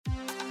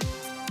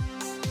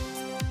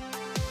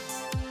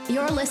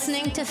You're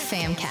listening to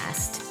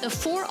Famcast, the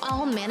For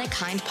All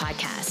Mankind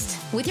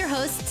podcast, with your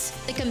hosts,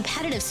 the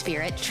competitive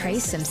spirit Trey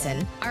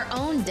Simpson, our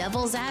own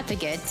devil's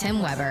advocate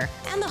Tim Weber,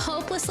 and the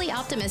hopelessly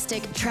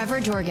optimistic Trevor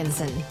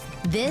Jorgensen.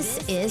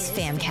 This is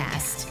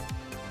Famcast.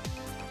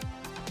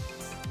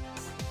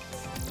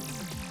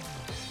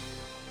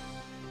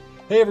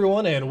 Hey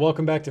everyone, and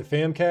welcome back to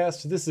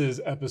Famcast. This is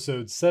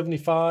episode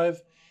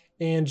 75,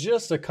 and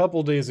just a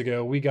couple days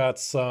ago, we got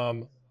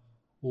some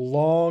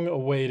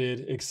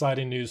long-awaited,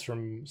 exciting news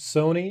from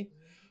Sony.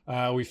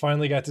 We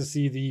finally got to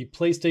see the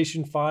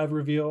PlayStation 5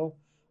 reveal,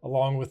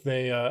 along with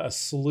a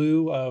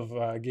slew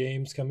of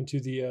games coming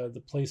to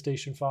the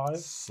PlayStation 5. A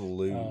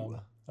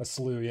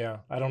slew, yeah.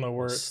 I don't know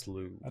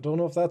I don't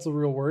know if that's a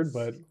real word,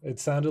 but it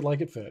sounded like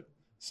it fit.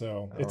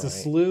 So it's a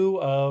slew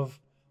of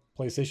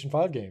PlayStation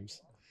 5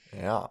 games.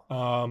 Yeah.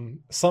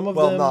 Some of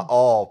them, not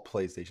all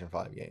PlayStation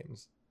 5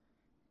 games.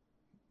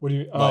 What do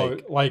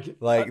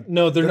you?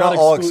 No, they're not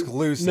all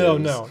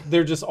exclusive. No,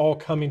 they're just all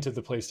coming to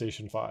the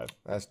PlayStation 5.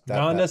 That's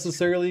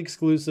necessarily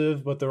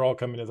exclusive, but they're all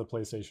coming to the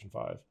PlayStation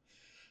 5.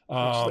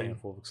 Just a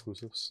handful of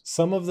exclusives.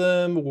 Some of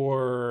them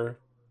were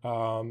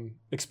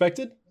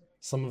expected.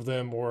 Some of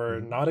them were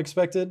not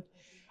expected.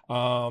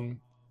 And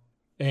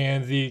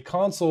the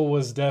console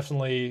was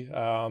definitely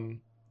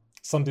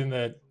something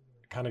that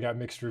kind of got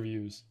mixed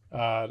reviews,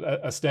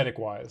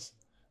 aesthetic-wise.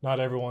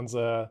 Not everyone's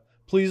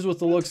pleased with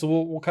the look, so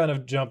we'll kind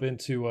of jump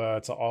into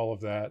to all of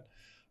that.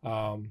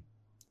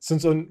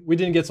 Since we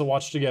didn't get to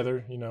watch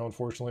together,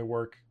 unfortunately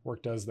work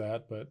does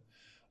that, but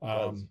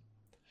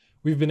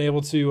we've been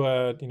able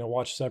to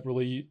watch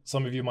separately.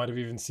 Some of you might have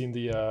even seen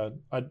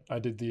I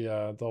did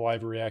the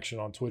live reaction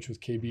on Twitch with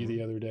KB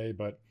the other day,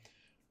 but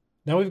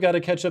now we've got to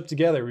catch up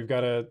together. We've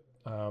got to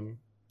kind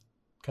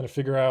of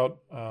figure out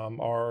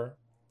our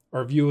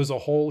view as a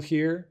whole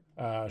here.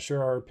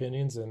 Share our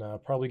opinions, and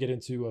probably get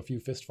into a few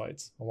fist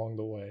fights along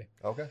the way.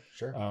 Okay,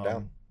 sure.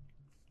 Down.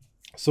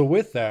 So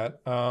with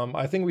that,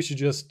 I think we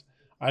should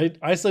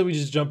I say we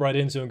just jump right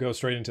into and go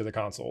straight into the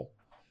console.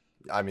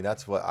 I mean,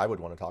 that's what I would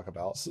want to talk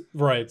about.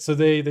 Right. So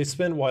they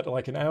spent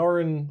like an hour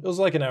and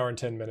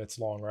 10 minutes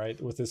long,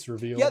 right, with this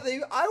reveal. Yeah,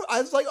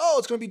 I was like, oh,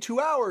 it's going to be 2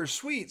 hours,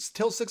 sweet,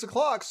 till 6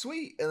 o'clock,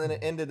 sweet, and then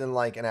it ended in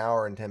like an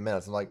hour and 10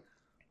 minutes. I'm like,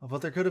 oh,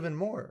 but there could have been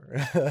more.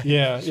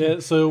 Yeah.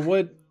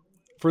 So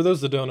for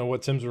those that don't know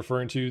what Tim's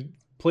referring to,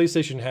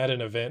 PlayStation had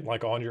an event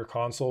like on your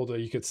console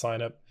that you could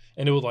sign up,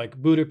 and it would like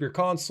boot up your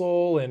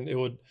console, and it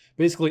would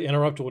basically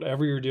interrupt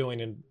whatever you're doing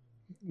and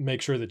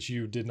make sure that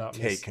you did not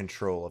take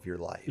control of your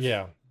life.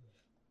 Yeah.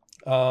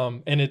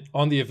 And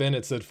on the event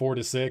it said 4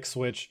 to 6,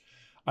 which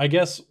I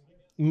guess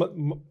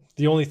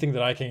the only thing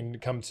that I can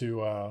come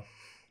to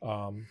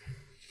an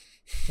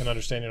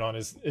understanding on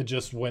is it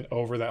just went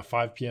over that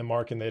 5 p.m.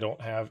 mark, and they don't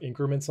have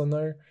increments on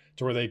there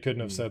to where they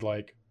couldn't have said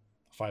like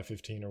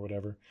 5:15 or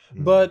whatever.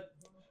 But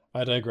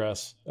I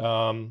digress.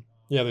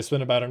 They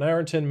spent about an hour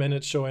and 10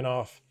 minutes showing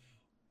off,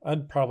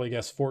 I'd probably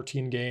guess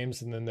 14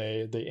 games, and then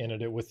they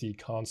ended it with the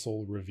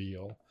console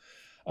reveal.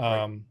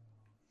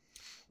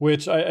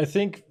 Which I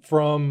think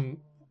from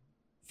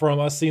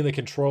us seeing the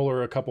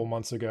controller a couple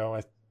months ago,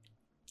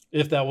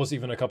 if that was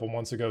even a couple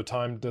months ago,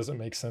 time doesn't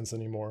make sense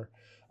anymore.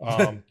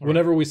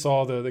 Whenever we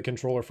saw the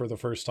controller for the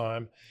first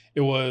time,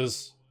 it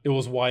was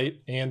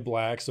white and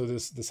black, so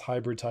this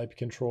hybrid type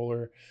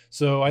controller.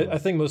 So I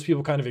think most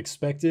people kind of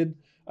expected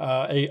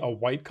a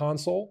white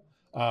console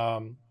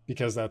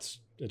because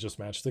it just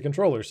matched the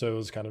controller, so it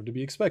was kind of to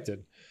be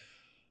expected.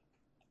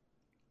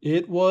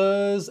 It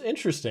was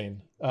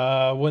interesting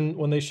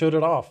when they showed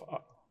it off.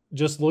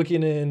 Just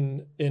looking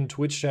in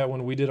Twitch chat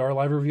when we did our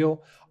live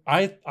reveal,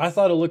 I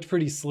thought it looked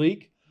pretty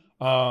sleek.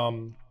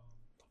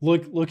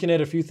 Looking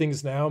at a few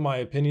things now, my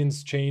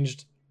opinions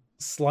changed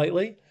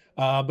slightly.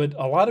 But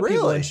a lot of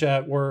people in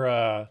chat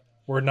were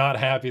not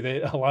happy.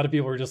 A lot of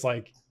people were just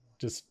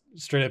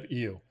straight up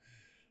ew.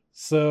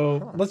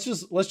 So let's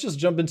just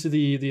jump into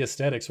the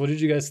aesthetics. What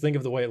did you guys think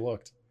of the way it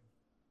looked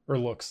or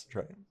looks?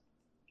 Trey,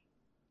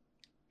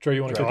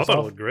 you want to kick us off? I thought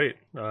it looked great.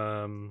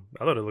 I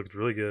thought it looked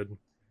really good.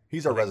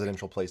 He's a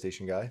residential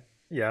PlayStation guy.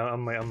 Yeah,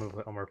 I'm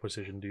our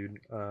PlayStation dude.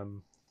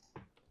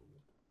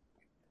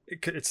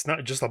 It's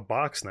not just a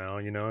box now.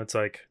 It's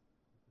like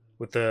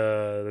with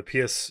the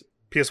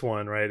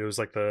PS1, right? It was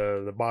like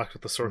the box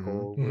with the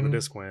circle where the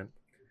disc went.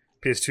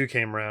 PS2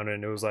 came around,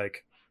 and it was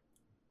like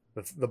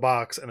the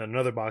box and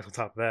another box on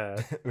top of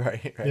that.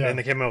 right. Yeah. And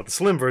they came out with the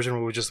slim version,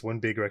 where it was just one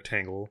big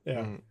rectangle.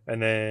 Yeah.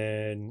 And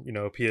then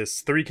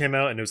PS3 came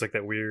out, and it was like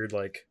that weird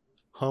like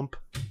hump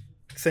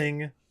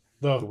thing.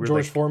 The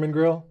George Foreman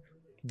grill.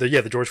 The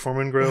George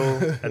Foreman grill,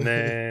 and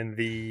then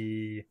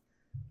the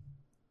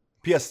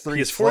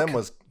PS3 Slim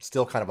was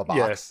still kind of a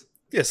box.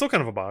 Yeah, still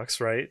kind of a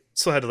box, right?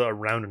 Still had a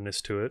roundedness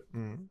to it.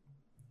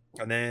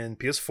 And then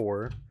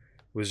PS4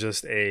 was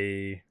just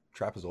a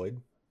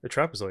trapezoid.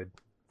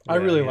 I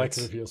really liked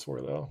the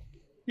PS4 though.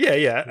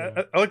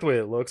 Yeah. I like the way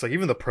it looks. Like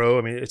even the Pro,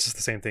 I mean, it's just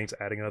the same thing. It's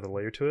adding another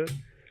layer to it.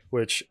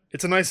 which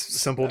it's a nice,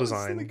 simple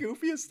design. The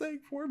goofiest thing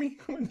for me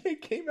when they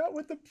came out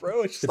with the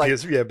Pro. It's just but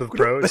the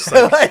Pro, it's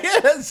like, yeah,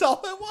 that's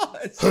all it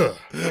was.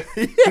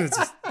 it's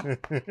just,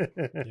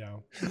 Yeah.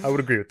 I would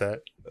agree with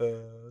that.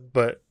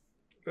 But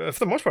for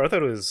the most part, I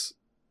thought it was.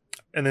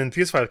 And then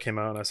PS5 came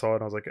out, and I saw it,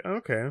 and I was like, oh,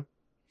 okay.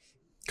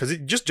 Because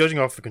just judging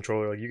off the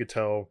controller, like you could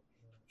tell,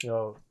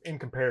 in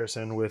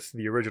comparison with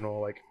the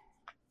original, like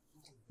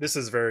this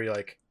is very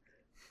like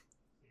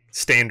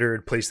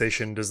standard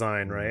PlayStation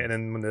design, right? And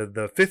then when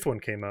the fifth one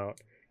came out,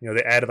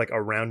 they added like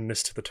a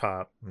roundness to the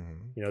top.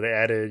 They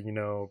added,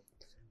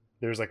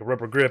 there's like a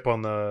rubber grip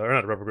on the, or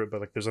not a rubber grip,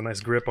 but like there's a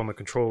nice grip on the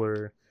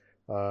controller.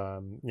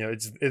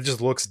 It just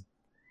looks.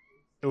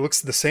 It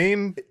looks the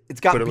same. It's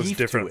got, but it beef looks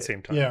different to at the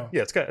same time. Yeah.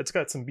 Yeah, it's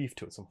got some beef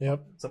to it. Some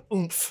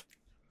oomph.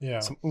 Yeah.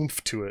 Some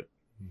oomph to it.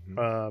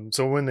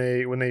 So when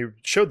they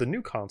showed the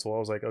new console, I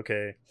was like,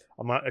 okay,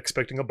 I'm not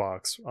expecting a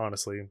box.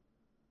 Honestly,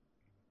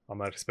 I'm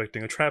not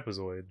expecting a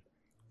trapezoid.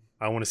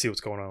 I want to see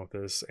what's going on with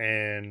this.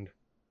 And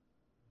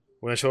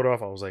when I showed it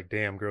off, I was like,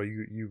 damn, girl,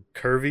 you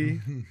curvy,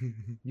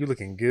 you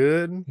looking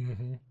good.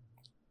 Mm-hmm.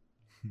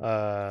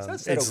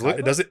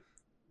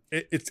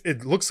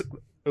 It looks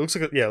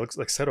like it looks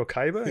like Seto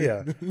Kaiba.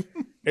 Yeah,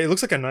 it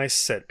looks like a nice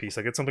set piece.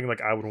 Like it's something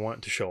like I would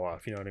want to show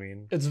off. You know what I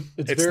mean? It's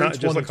very not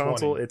just a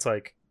console. 2020. It's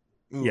like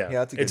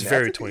that's a good it's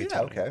very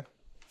 2020. Yeah, okay.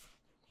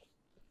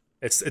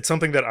 It's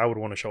something that I would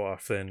want to show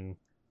off than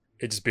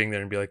it just being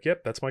there and be like,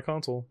 yep, that's my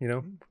console.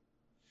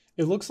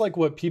 It looks like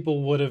what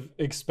people would have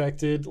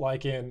expected,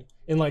 like in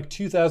like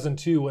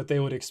 2002, what they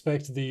would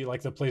expect the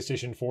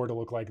PlayStation 4 to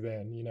look like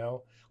then.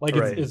 Like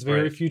it's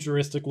very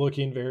futuristic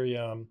looking, very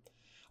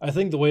I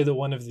think the way that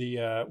one of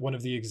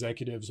the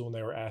executives, when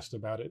they were asked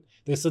about it,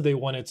 they said they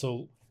wanted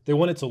to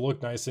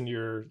look nice in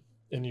your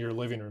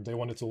living room. They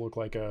wanted to look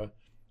like a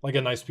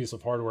nice piece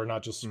of hardware,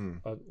 not just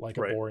a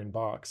boring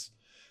box.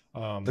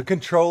 The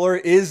controller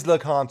is the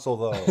console,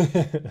 though.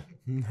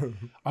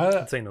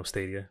 This ain't no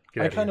Stadia.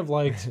 I kind of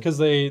liked because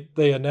they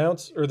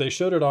announced, or they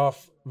showed it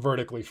off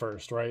vertically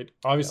first, right?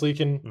 Obviously, you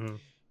can.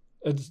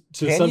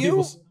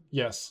 People,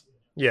 yes.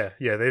 Yeah,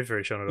 they've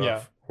already shown it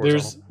off.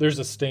 There's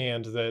a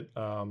stand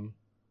that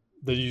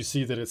that you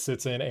see that it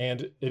sits in,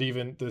 and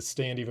the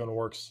stand even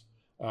works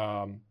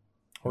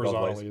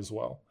horizontally as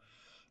well.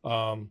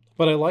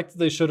 But I liked that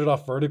they showed it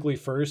off vertically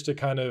first. It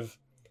kind of,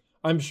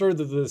 I'm sure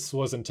that this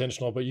was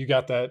intentional, but you've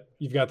got that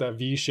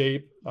V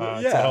shape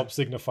to help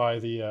signify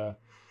the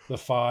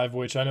 5,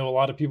 which I know a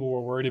lot of people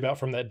were worried about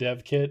from that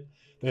dev kit.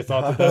 They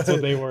thought that's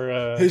what they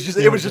were.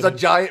 It was just a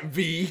giant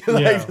V.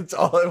 That's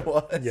all it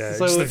was. Yeah,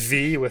 so, just a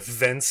V with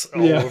vents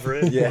all over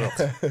it. Yeah.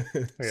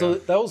 So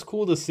that was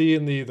cool to see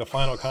in the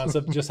final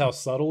concept, just how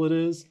subtle it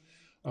is.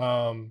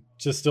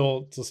 Just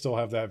still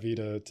have that V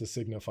to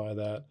signify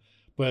that.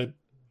 But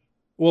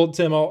well,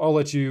 Tim, I'll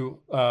let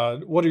you.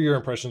 What are your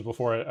impressions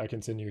before I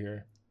continue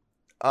here?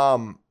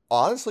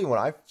 Honestly, when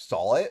I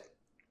saw it,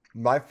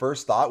 my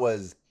first thought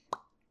was,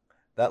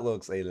 that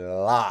looks a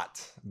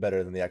lot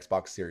better than the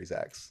Xbox Series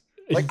X.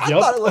 I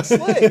thought it looked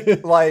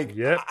slick. I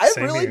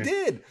really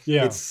did.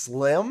 Yeah. It's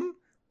slim.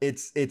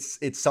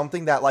 It's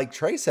something that, like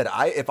Trey said,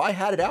 if I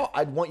had it out,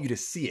 I'd want you to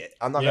see it.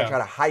 I'm not gonna try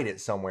to hide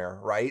it somewhere,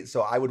 right? So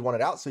I would want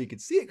it out so you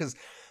could see it, because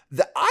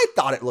I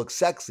thought it looked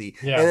sexy.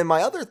 Yeah. And then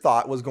my other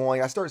thought was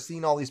I started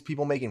seeing all these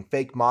people making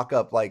fake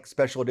mock-up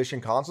special edition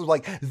consoles.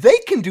 Like, they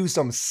can do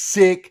some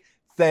sick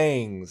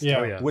things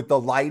with the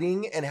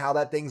lighting and how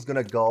that thing's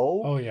gonna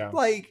go. Oh yeah.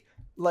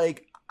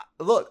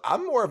 Look,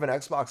 I'm more of an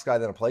Xbox guy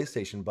than a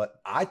PlayStation, but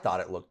I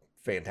thought it looked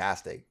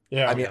fantastic.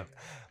 Yeah. I mean,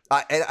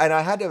 I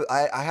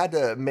had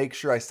to make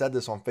sure I said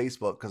this on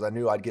Facebook, because I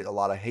knew I'd get a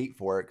lot of hate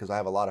for it, because I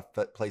have a lot of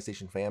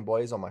PlayStation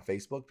fanboys on my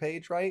Facebook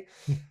page, right?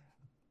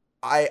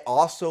 I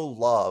also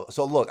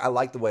I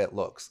like the way it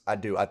looks. I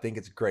do. I think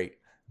it's great.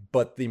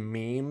 But the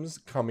memes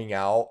coming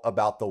out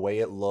about the way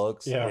it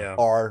looks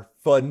are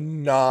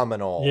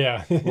phenomenal.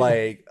 Yeah.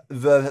 I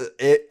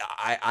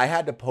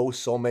had to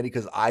post so many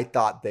because I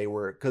thought they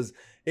were, because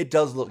it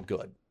does look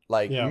good.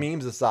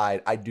 Memes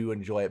aside, I do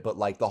enjoy it. But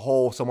the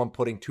whole someone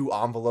putting 2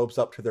 envelopes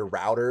up to their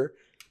router,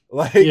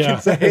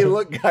 and say, hey,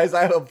 look, guys,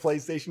 I have a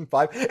PlayStation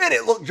 5, and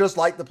it looked just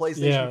like the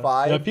PlayStation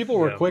 5. Yeah, people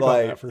were quick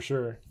on that for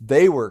sure.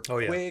 They were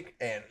quick,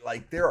 and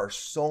there are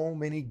so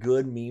many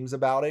good memes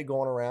about it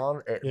going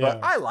around.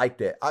 But I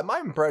liked it. My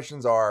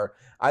impressions are,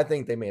 I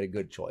think they made a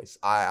good choice.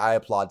 I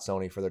applaud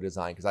Sony for their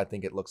design, because I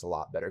think it looks a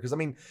lot better. Because, I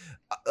mean,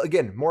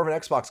 again, more of an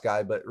Xbox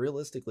guy, but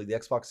realistically, the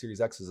Xbox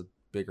Series X is a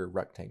bigger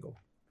rectangle.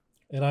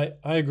 And I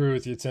agree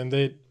with you, Tim.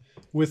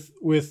 With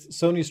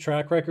Sony's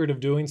track record of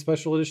doing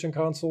special edition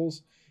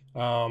consoles,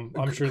 I'm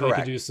sure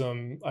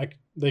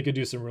they could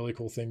do some really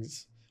cool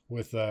things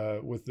with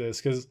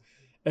this, because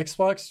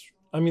Xbox,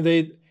 I mean,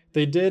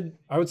 they did,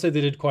 I would say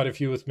they did quite a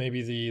few with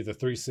maybe the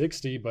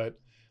 360, but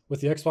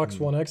with the Xbox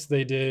One X,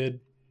 they did,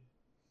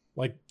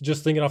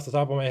 just thinking off the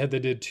top of my head, they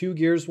did 2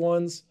 Gears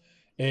ones,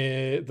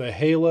 the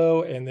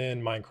Halo, and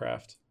then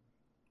Minecraft.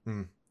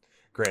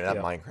 Granted, that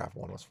Minecraft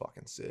one was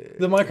fucking sick.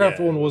 The Minecraft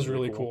one was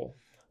really cool.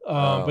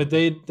 But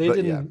they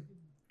didn't. Yeah.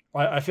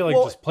 I feel like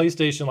just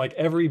PlayStation,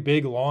 every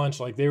big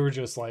launch, they were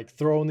just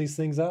throwing these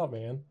things out,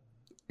 man.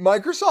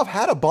 Microsoft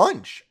had a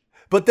bunch.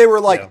 but they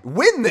were like,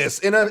 win this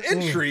in an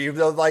entry.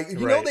 Like, you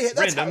know,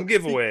 that's random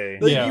giveaway.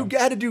 You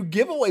had to do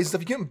giveaways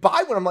stuff. You couldn't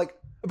buy one. I'm like,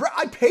 bro,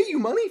 I pay you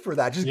money for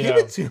that. Just give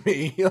it to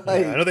me. Like,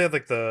 I know they had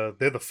like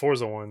the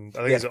Forza one.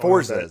 I think it's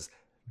Forzas.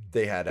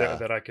 They had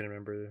that I can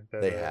remember.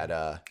 They had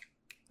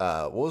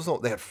what was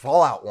they had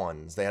Fallout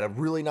ones. They had a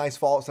really nice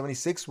Fallout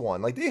 76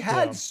 one. Like, they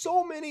had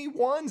so many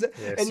ones.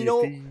 And you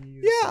know,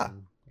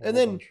 and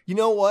then you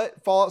know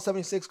what? Fallout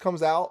 76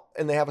 comes out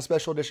and they have a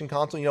special edition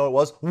console. You know what it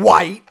was?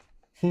 White.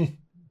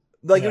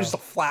 Like, it was just a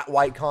flat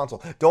white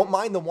console. Don't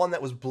mind the one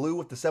that was blue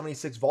with the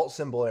 76 Vault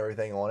symbol and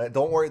everything on it.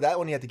 Don't worry, that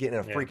one you have to get in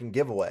a freaking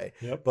giveaway.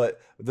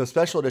 But the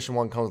special edition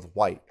one comes with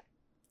white.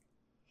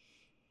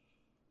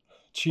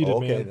 Cheated,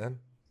 man. Then.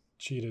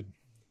 Cheated.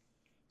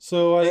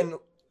 So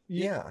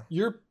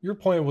your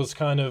point was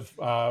kind of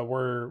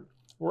where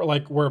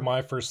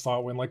my first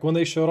thought went. Like, when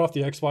they showed off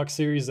the Xbox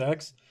Series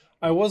X,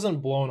 I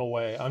wasn't blown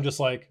away. I'm just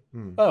like,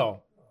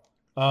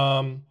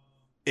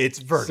 it's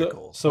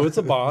vertical. So it's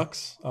a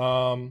box.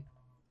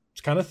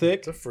 It's kind of thick.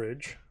 It's a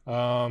fridge.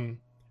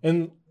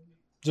 And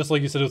just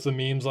like you said with the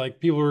memes, like,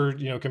 people were,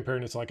 you know,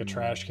 comparing it to like a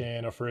trash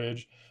can, a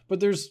fridge, but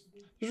there's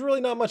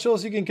really not much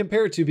else you can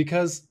compare it to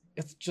because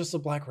it's just a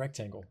black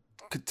rectangle.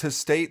 To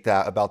state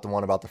that about the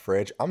one about the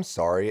fridge, I'm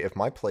sorry, if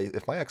my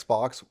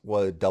Xbox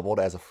was doubled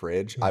as a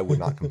fridge, I would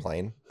not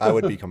complain. I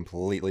would be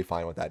completely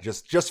fine with that.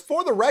 Just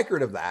for the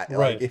record of that,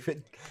 right?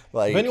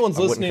 Like, if anyone's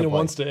listening and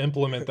wants to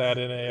implement that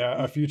in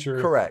a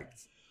future,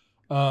 correct.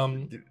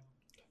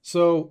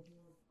 So,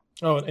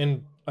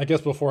 and I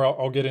guess before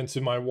I'll get into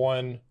my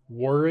one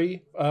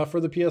worry for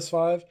the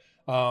PS5,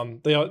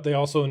 they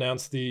also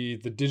announced the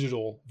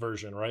digital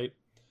version, right?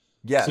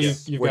 Yes, so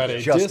you've got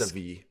just a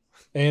V.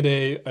 And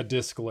a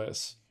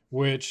discless,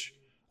 which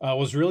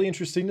was really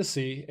interesting to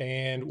see,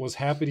 and was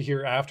happy to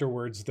hear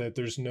afterwards that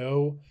there's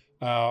no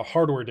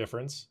hardware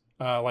difference.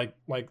 Like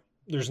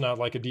there's not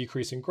like a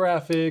decrease in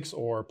graphics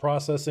or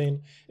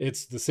processing.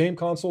 It's the same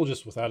console,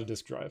 just without a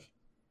disk drive.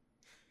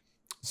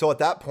 So at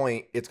that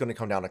point, it's going to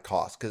come down to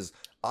cost, because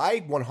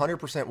I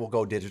 100% will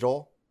go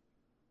digital.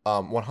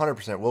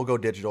 100% will go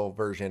digital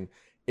version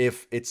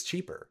if it's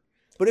cheaper.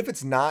 But if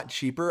it's not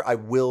cheaper, I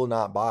will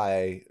not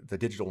buy the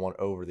digital one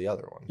over the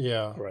other one.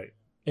 Yeah. Right.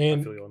 And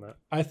I feel you on that.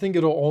 I think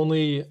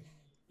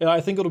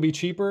it'll be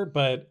cheaper,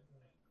 but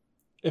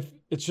if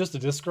it's just a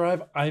disk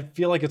drive, I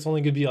feel like it's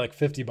only going to be like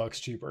 $50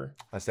 cheaper.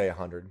 I say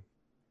 100.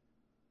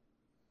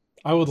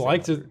 I would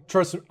like to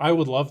trust. I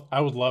would love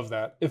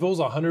that. If it was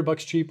 $100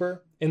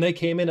 cheaper and they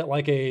came in at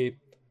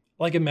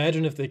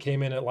imagine if they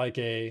came in at like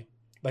a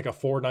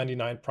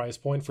 $4.99 price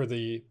point for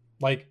the,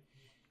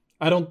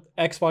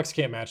 Xbox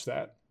can't match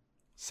that.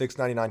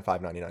 $6.99,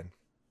 $5.99.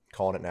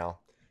 Calling it now.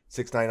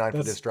 $6.99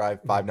 for disk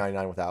drive,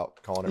 $5.99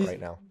 without. Calling it right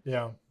now.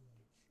 Yeah.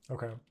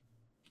 Okay.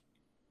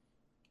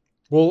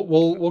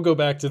 We'll go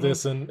back to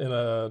this in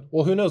a,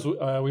 well, who knows?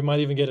 We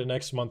might even get it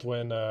next month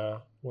when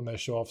they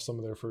show off some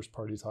of their first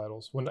party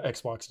titles. When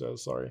Xbox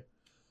does, sorry.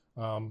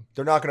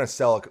 They're not going to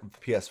sell a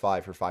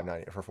PS5 for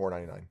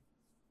 $4.99.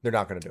 They're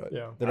not going to do it.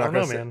 Yeah. They're not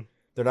going to, man.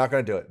 They're not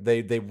going to do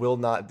it. They will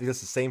not. It's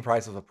the same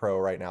price as a Pro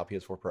right now,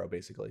 PS4 Pro,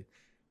 basically.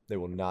 They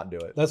will not do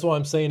it. That's why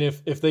I'm saying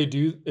if they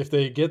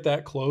get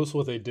that close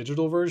with a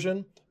digital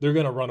version, they're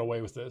going to run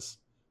away with this.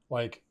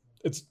 Like,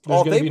 there's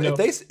going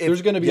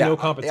to be no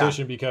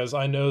competition because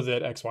I know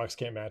that Xbox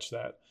can't match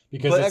that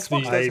because it's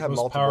Xbox the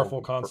most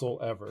powerful console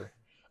ever.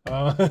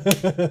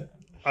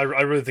 I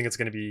really think it's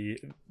going to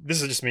be.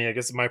 This is just me. I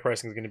guess my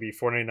pricing is going to be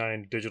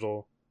 $4.99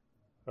 digital,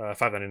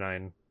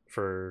 $5.99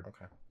 for.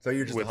 Okay. So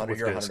you're just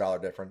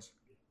 $100 difference.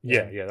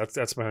 Yeah,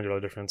 that's my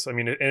 $100 difference. I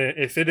mean,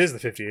 if it is the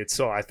 50, it's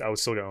still I'm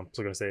still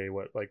gonna say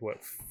what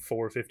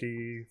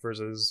 $450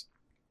 versus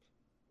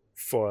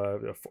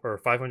or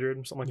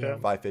 500 something like that.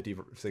 550,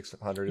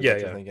 600. Yeah.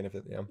 I think, and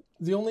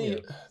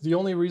the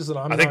only reason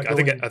I think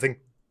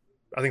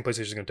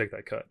PlayStation's gonna take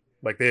that cut.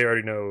 Like, they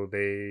already know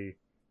they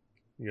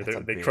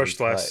crushed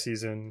last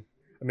season.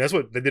 I mean, that's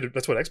what they did.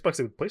 That's what Xbox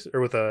did with PlayStation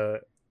or with the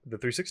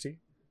 360.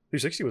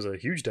 360 was a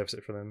huge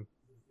deficit for them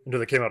until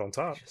they came out on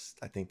top.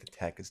 I think the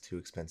tech is too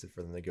expensive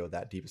for them to go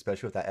that deep,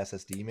 especially with that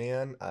SSD,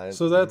 man.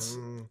 So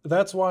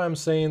that's why I'm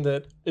saying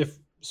that if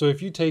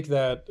you take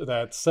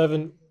that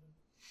 7,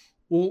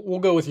 we'll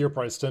go with your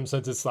price, Tim,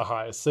 since it's the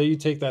highest. Say you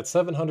take that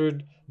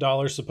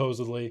 $700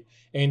 supposedly,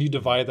 and you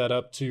divide that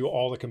up to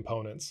all the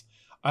components.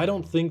 I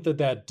don't think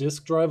that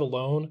disk drive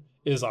alone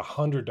is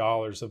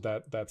 $100 of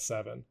that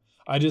 7.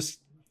 I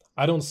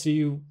don't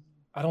see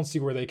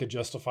where they could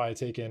justify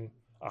taking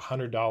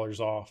 $100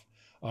 off.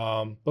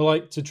 But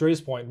like to Trey's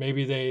point,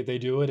 maybe they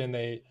do it and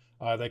they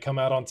come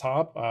out on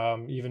top,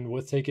 even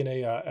with taking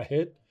a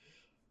hit.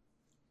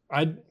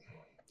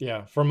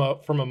 From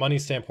a money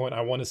standpoint,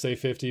 I want to say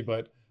 50,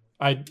 but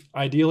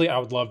ideally I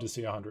would love to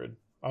see 100.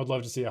 I would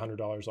love to see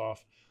 $100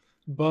 off.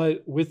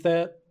 But with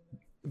that,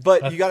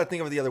 you got to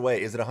think of it the other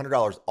way. Is it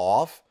 $100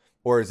 off,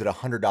 or is it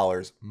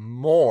 $100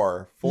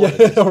 more for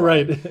this?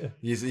 Right.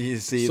 You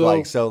see,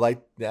 So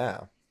yeah.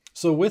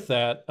 So with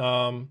that,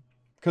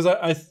 because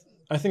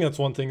I think that's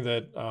one thing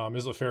that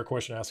is a fair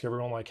question to ask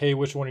everyone. Like, hey,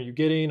 which one are you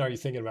getting? Are you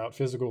thinking about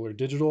physical or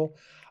digital?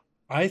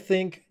 I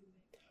think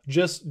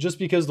just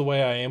because the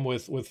way I am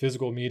with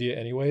physical media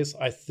anyways,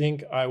 I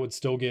think I would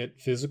still get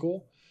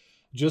physical,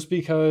 just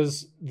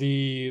because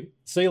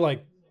say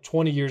like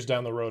 20 years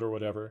down the road or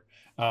whatever,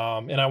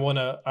 and I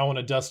want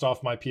to dust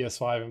off my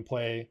PS5 and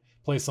play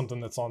something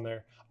that's on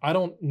there. I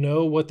don't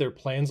know what their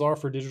plans are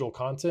for digital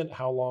content,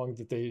 how long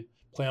that they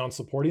plan on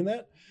supporting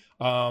that.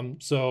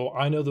 So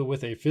I know that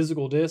with a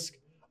physical disc,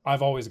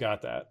 I've always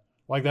got that.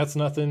 Like, that's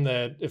nothing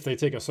that if they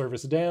take a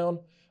service down,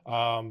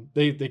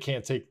 they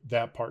can't take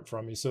that part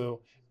from me.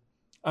 So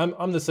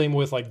I'm the same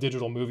with like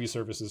digital movie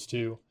services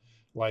too.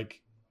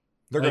 Like,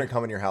 they're going to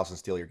come in your house and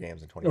steal your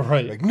games in 20 years.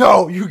 Right. Like,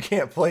 no, you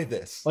can't play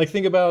this. Like,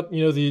 think about,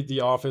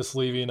 the Office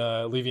leaving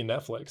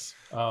Netflix.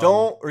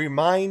 Don't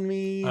remind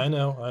me. I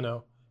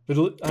know.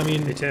 But I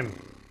mean, hey,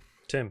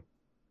 Tim,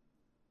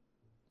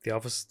 The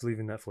Office is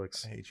leaving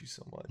Netflix. I hate you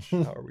so much.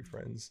 How are we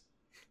friends?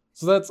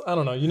 So that's, I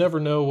don't know. You never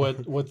know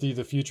what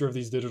the future of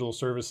these digital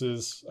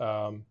services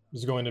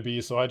is going to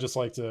be. So I just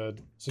like to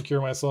secure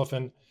myself,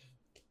 and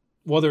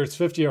whether it's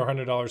 $50 or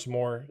 $100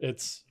 more,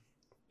 it's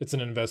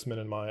an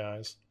investment in my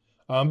eyes.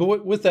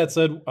 But with that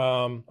said,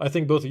 I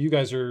think both of you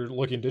guys are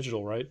looking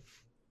digital, right?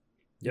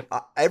 Yep.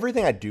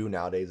 Everything I do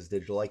nowadays is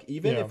digital. Like,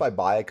 even if I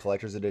buy a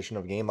collector's edition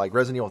of a game, like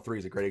Resident Evil 3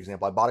 is a great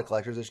example. I bought a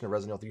collector's edition of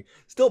Resident Evil 3,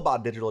 still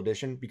bought digital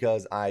edition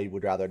because I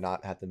would rather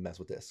not have to mess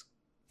with this.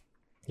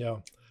 Yeah.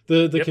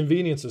 The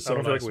convenience is so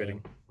I don't nice.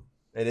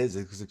 It is.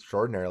 It's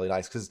extraordinarily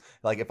nice because,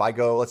 like, if I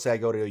go, let's say I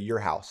go to your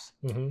house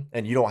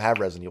and you don't have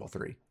Resident Evil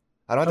 3,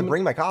 I don't have to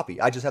bring my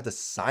copy. I just have to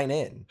sign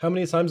in. How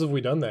many times have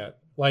we done that?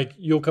 Like,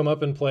 you'll come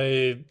up and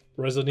play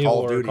Resident Evil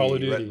or Call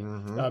of Duty,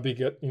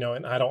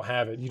 and I don't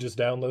have it. You just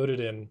download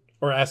it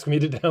or ask me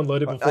to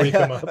download it before you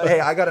come up. Hey,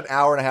 I got an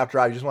hour and a half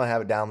drive. You just want to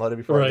have it downloaded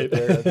before I get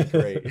there? That'd be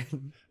great.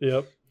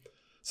 Yep.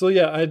 So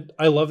yeah,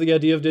 I love the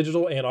idea of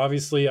digital, and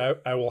obviously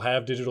I will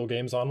have digital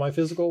games on my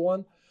physical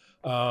one.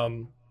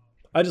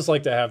 I just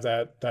like to have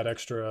that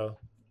extra.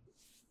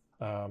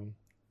 I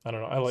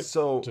don't know. I like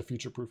to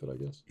future-proof it, I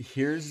guess.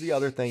 Here's the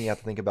other thing you have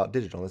to think about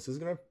digital. This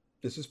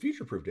is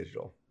future-proof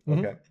digital.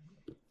 Okay.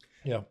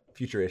 Yeah.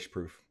 Future-ish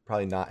proof.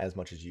 Probably not as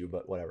much as you,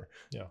 but whatever.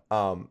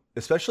 Yeah.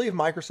 Especially if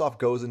Microsoft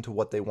goes into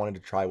what they wanted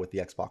to try with the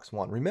Xbox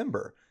One.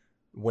 Remember,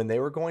 when they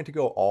were going to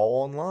go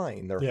all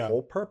online, their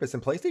whole purpose,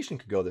 and PlayStation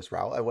could go this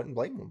route, I wouldn't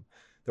blame them.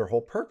 Their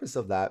whole purpose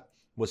of that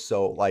was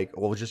so, like,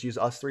 we'll just use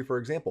us three for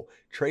example.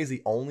 Trey's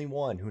the only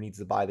one who needs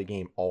to buy the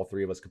game. All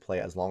three of us could play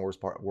it as long as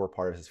we're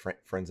part of his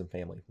friends and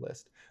family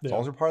list. As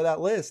long as we're part of that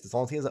list, as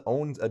long as he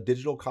owns a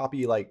digital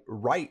copy, like,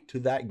 right to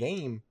that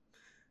game,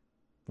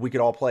 we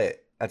could all play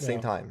it at the same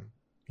time.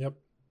 Yep.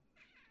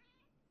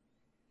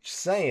 Just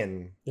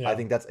saying, I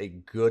think that's a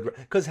good.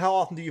 Because how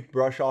often do you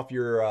brush off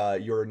your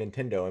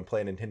Nintendo and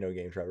play a Nintendo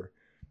game, Trevor?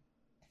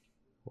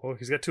 Well,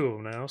 he's got two of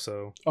them now,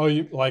 so. Oh,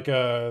 you like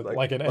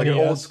an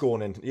old school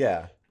Nintendo?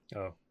 Yeah.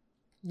 Oh.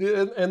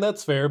 And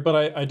that's fair,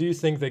 but I do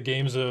think that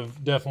games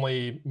have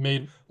definitely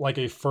made like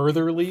a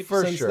further leap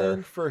since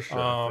then. For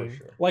sure.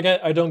 Like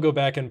I don't go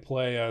back and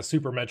play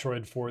Super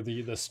Metroid for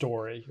the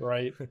story,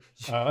 right?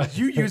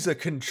 You use a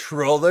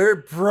controller,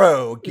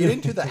 bro. Get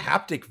into the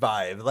haptic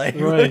vibe, like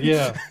right?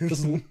 Yeah,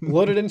 just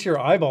load it into your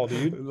eyeball,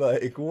 dude.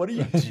 Like, what are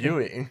you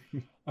doing?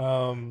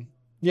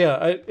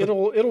 Yeah,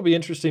 it'll be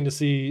interesting to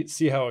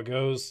see how it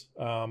goes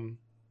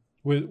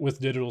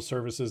with digital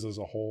services as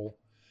a whole.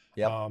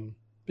 Yeah.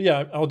 But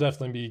yeah, I'll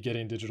definitely be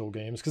getting digital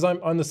games because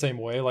I'm the same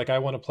way. Like I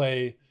wanted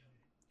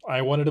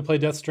to play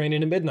Death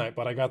Stranding at midnight,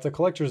 but I got the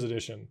collector's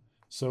edition.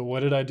 So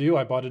what did I do?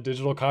 I bought a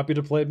digital copy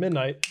to play at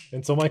midnight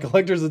until my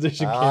collector's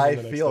edition came. I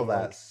feel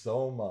that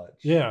so much.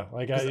 Yeah,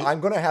 like I'm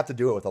gonna have to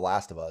do it with The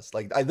Last of Us.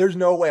 Like, there's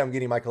no way I'm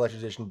getting my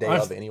collector's edition day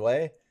of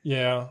anyway.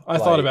 Yeah, I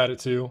thought about it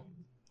too.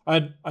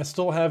 I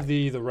still have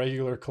the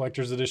regular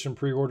collector's edition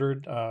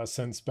pre-ordered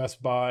since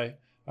Best Buy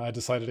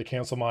decided to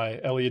cancel my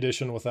Ellie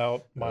edition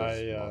without my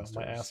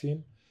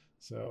asking.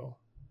 So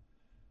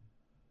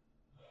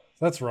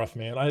that's rough,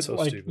 man.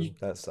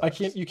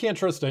 You can't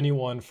trust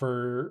anyone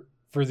for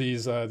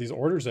these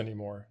orders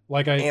anymore.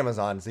 Like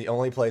Amazon's the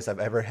only place I've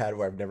ever had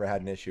where I've never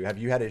had an issue. Have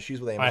you had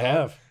issues with Amazon? I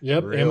have.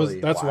 Yep. Really?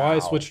 Amazon, that's why I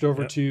switched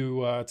over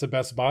to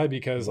Best Buy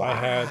because they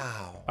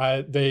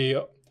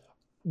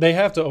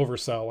have to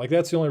oversell. Like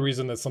that's the only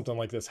reason that something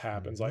like this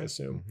happens, I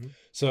assume.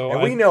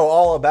 So we know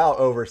all about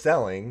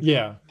overselling.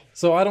 Yeah.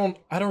 So I don't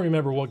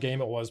remember what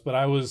game it was, but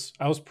I was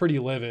pretty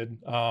livid.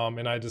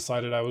 And I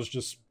decided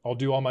I'll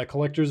do all my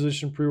collector's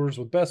edition pre-orders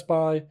with Best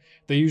Buy.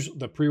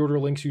 The pre-order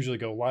links usually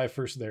go live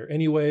first there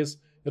anyways.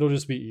 It'll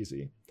just be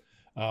easy.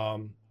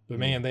 But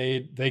man,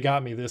 they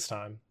got me this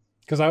time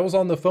because I was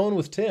on the phone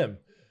with Tim.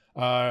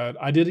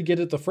 I didn't get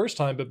it the first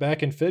time, but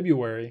back in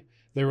February,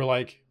 they were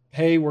like,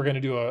 hey, we're going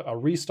to do a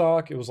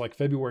restock. It was like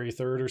February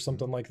 3rd or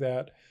something like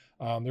that.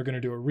 They're going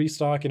to do a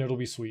restock and it'll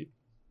be sweet.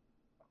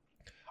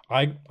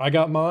 I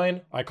got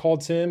mine. I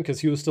called Tim because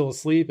he was still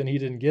asleep and he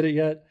didn't get it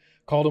yet.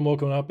 Called him,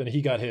 woke him up, and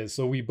he got his.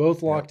 So we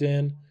both locked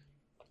in.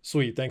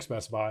 sweet, thanks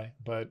Best Buy.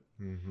 But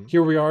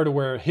here we are to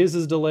where his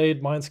is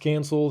delayed, mine's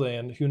canceled,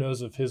 and who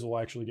knows if his will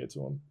actually get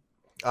to him.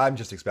 I'm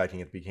just expecting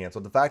it to be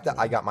canceled. The fact that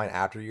I got mine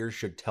after yours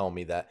should tell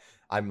me that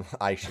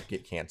I should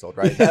get canceled,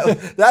 right?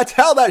 That's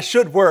how that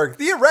should work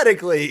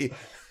theoretically.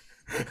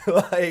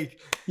 Like,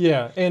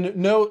 yeah, and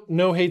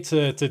no hate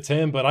to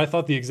Tim, but I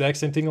thought the exact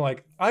same thing.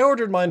 Like, I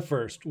ordered mine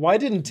first. Why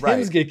didn't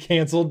Tim's get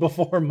canceled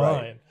before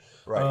mine?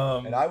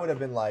 Right. And I would have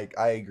been like,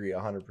 I agree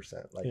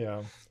 100%. Like,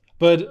 yeah,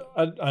 but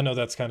I know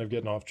that's kind of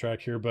getting off track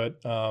here,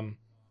 but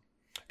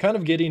kind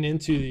of getting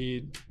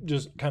into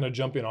just kind of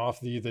jumping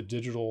off the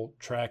digital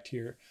track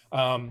here.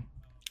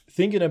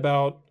 Thinking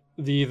about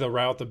the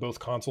route that both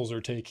consoles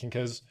are taking,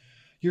 because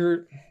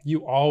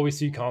you always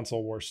see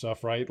console war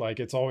stuff, right? Like,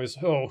 it's always,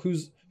 oh,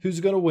 who's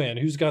going to win?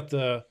 Who's got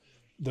the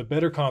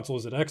better console?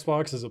 Is it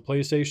Xbox? Is it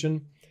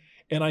PlayStation?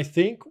 And I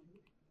think,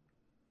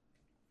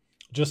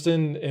 just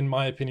in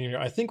my opinion,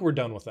 I think we're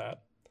done with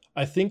that.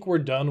 I think we're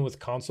done with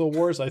console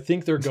wars. I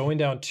think they're going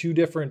down two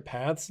different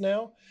paths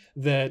now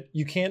that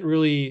you can't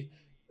really,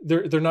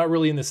 they're not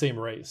really in the same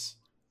race.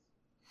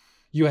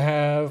 You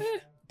have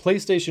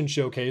PlayStation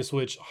Showcase,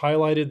 which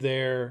highlighted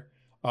their,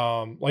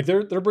 like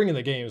they're bringing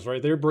the games,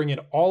 right? They're bringing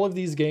all of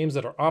these games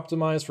that are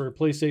optimized for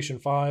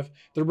PlayStation 5.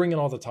 They're bringing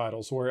all the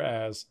titles,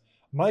 whereas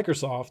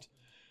Microsoft,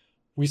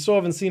 we still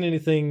haven't seen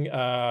anything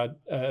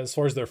as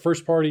far as their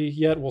first party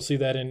yet. We'll see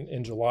that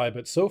in July.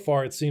 But so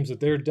far, it seems that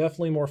they're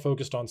definitely more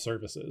focused on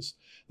services.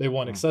 They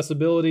want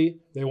accessibility.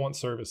 They want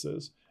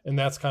services. And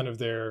that's kind of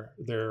their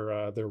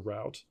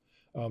route.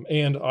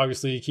 And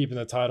obviously keeping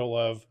the title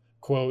of,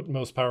 quote,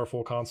 most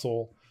powerful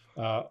console,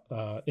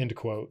 end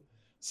quote.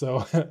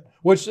 So,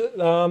 which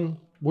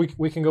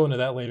we can go into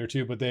that later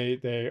too, but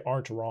they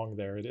aren't wrong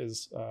there. It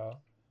is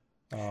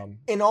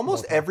in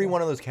almost every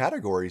one of those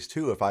categories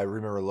too, if I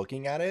remember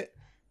looking at it.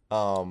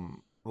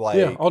 Like,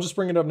 yeah, I'll just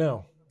bring it up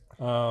now.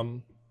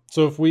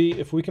 So if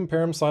we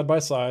compare them side by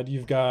side,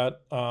 you've got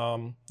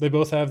they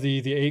both have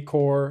the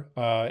 8-core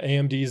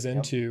AMD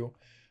Zen 2.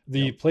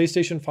 The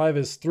PlayStation 5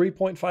 is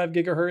 3.5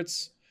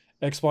 gigahertz.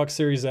 Xbox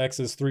Series X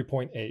is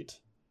 3.8.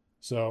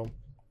 So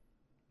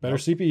better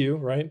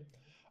CPU, right?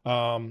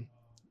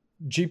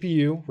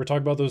 GPU, we're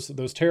talking about those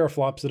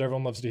teraflops that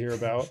everyone loves to hear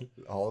about.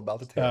 All about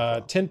the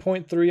teraflops.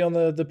 10.3 on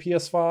the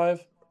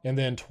PS5, and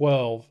then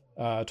 12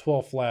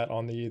 flat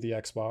on the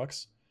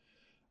Xbox.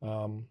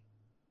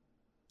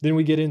 Then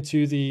we get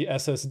into the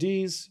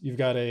SSDs. You've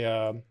got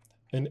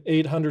an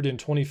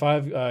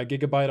 825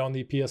 gigabyte on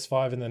the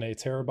PS5 and then a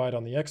terabyte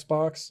on the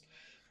Xbox.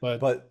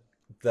 But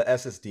the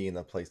SSD in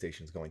the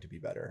PlayStation is going to be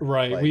better,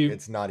 right? Like,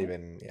 it's not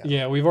even.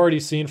 Yeah, we've already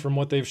seen from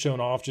what they've shown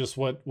off just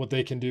what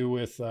they can do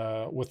with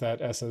that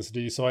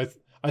SSD. So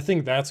I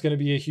think that's going to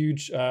be a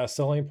huge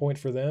selling point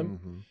for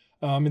them.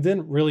 Mm-hmm. And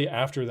then really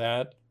after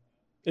that,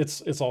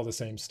 it's all the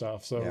same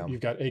stuff. So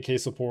you've got 8K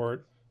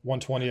support,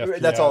 120 FPS.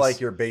 That's all like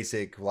your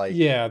basic, like,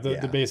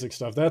 the basic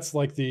stuff. That's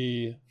like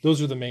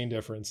those are the main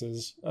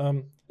differences.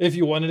 If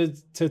you wanted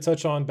to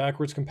touch on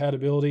backwards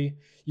compatibility,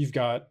 you've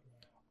got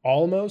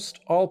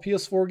almost all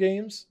PS4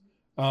 games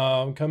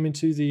coming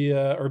to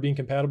or being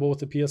compatible with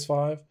the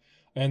PS5,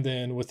 and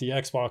then with the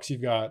Xbox,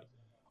 you've got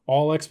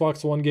all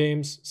Xbox One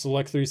games,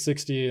 select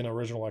 360, and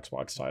original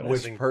Xbox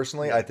titles. Which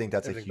personally, I think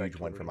that's a huge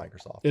win for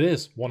Microsoft. It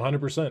is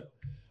 100%.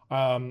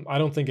 I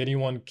don't think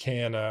anyone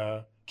can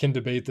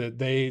debate that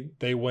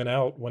they win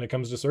out when it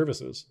comes to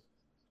services.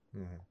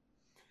 Mm-hmm.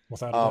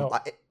 Without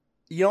a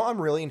doubt. I'm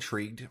really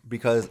intrigued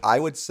because I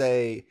would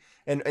say,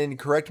 and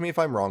correct me if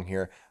I'm wrong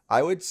here,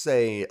 I would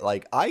say,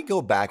 like, I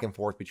go back and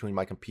forth between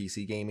my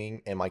PC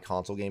gaming and my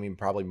console gaming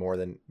probably more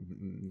than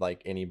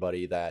like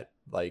anybody that,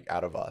 like,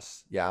 out of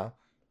us. Yeah.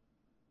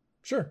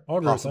 Sure. I'll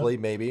agree possibly,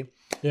 with that. maybe.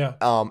 Yeah.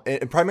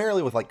 And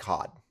primarily with like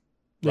COD.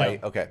 Right.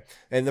 Yeah. Okay.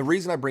 And the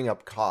reason I bring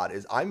up COD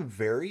is I'm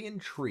very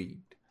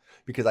intrigued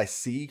because I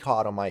see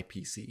COD on my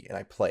PC and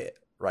I play it.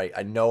 Right.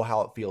 I know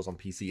how it feels on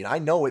PC, and I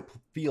know it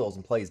feels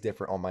and plays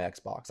different on my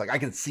Xbox. Like, I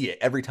can see it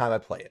every time I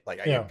play it. Like,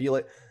 I can feel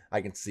it.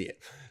 I can see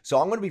it. So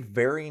I'm going to be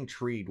very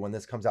intrigued when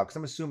this comes out, because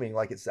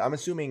I'm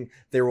assuming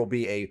there will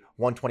be a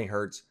 120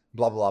 hertz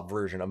blah blah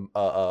version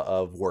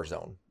of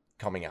Warzone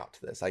coming out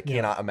to this. I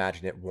cannot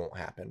imagine it won't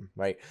happen.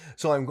 Right.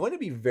 So I'm going to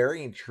be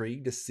very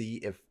intrigued to see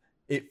if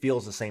it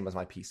feels the same as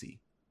my PC.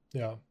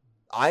 Yeah.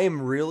 I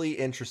am really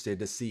interested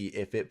to see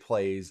if it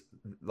plays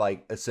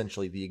like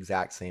essentially the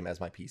exact same as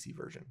my PC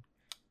version.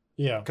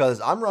 Yeah. Because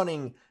I'm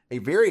running a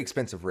very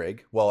expensive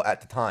rig. Well,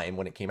 at the time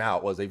when it came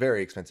out, was a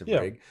very expensive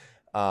rig.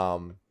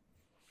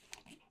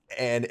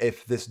 And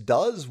if this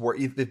does work,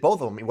 if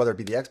both of them, whether it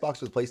be the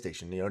Xbox or the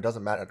PlayStation, it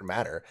doesn't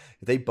matter.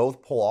 If they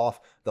both pull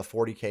off the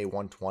 40K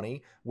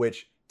 120,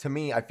 which to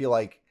me, I feel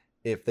like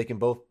if they can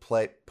both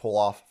pull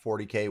off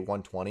 40K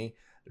 120,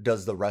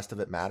 does the rest of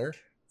it matter?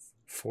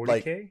 40K?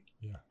 Like,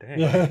 yeah.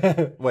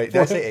 Dang. Wait,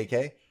 did I say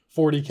 8K?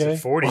 40K.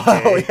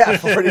 40K. Oh yeah,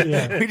 40.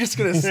 We're just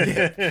gonna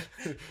skip.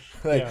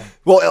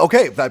 Well,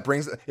 okay. That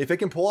brings. If it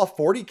can pull off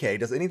 40K,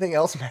 does anything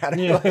else matter?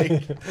 Yeah.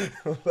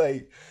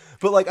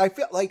 But I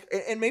feel like,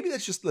 and maybe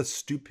that's just the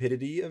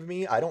stupidity of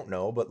me. I don't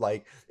know. But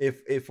like,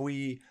 if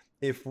we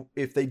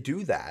if they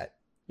do that,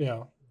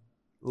 yeah.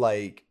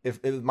 Like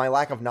if my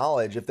lack of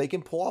knowledge, if they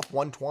can pull off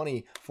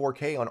 120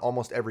 4K on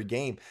almost every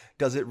game,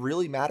 does it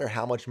really matter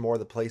how much more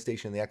the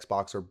PlayStation and the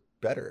Xbox are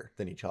better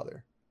than each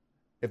other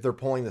if they're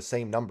pulling the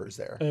same numbers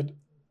there? And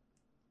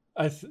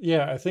I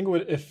think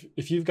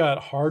if you've got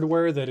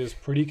hardware that is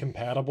pretty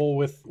compatible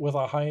with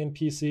a high-end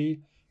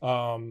PC,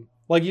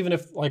 like even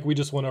if like we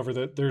just went over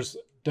that, there's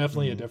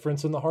definitely a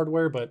difference in the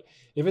hardware, but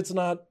if it's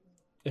not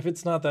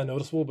that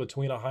noticeable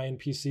between a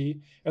high-end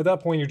PC, at that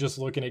point you're just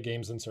looking at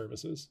games and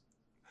services.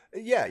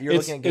 Yeah, you're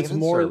looking at games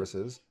and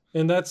services.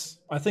 And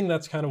I think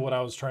that's kind of what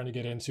I was trying to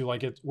get into.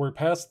 Like we're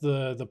past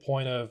the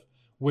point of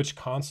which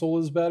console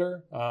is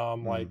better.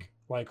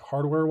 Like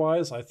hardware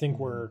wise, I think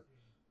we're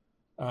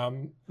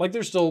like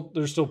there's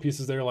still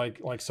pieces there like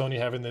Sony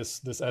having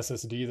this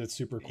SSD that's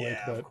super quick,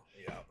 but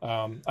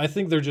I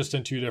think they're just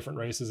in two different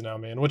races now,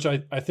 man, which I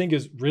think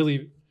is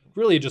really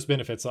just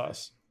benefits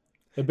us.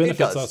 It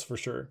benefits us for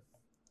sure.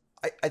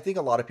 I think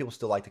a lot of people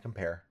still like to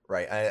compare,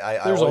 right?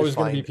 There's always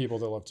going to be people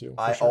that love to.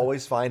 I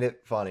always find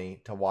it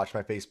funny to watch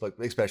my Facebook,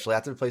 especially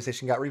after the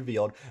PlayStation got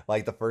revealed.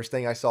 Like the first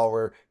thing I saw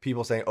were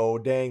people saying, "Oh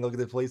dang, look at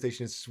the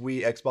PlayStation, it's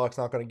sweet. Xbox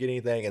not going to get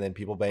anything," and then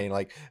people being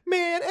like,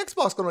 "Man,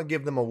 Xbox going to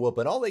give them a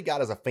whooping. All they got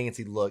is a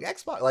fancy look."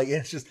 Xbox, like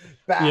it's just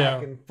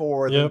back and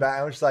forth and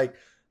back. I'm just like,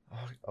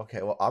 oh,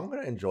 okay, well, I'm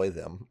going to enjoy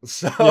them.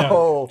 So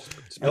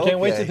I can't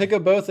wait to pick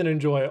up both and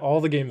enjoy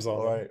all the games on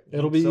them. Right.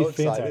 It'll be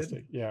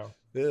fantastic. Yeah.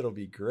 It'll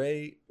be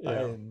great.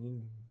 Yeah.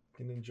 You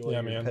can enjoy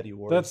your petty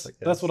wars.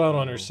 That's what I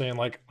don't understand.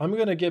 Like I'm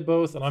gonna get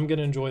both, and I'm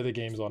gonna enjoy the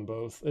games on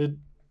both. It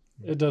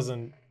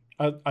doesn't.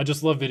 I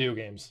just love video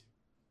games.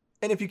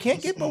 And if you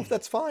can't get both,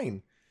 that's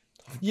fine.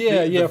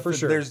 Yeah, for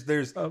sure.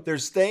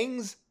 There's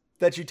things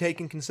that you take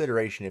in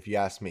consideration. If you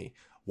ask me,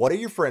 what are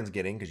your friends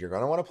getting? Because you're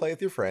going to want to play with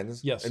your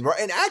friends. Yes. And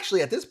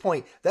actually, at this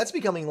point, that's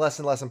becoming less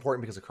and less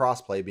important because of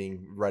crossplay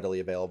being readily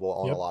available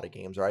on a lot of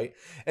games, right?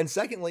 And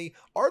secondly,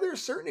 are there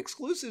certain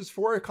exclusives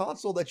for a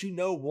console that you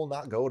know will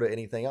not go to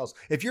anything else?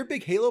 If you're a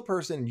big Halo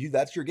person,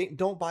 that's your game.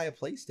 Don't buy a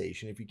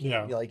PlayStation if you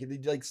can't.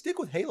 Like stick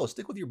with Halo,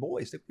 stick with your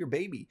boy, stick with your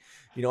baby.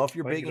 You know, if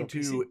you're big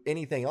into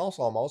anything else,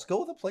 almost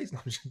go with a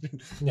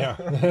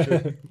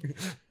PlayStation.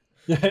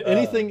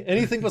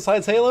 Anything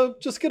besides Halo,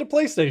 just get a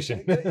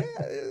PlayStation.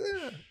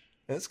 Yeah.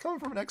 And it's coming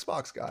from an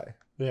Xbox guy.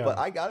 Yeah. But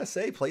I gotta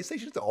say,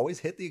 PlayStation's always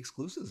hit the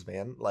exclusives,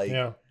 man. Like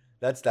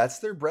that's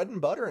their bread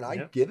and butter, and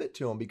I give it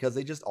to them because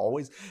they just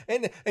always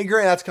and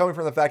granted, that's coming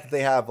from the fact that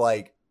they have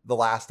like The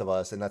Last of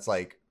Us, and that's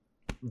like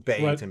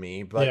bang to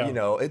me. But you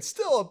know, it's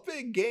still a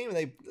big game, and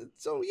I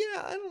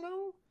don't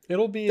know.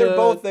 They're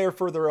both there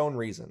for their own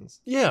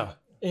reasons. Yeah.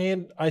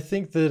 And I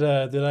think that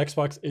that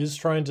Xbox is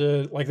trying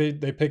to like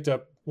they picked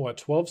up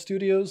 12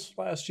 studios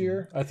last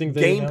year. I think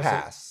they Game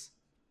Pass.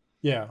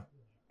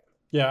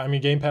 Yeah, I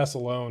mean, Game Pass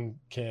alone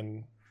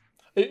can.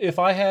 If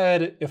I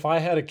had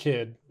a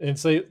kid and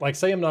say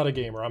I'm not a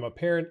gamer, I'm a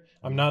parent,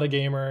 I'm not a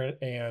gamer,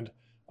 and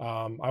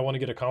I want to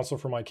get a console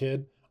for my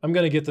kid, I'm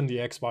going to get them the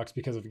Xbox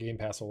because of Game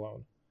Pass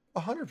alone.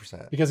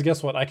 100%. Because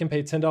guess what? I can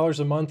pay $10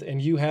 a month,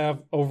 and you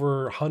have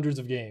over hundreds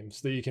of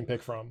games that you can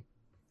pick from.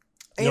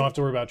 You don't have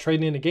to worry about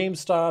trading into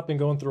GameStop and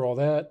going through all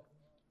that.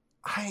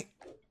 I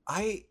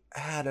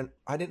don't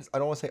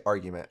want to say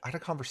argument. I had a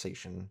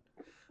conversation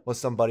with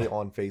somebody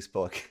on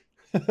Facebook.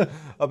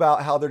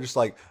 About how they're just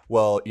like,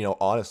 well, you know,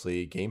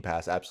 honestly, Game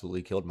Pass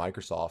absolutely killed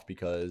Microsoft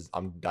because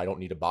I don't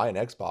need to buy an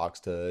Xbox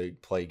to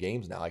play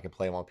games now. I can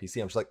play them on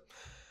PC. I'm just like,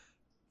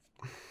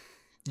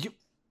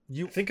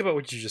 you think about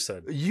what you just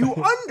said. You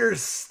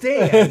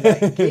understand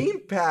that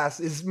Game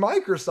Pass is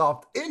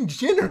Microsoft in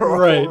general,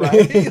 right?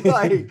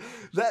 Like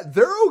that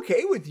they're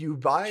okay with you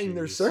buying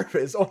their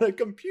service on a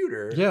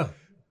computer. Yeah,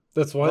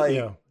 that's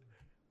why.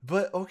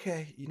 But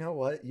okay, you know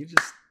what? You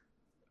just.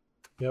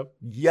 Yep.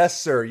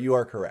 Yes, sir. You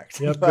are correct.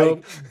 Yep.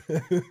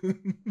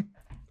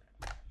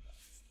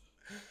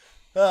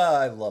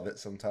 I love it.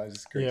 Sometimes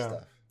it's great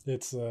stuff.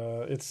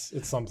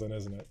 It's something,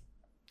 isn't it?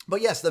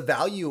 But yes, the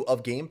value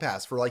of Game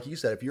Pass for, like you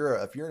said, if you're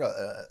an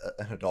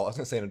adult, I was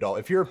gonna say an adult.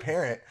 If you're a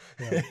parent,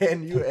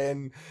 and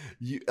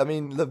you, I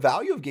mean, the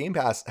value of Game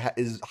Pass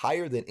is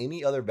higher than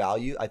any other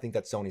value I think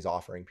that Sony's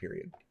offering.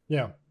 Period.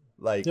 Yeah.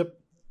 Like. Yep.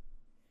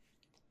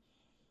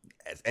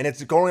 And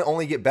it's going to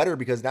only get better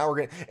because now we're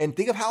going to, and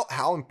think of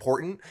how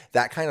important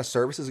that kind of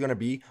service is going to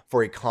be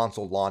for a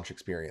console launch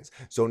experience.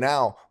 So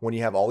now when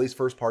you have all these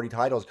first party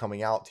titles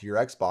coming out to your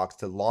Xbox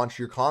to launch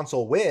your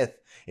console with,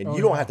 and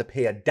you don't have to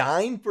pay a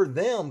dime for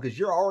them because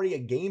you're already a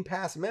Game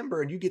Pass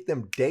member and you get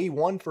them day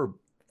one for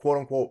quote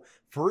unquote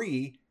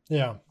free.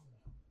 Yeah.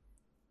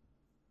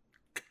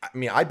 I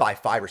mean, I buy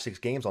 5 or 6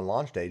 games on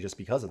launch day just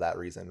because of that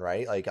reason,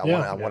 right? Like I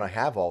want to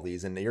have all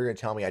these, and you're going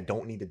to tell me I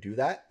don't need to do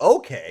that?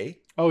 Okay.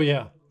 Oh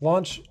yeah.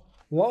 Launch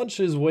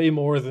is way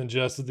more than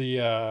just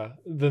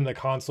than the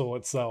console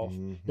itself.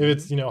 Mm-hmm. If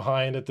it's, you know,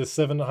 high end at the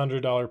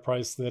 $700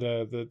 price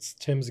that's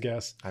Tim's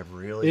guess. I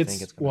really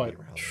think it's going to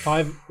be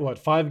around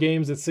 5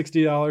 games at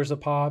 $60 a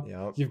pop.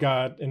 Yep. You've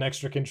got an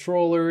extra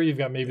controller, you've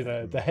got maybe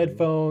the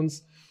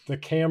headphones, the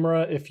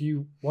camera, if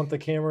you want the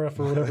camera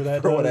for whatever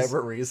that for does.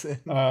 whatever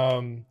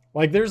reason.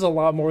 Like there's a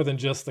lot more than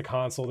just the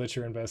console that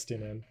you're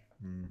investing in.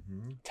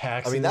 Mm-hmm.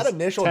 Taxes. I mean, that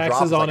initial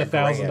taxes drop on like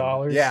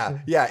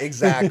 $1,000. Yeah,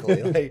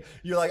 exactly. Like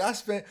you're like, I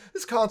spent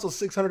this console's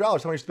 $600. How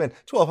much you spend?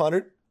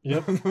 $1,200.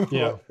 Yep.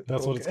 Yeah,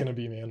 that's what it's gonna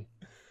be, man.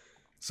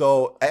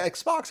 So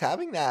Xbox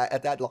having that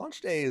at that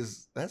launch day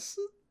that's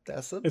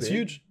it's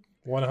huge.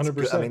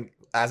 100%. I mean,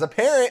 as a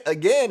parent,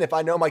 again, if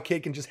I know my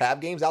kid can just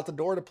have games out the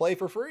door to play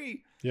for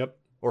free. Yep.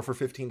 Or for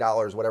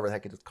 $15, whatever the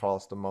heck it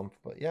costs a month.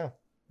 But yeah.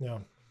 Yeah.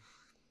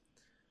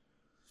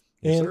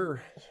 Yes, and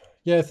sir.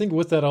 yeah, I think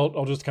with that,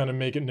 I'll just kind of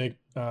make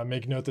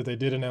note that they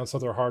did announce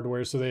other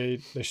hardware. So they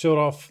showed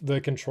off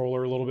the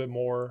controller a little bit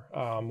more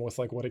with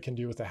like what it can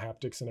do with the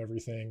haptics and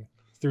everything.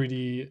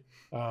 3D.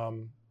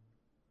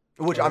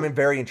 Which I'm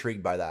very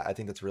intrigued by that. I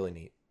think that's really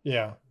neat.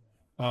 Yeah.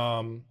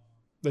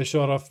 They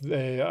showed off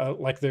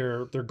like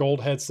their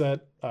gold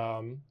headset,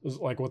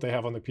 like what they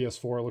have on the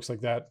PS4. It looks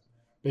like that,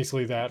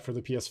 basically that for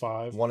the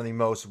PS5. One of the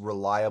most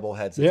reliable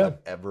headsets I've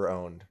ever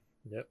owned.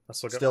 Yep. I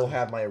still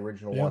have my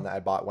original one that I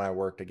bought when I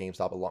worked at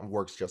GameStop. It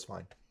works just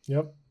fine.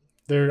 Yep.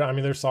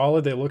 They're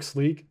solid. They look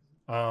sleek.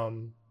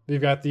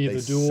 They've got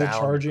the dual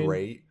charging.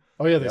 Great.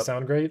 Oh yeah, they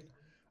sound great.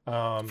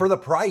 For the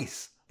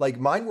price. Like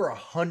mine were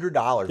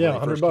 $100 when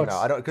they first $100. came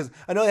out. Because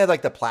I know they had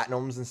like the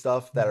platinums and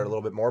stuff that are a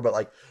little bit more, but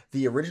like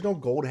the original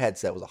gold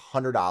headset was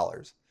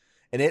 $100,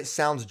 and it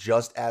sounds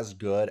just as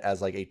good as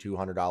like a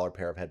 $200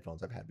 pair of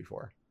headphones I've had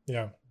before.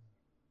 Yeah.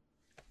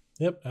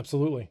 Yep,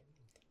 absolutely.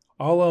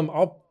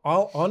 I'll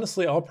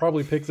honestly I'll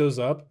probably pick those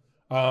up,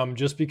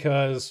 just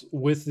because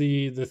with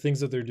the things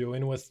that they're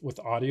doing with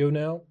audio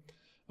now,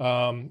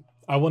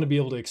 I want to be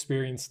able to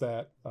experience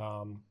that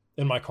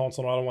in my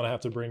console. I don't want to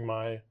have to bring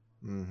my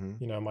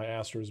my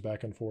Astros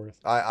back and forth.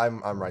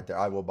 I'm right there.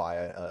 I will buy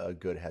a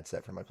good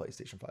headset for my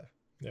PlayStation 5.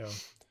 Yeah.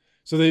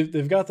 So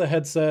they've got the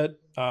headset.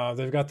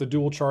 They've got the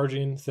dual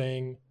charging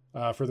thing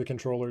for the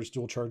controllers,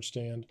 dual charge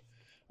stand,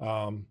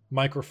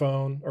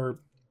 microphone or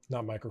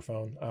not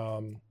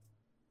microphone.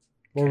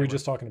 What were we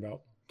just talking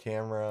about?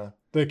 Camera.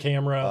 The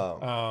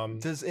camera.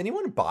 Does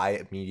anyone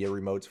buy media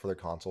remotes for their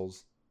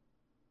consoles?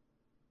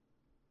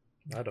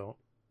 I don't.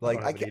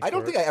 Like I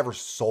don't think I ever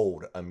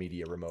sold a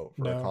media remote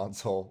for a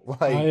console.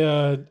 Like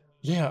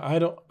I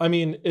don't. I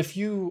mean, if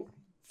you,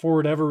 for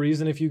whatever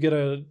reason, if you get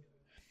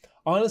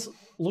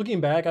looking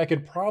back, I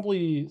could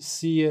probably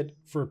see it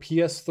for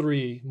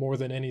PS3 more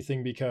than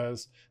anything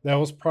because that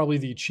was probably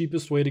the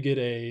cheapest way to get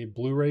a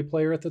Blu-ray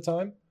player at the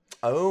time.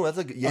 Oh, that's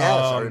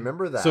I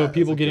remember that. So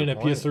people getting a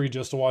PS3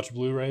 just to watch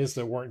Blu-rays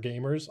that weren't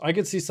gamers, I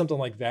could see something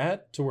like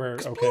that to where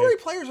Blu-ray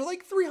players are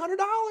like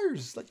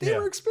 $300. Like they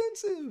were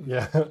expensive.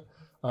 Yeah.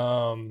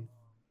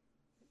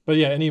 But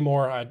yeah,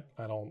 anymore, I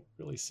don't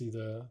really see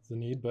the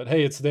need. But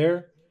hey, it's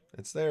there.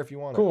 It's there if you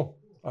want it. Cool.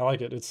 I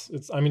like it. It's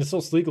I mean, it's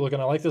so sleek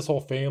looking. I like this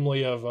whole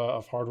family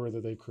of hardware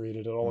that they've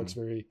created. It all looks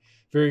very,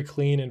 very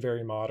clean and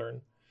very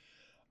modern.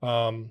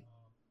 And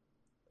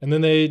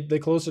then they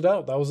closed it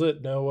out. That was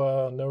it.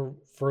 No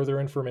further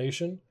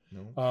information.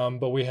 No.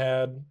 But we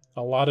had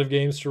a lot of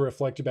games to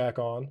reflect back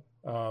on.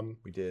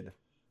 We did.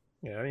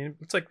 Yeah, I mean,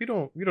 it's like we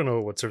don't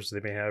know what services they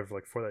may have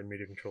like for that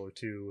media controller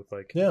too, with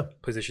like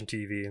PlayStation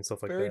TV and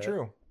stuff like that. Very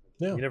true.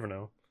 Yeah, you never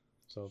know.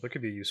 So there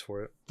could be a use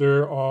for it.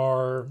 There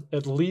are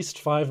at least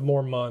 5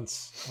 more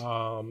months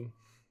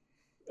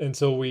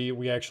until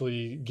we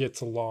actually get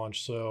to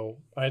launch. So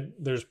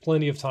there's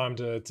plenty of time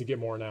to get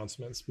more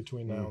announcements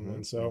between now and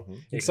then. So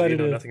excited.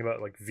 You know nothing about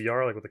like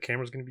VR, like what the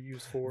camera's going to be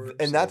used for.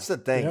 And that's the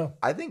thing. Yeah.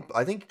 I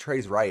think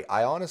Trey's right.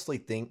 I honestly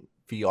think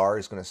VR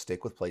is going to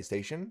stick with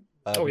PlayStation.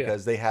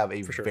 Because they have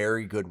a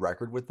very good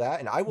record with that.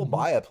 And I will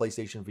buy a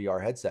PlayStation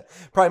VR headset,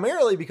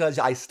 primarily because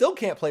I still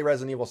can't play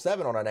Resident Evil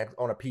 7 on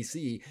a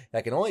PC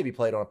that can only be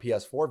played on a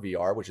PS4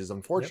 VR, which is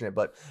unfortunate,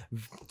 but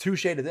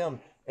touche to them.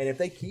 And if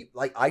they keep,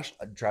 like,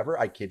 Trevor,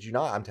 I kid you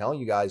not, I'm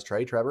telling you guys,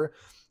 Trevor,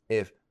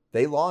 if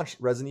they launch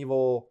Resident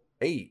Evil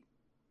 8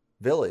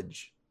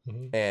 Village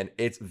and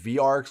it's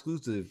VR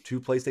exclusive to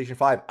PlayStation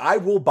 5, I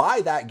will buy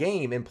that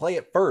game and play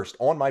it first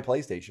on my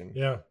PlayStation.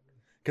 Yeah.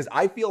 Because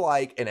I feel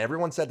like, and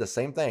everyone said the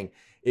same thing,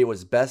 it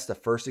was best to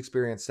first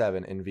experience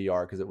 7 in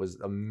VR because it was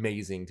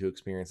amazing to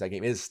experience that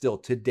game. It is still,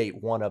 to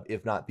date, one of,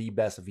 if not the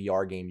best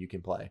VR game you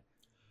can play.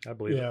 I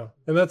believe it.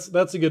 And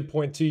that's a good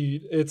point too.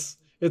 It's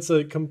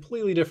a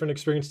completely different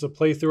experience to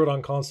play through it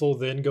on console,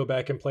 then go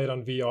back and play it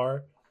on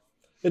VR.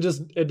 It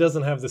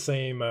doesn't have the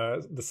same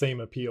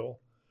appeal.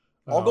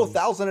 I'll go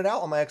 1,000 it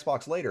out on my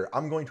Xbox later.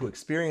 I'm going to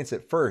experience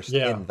it first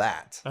in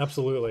that.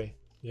 Absolutely.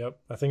 Yep.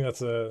 I think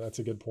that's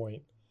a good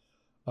point.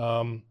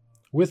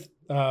 With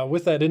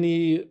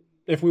that,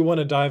 if we want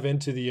to dive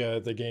into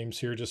the games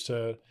here, just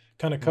to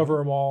kind of cover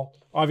them all,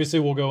 obviously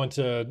we'll go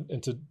into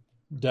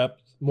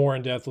more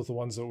in depth with the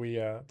ones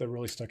that that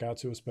really stuck out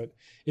to us. But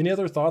any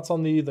other thoughts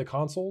on the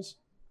consoles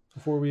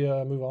before we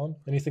move on?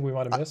 Anything we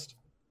might have missed?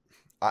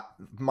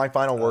 My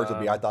final words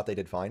would be: I thought they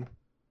did fine.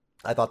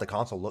 I thought the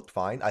console looked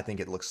fine. I think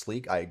it looks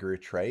sleek. I agree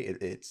with Trey.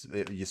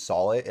 You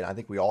saw it, and I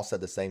think we all said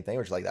the same thing.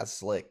 Which is like, that's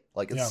slick.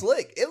 Like, it's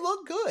slick. It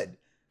looked good.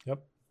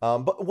 Yep.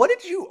 But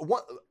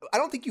I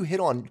don't think you hit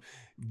on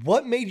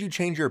what made you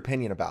change your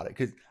opinion about it,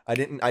 because I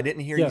didn't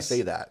hear you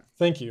say that.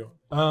 Thank you.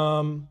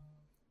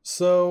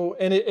 So,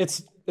 and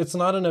it's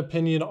not an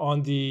opinion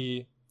on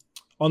the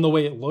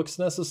way it looks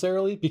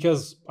necessarily,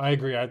 because I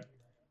agree.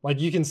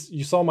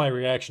 You saw my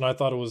reaction. I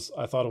thought it was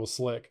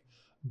slick,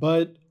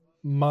 but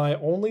my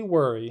only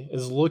worry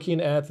is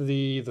looking at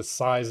the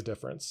size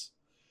difference.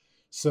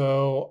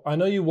 So I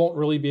know you won't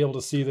really be able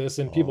to see this,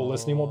 and people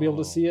listening won't be able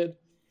to see it.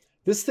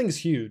 This thing's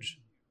huge.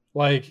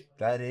 Like,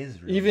 that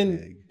is really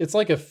big. It's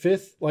like a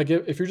fifth. Like,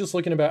 if you're just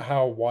looking about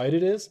how wide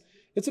it is,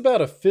 it's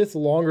about a fifth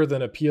longer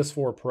than a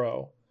PS4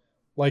 Pro.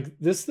 Like,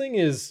 this thing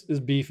is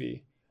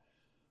beefy.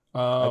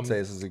 I'd say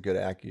this is a good,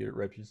 accurate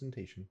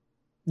representation.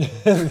 3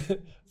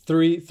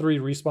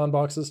 respawn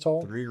boxes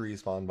tall. 3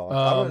 respawn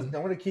boxes. I'm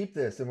gonna keep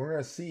this, and we're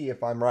gonna see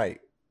if I'm right.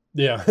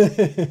 Yeah.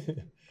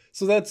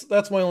 So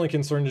that's my only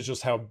concern, is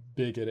just how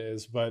big it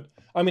is. But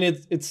I mean,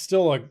 it's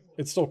still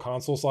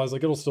console size.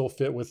 Like, it'll still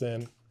fit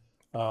within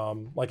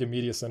like a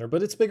media center,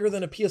 but it's bigger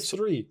than a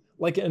PS3,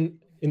 like an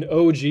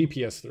OG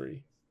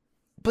PS3.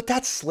 But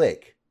that's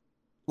slick.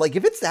 Like,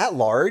 if it's that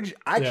large,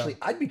 actually,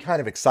 I'd be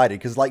kind of excited,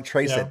 because, like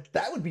Trey said,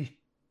 that would be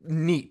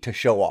neat to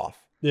show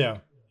off. Yeah.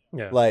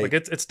 Yeah, like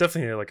it's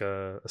definitely like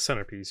a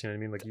centerpiece. You know what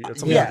I mean? Like, it's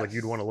something like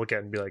you'd want to look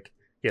at and be like,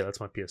 yeah,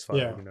 that's my PS5.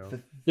 Yeah. You know?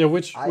 Yeah.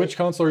 Which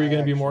console are you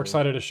going to be more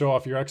excited to show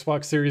off? Your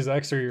Xbox Series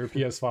X or your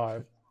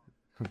PS5?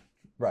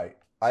 Right.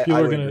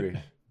 I would agree.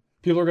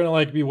 People are gonna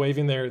like be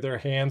waving their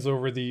hands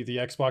over the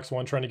Xbox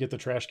One, trying to get the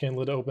trash can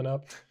lid to open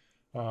up.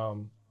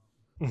 So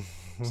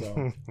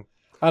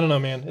I don't know,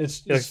 man. It's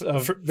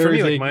for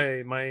me, big...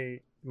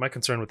 like my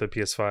concern with the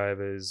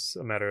PS5 is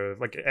a matter of,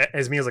 like,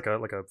 as me as like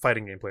a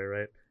fighting game player,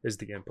 right? Is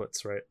the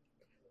inputs, right?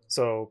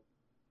 So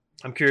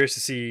I'm curious to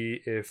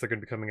see if they're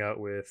going to be coming out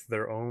with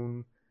their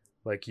own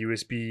like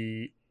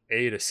USB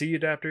A to C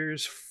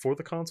adapters for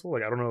the console.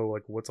 Like, I don't know,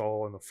 like, what's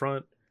all in the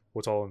front,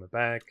 what's all in the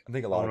back. I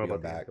think a lot of the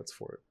back. That's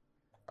for it.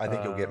 I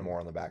think you'll get more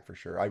on the back for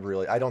sure. I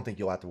don't think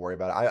you'll have to worry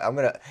about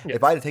it.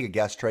 If I had to take a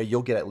guess, Trey,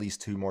 you'll get at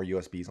least 2 more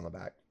USBs on the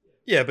back.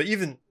 Yeah, but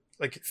even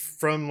like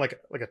from like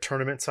a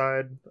tournament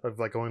side of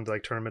like going to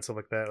like tournaments, stuff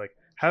like that, like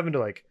having to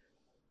like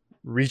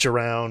reach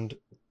around,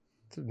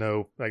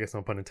 no, I guess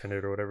no pun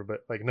intended or whatever,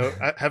 but like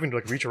having to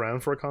like reach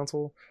around for a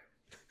console,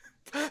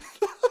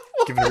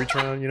 giving a reach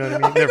around, you know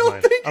what I mean? Never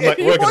mind. I'm like,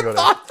 we're not gonna go there.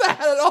 Thought that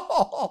at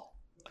all.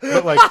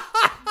 But like,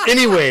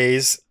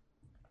 anyways.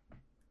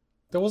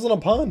 That wasn't a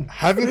pun.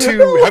 Having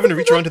to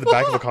reach around to the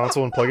back of a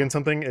console and plug in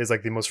something is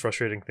like the most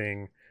frustrating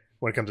thing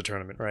when it comes to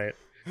tournament, right?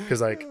 Because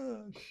like,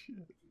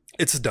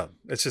 it's dumb.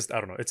 It's just, I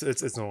don't know.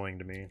 It's annoying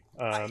to me.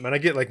 And I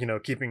get, like, you know,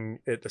 keeping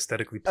it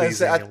aesthetically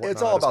pleasing and whatnot.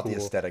 It's all about cool. The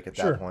aesthetic at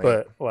that point.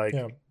 But like,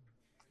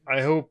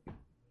 I hope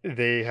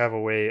they have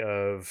a way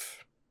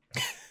of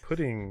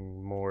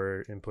putting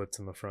more inputs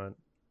in the front.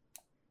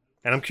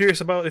 And I'm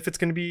curious about if it's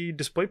going to be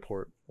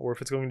DisplayPort or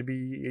if it's going to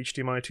be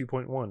HDMI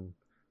 2.1.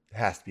 It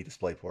has to be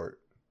DisplayPort.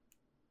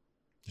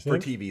 For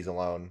TVs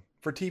alone.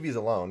 For TVs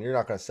alone, you're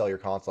not going to sell your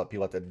console that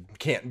people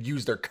can't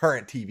use their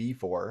current TV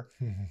for.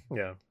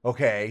 Yeah.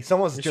 Okay,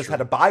 someone's just had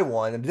to buy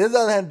one, and this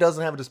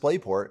doesn't have a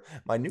DisplayPort.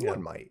 My new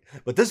one might,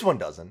 but this one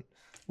doesn't.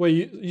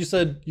 Wait, you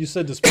said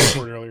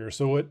DisplayPort earlier.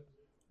 So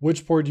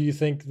which port do you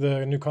think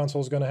the new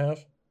console is going to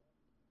have?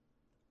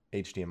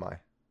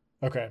 HDMI.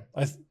 Okay,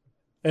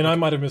 I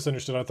might have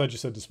misunderstood. I thought you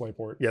said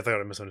DisplayPort. Yeah, I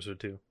thought I misunderstood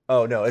too.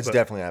 Oh no, it's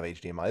definitely have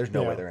HDMI. There's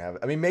no way they're gonna have it.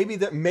 I mean, maybe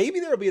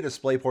there'll be a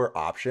DisplayPort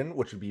option,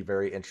 which would be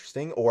very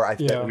interesting. Or I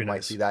think we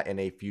might see that in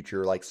a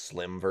future like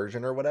slim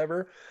version or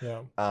whatever.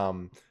 Yeah.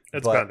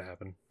 It's bound to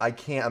happen. I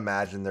can't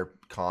imagine their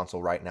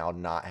console right now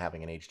not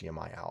having an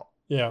HDMI out.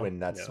 Yeah. When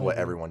that's what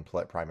everyone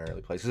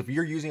primarily plays. Because if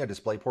you're using a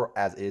DisplayPort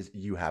as is,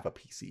 you have a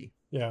PC.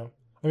 Yeah.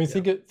 I mean,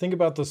 think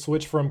about the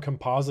switch from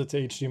composite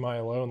to HDMI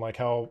alone. Like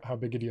how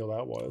big a deal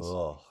that was.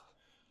 Ugh.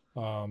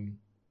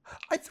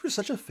 I threw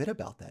such a fit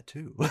about that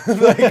too.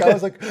 I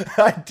was like,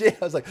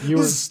 this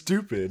is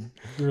stupid.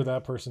 You were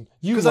that person.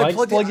 You like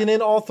plugging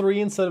in all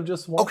 3 instead of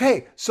just one.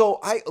 Okay, so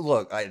I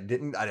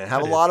didn't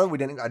have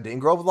I didn't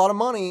grow up with a lot of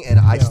money, and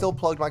I still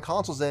plugged my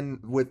consoles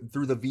in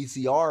through the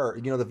VCR.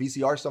 You know, the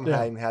VCR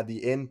somehow had the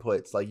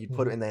inputs, like you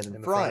put it in the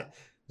front.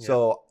 Yeah.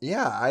 So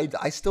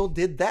I still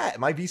did that.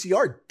 My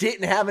VCR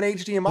didn't have an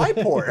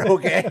HDMI port.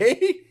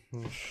 Okay.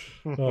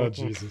 Oh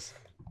Jesus,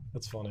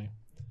 that's funny.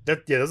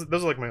 Those are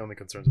like my only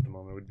concerns at the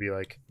moment. Would be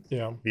like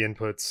the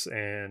inputs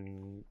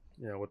and,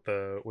 you know,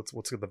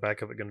 what's the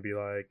back of it going to be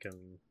like,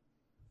 and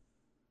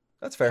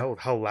that's fair.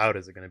 How loud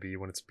is it going to be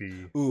when it's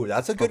Ooh,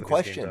 that's a good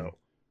question.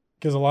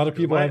 Because a lot of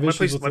people have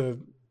issues with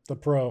the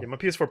Pro. Yeah, my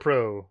PS4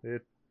 Pro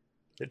it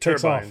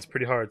turbines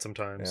pretty hard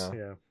sometimes.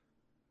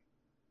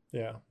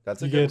 Yeah.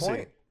 That's a good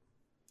point.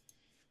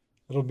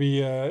 It'll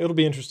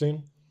be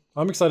interesting.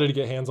 I'm excited to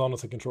get hands on with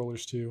the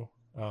controllers too.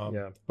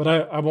 But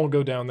I won't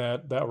go down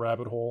that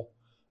rabbit hole.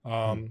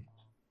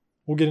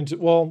 We'll get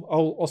into,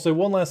 I'll say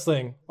one last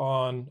thing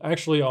on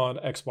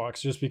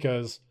Xbox, just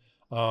because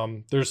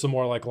there's some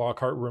more like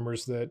Lockhart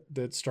rumors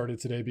that started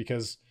today,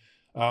 because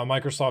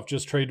Microsoft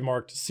just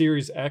trademarked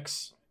Series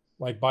X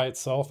like by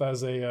itself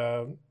as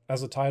a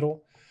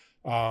title.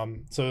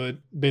 So it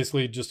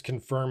basically just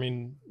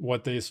confirming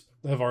what they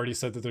have already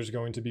said, that there's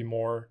going to be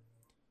more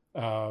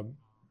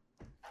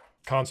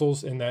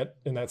consoles in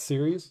that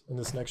series, in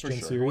this next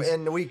gen series.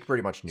 And we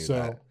pretty much knew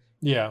that.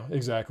 Yeah,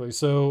 exactly.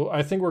 So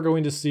I think we're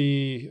going to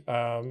see,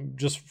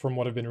 just from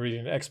what I've been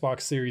reading,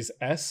 Xbox Series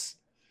S.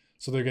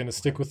 So they're going to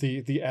stick with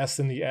the S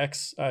and the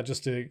X,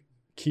 just to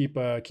keep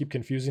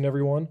confusing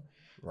everyone.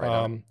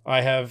 Right.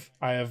 I have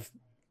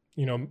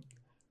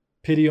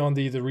pity on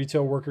the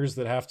retail workers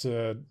that have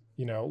to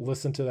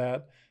listen to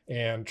that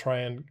and try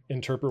and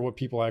interpret what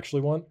people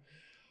actually want.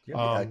 Yeah,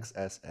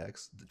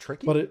 XSX,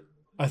 tricky. But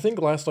I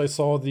think last I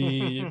saw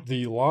the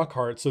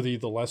Lockhart, so the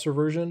lesser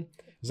version,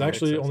 is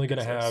actually only going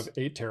to have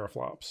 8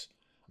 teraflops.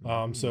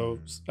 So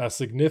a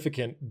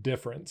significant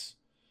difference.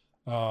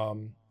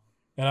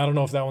 And I don't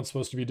know if that one's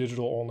supposed to be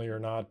digital only or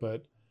not,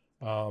 but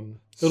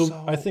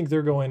I think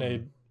they're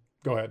going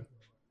go ahead.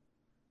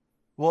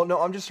 Well,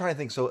 no, I'm just trying to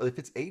think. So if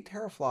it's 8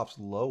 teraflops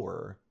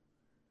lower,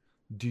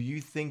 do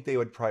you think they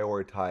would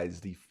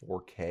prioritize the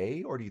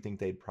 4K, or do you think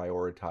they'd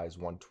prioritize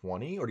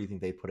 120, or do you think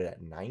they'd put it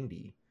at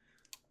 90?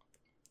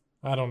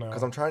 I don't know.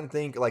 Because I'm trying to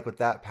think, like, with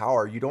that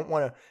power, you don't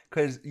want to,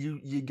 because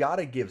you got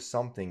to give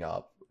something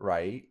up,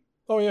 right?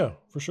 Oh, yeah,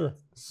 for sure.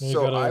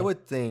 So I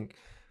would think,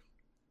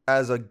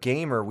 as a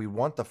gamer, we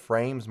want the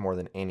frames more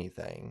than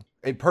anything.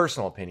 A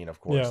personal opinion, of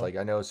course. Yeah. Like,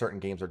 I know certain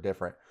games are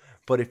different.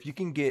 But if you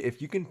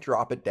can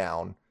drop it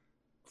down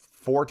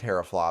 4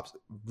 teraflops,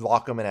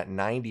 lock them in at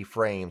 90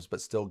 frames,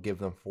 but still give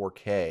them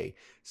 4K,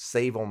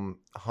 save them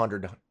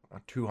 $100,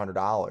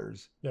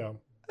 $200. Yeah.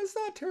 That's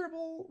not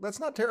terrible. That's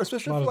not terrible,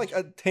 especially for like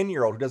a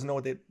 10-year-old who doesn't know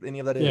what any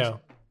of that is. Yeah.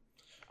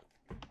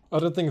 I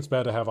don't think it's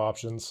bad to have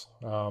options.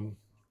 No,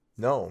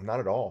 not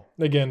at all.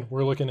 Again,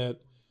 we're looking at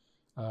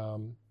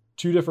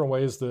 2 different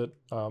ways that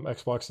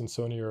Xbox and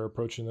Sony are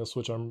approaching this,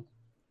 which I'm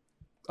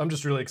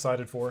just really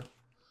excited for.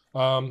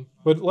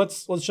 But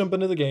let's jump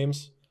into the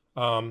games.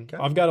 Okay.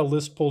 I've got a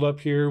list pulled up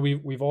here.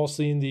 We've all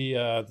seen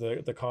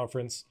the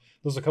conference.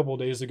 This was a couple of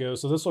days ago,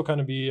 so this will kind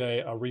of be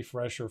a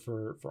refresher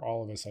for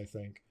all of us, I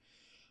think.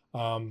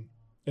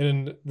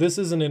 And this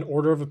isn't in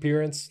order of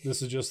appearance.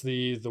 This is just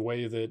the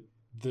way that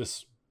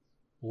this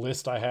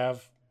list I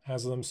have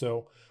has them.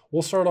 So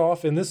we'll start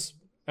off, and this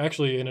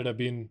actually ended up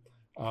being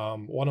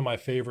one of my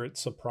favorite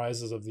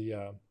surprises of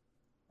the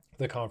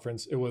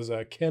conference. It was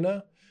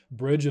Kena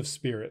Bridge of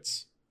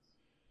Spirits.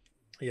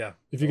 Yeah.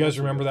 If you guys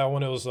remember that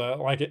one, it was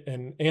like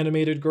an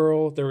animated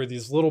girl. There were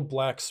these little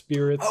black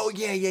spirits. Oh,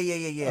 yeah.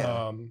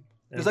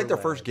 It was like their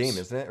first game,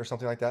 isn't it? Or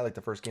something like that? Like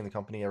the first game the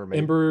company ever made.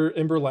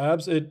 Ember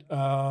Labs. They've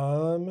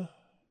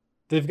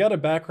got a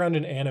background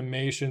in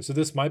animation, so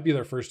this might be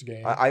their first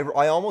game.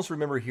 I almost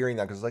remember hearing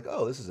that because it's like,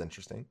 oh, this is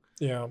interesting.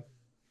 Yeah.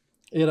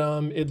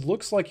 It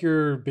looks like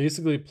you're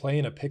basically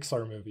playing a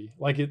Pixar movie.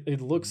 Like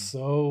it looks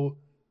so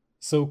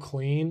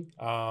clean.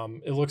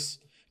 It looks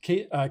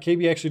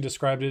KB actually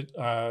described it.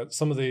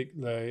 Some of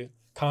the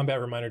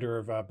combat reminded her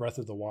of Breath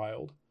of the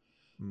Wild.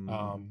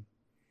 Yeah,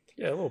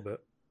 a little bit.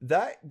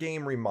 That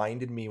game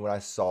reminded me, when I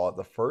saw it,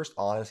 the first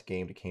honest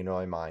game that came to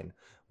my mind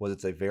was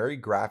it's a very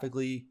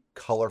graphically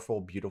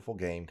colorful, beautiful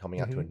game coming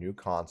out to a new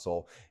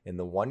console. And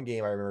the one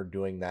game I remember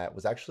doing that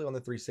was actually on the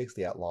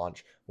 360 at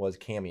launch was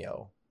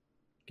Cameo.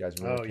 You guys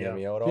remember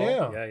Cameo at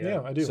all?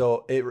 Yeah, I do.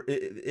 So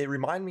it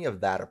reminded me of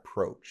that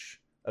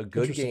approach. A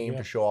good game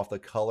to show off the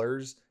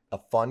colors, a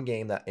fun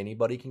game that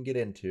anybody can get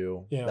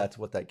into. Yeah. That's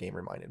what that game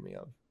reminded me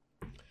of.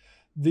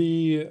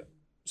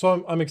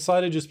 So I'm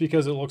excited just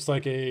because it looks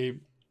like there's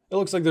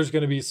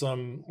going to be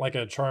some, like,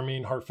 a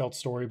charming, heartfelt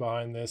story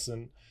behind this,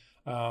 and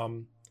I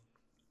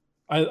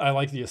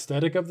like the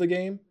aesthetic of the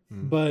game.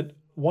 But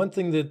one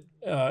thing that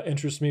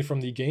interests me from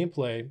the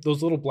gameplay,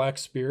 those little black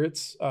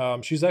spirits,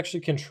 she's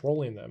actually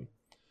controlling them.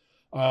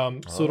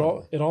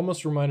 So it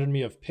almost reminded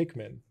me of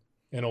Pikmin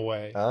in a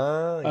way,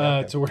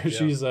 to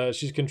where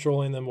she's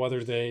controlling them,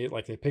 whether they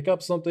pick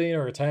up something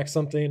or attack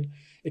something.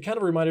 It kind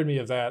of reminded me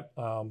of that.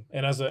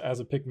 And as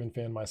a Pikmin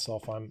fan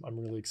myself, I'm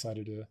really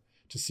excited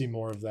to see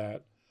more of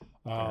that.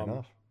 Fair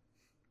enough.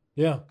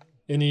 Yeah.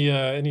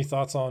 Any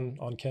thoughts on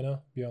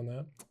Kena beyond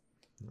that?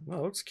 No,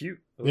 it looks cute.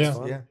 Yeah.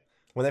 Fun. Yeah.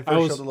 When they first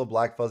showed the little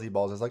black fuzzy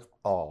balls, I was like,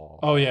 oh.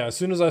 Oh yeah. As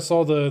soon as I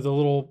saw the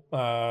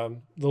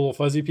little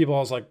fuzzy people, I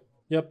was like,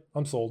 yep,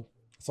 I'm sold.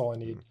 That's all I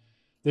need.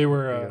 They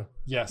were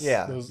yes.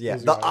 Yeah. Those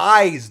the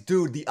eyes,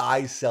 dude. The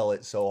eyes sell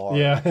it so hard.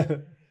 Yeah.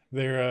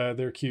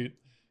 they're cute.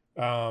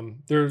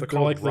 They're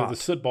like the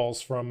soot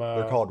balls from.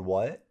 They're called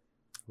what?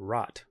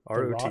 Rot.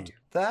 ROT.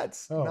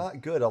 That's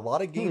not good. A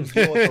lot of games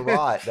deal with the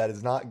rot. That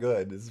is not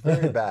good. It's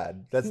very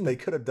bad. They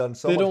could have done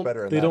so much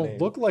better. They don't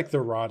look like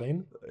they're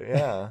rotting.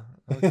 Yeah.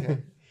 Okay.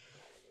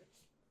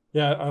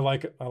 Yeah, I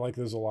like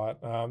those a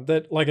lot.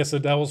 That, like I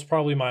said, that was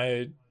probably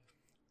my.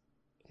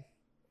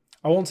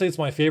 I won't say it's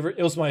my favorite.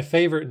 It was my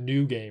favorite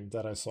new game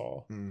that I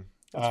saw.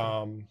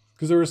 Because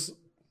there was,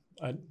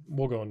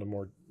 we'll go into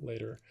more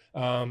later.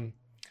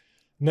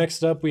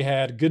 Next up, we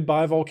had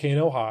Goodbye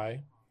Volcano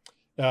High.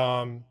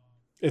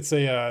 It's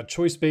a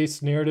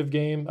choice-based narrative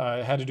game.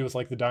 It had to do with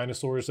like the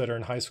dinosaurs that are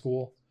in high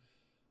school.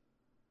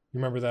 You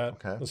remember that?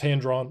 Okay. It was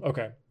hand drawn.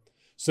 Okay.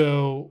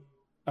 So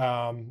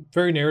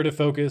very narrative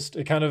focused.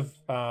 It kind of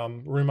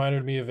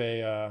reminded me of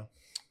a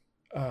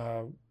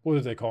what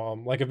do they call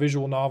them? Like a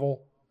visual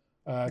novel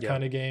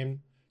kind of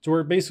game. So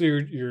where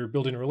basically you're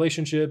building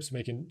relationships,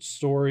 making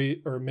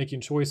story or making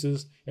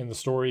choices, and the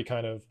story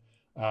kind of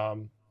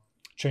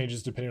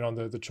changes depending on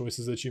the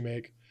choices that you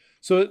make.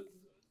 So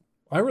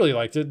I really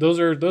liked it. Those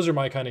are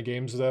my kind of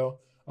games though.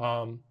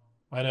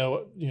 I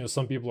know,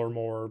 some people are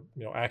more,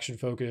 action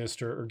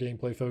focused or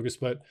gameplay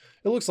focused, but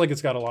it looks like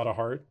it's got a lot of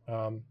heart.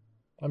 I'm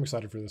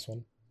excited for this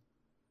one.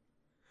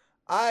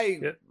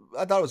 I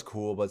thought it was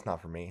cool, but it's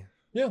not for me.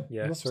 Yeah,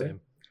 that's same.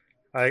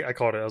 I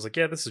called it. I was like,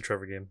 yeah, this is a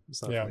Trevor game.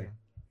 It's not for me.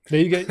 Now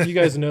you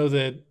guys know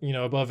that,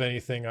 above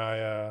anything,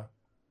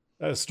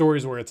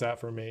 story's where it's at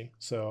for me.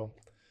 So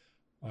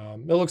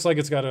it looks like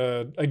it's got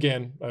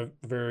a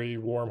very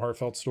warm,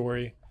 heartfelt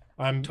story.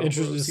 I'm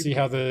interested to see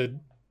how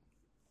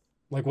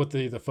what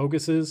the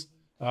focus is.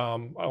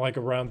 Like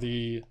around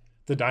the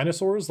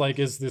dinosaurs. Like,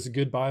 is this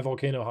goodbye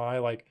Volcano High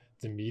like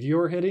the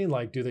meteor hitting?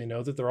 Like, do they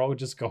know that they're all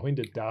just going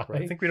to die?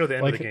 Right. I think we know the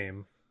end of the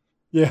game.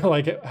 Yeah,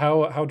 like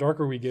how dark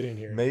are we getting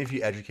here? Maybe if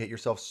you educate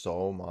yourself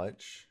so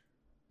much,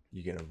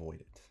 you can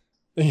avoid it.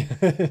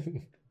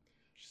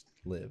 Just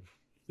live.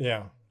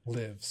 Yeah,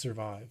 live,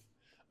 survive.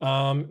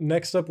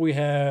 Next up, we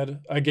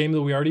had a game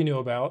that we already knew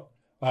about,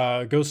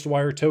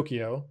 Ghostwire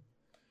Tokyo,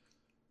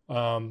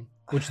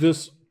 which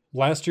this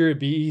last year at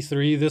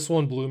BE3, this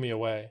one blew me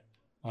away.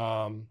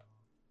 Do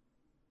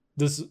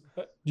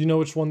you know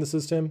which one this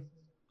is, Tim?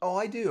 Oh,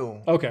 I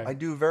do. Okay. I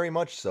do very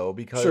much so,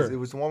 because it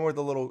was the one where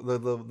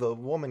the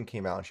woman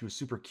came out and she was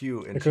super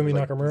cute. And Akumi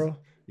Nakamura?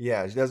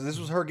 Yeah, this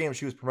was her game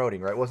she was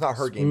promoting, right? Well, it's not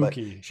her game, but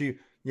here's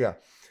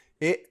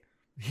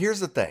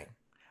the thing.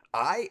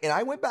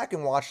 I went back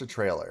and watched the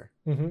trailer,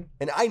 and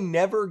I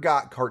never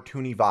got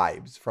cartoony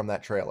vibes from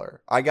that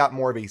trailer. I got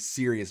more of a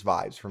serious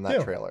vibes from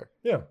that trailer.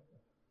 Yeah.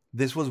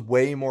 This was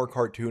way more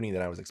cartoony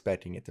than I was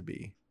expecting it to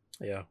be.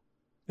 Yeah.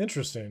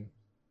 Interesting.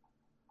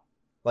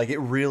 Like, it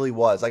really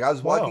was. Like, I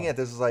was watching it.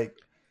 This is like,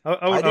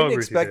 I didn't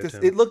expect this.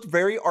 It looked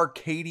very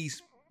arcadey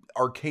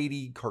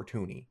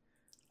cartoony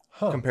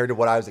compared to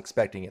what I was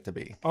expecting it to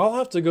be. I'll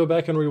have to go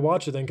back and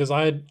rewatch it then, because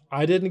I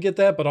didn't get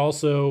that, but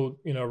also,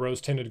 rose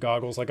tinted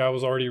goggles. Like, I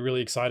was already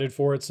really excited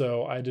for it,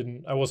 so I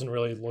wasn't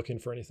really looking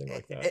for anything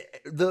like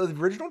that. The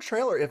original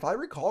trailer, if I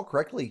recall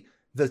correctly,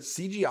 the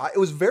CGI, it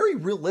was very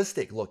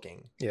realistic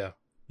looking. Yeah.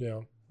 Yeah.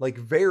 Like,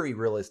 very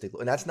realistic.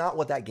 And that's not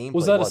what that gameplay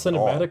was. Was that a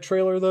cinematic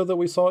trailer, though, that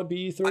we saw at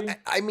BE3?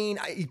 I mean,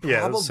 probably,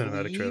 it was a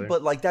cinematic trailer.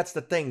 But, like, that's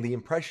the thing. The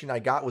impression I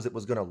got was it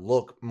was going to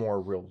look more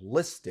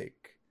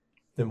realistic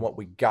than what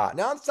we got.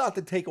 Now, it's not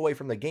to take away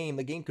from the game.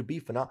 The game could be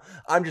phenomenal.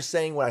 I'm just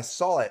saying, when I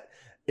saw it,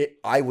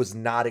 I was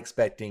not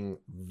expecting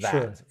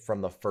that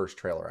from the first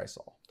trailer I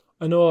saw.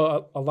 I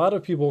know a lot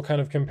of people kind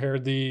of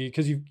compared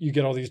because you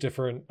get all these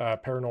different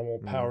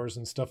paranormal powers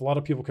and stuff. A lot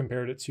of people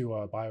compared it to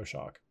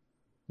BioShock.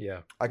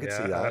 Yeah, I could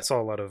see that. I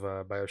saw a lot of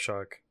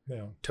BioShock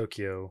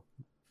Tokyo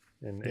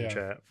in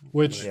chat,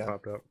 which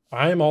popped up.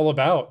 I'm all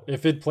about.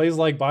 If it plays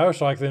like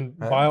BioShock, then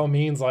by all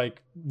means,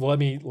 like let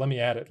me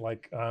add it.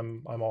 Like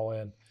I'm all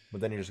in. But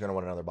then you're just gonna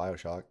want another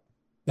BioShock.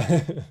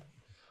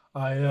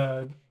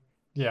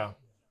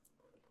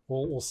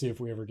 We'll see if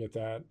we ever get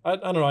that. I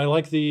don't know. I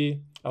like the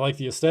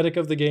aesthetic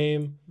of the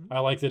game. I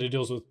like that it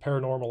deals with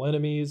paranormal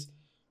enemies.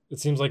 It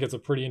seems like it's a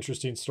pretty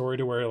interesting story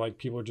to where like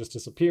people are just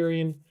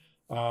disappearing.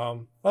 I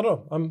don't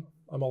know.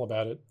 I'm all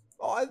about it.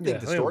 Oh, I think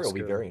the story will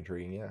be very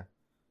intriguing.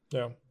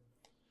 Yeah.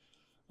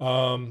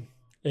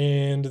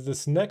 And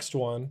this next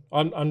one,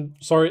 I'm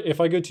sorry if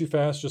I go too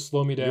fast. Just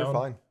slow me down. You're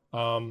fine.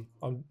 I'm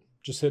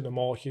just hitting them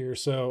all here.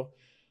 So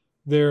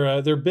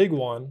their big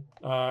one.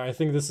 I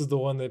think this is the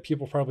one that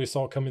people probably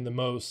saw coming the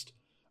most.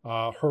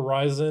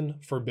 Horizon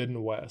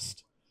Forbidden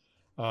West.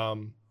 I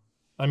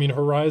mean,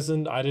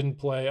 Horizon. I didn't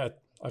play.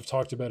 I've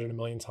talked about it a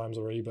million times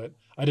already, but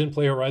I didn't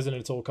play Horizon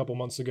until a couple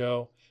months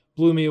ago.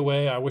 Blew me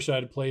away. I wish I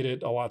had played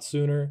it a lot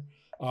sooner,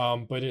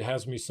 but it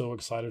has me so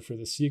excited for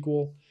the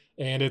sequel.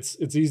 And it's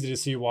easy to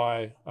see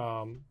why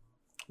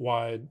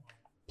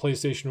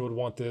PlayStation would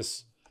want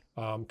this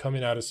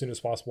coming out as soon as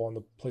possible on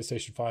the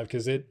PlayStation 5,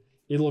 because it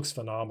looks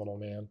phenomenal,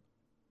 man.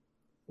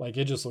 Like,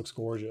 it just looks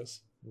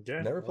gorgeous.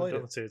 Yeah, never played it.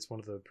 I would say it's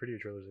one of the prettier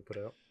trailers they put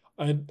out.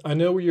 I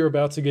know you're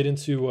about to get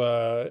into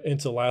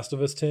Last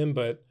of Us, Tim,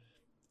 but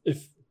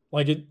if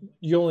like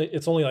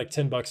it's only like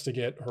 $10 to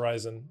get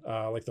Horizon,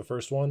 like the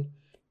first one.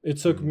 It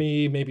took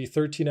me maybe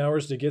 13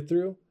 hours to get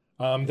through.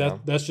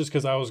 That's just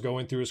because I was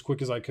going through as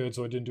quick as I could,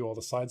 so I didn't do all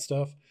the side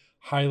stuff.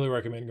 Highly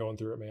recommend going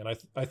through it, man.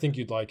 I think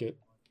you'd like it.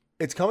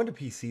 It's coming to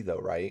PC though,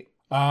 right?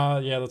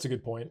 Yeah, that's a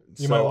good point.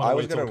 You might want to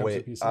wait till it comes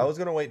to PC. I was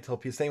gonna wait till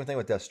PC. Same thing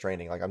with Death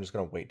Stranding. Like, I'm just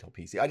gonna wait till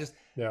PC. I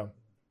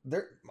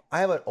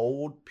have an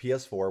old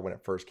PS4 when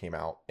it first came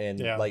out, and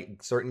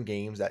like certain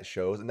games that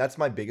shows, and that's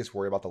my biggest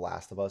worry about The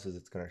Last of Us is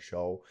it's gonna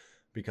show,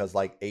 because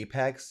like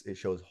Apex, it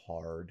shows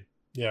hard.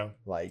 Yeah.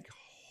 Like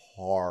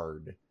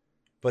hard.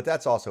 But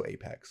that's also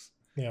Apex.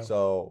 Yeah.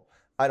 So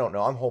I don't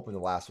know. I'm hoping The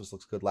Last of Us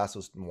looks good. Last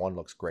of Us 1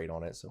 looks great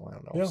on it, so I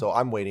don't know. Yeah. So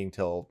I'm waiting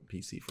till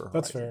PC for Horizon.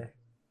 That's fair.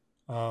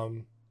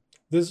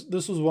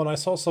 This was one I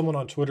saw someone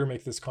on Twitter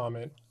make this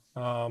comment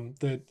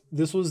that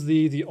this was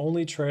the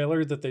only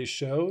trailer that they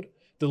showed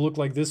that looked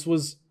like this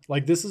is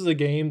a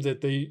game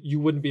that you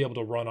wouldn't be able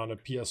to run on a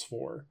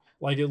PS4.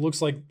 Like it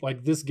looks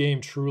like this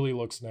game truly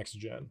looks next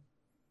gen.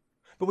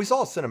 But we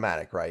saw a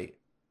cinematic, right?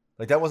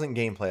 Like that wasn't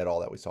gameplay at all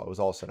that we saw. It was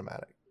all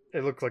cinematic.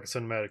 It looked like a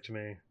cinematic to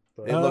me.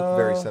 But... It looked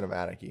very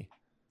cinematic-y.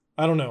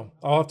 I don't know.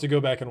 I'll have to go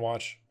back and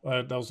watch.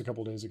 That was a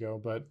couple days ago,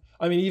 but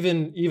I mean,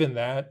 even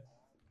that,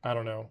 I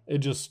don't know.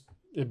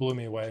 It blew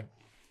me away.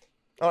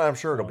 Oh, I'm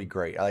sure it'll be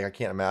great. Like I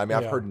can't imagine. I mean,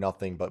 I've Yeah. heard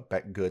nothing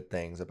but good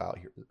things about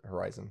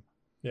Horizon.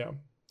 Yeah.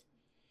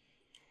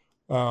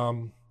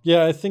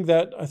 Yeah, I think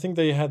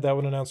they had that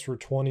one announced for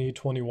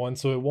 2021,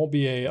 so it won't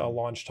be a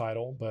launch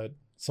title, but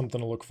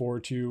something to look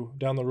forward to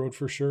down the road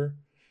for sure.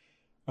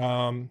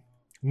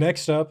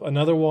 Next up,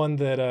 another one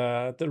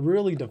that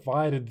really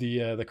divided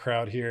the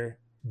crowd here,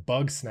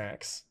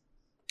 Bugsnax.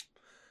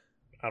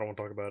 I don't want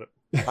to talk about it.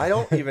 I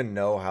don't even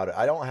know how to.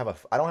 I don't have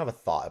a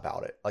thought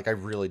about it. Like I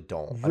really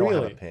don't. I don't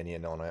have an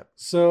opinion on it.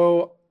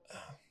 So,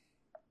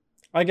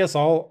 I guess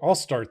I'll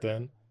start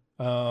then,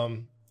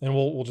 and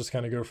we'll just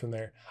kind of go from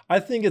there. I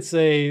think it's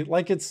a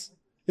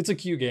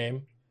cute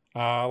game.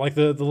 Like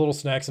the little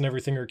snacks and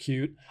everything are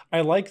cute.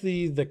 I like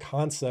the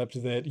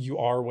concept that you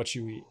are what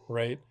you eat,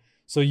 right?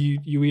 So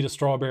you eat a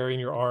strawberry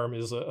and your arm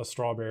is a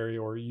strawberry,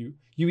 or you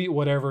eat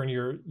whatever and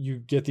you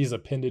get these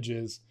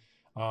appendages.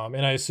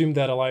 And I assume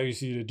that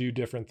allows you to do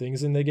different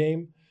things in the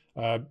game,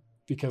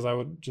 because I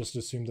would just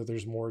assume that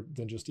there's more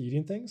than just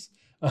eating things.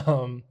 But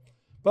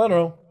I don't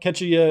know.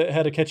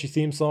 Had a catchy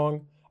theme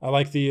song. I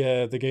like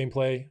the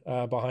gameplay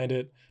behind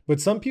it.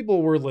 But some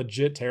people were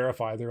legit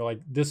terrified. They were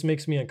like, "This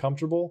makes me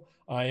uncomfortable.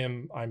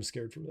 I'm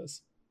scared from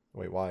this."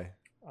 Wait, why?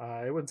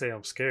 I wouldn't say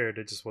I'm scared.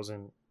 It just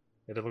wasn't.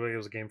 It didn't look like it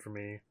was a game for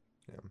me.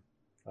 Yeah.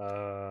 I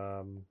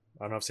don't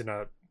know. Obviously,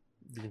 not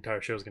the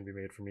entire show is going to be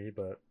made for me,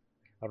 but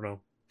I don't know.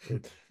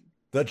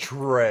 The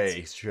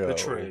Trey show. The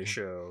Trey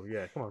show.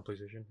 Yeah, come on,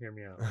 PlayStation, hear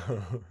me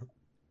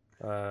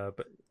out.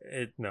 But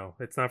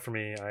it's not for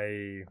me.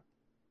 I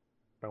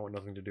want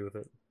nothing to do with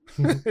it.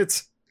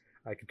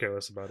 I could care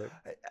less about it.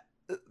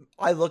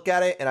 I look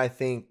at it and I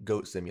think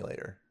Goat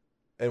Simulator.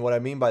 And what I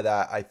mean by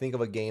that, I think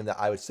of a game that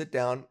I would sit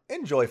down,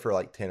 enjoy for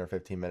like 10 or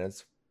 15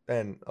 minutes,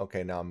 and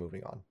okay, now I'm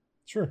moving on.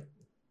 Sure.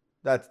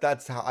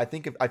 That's how I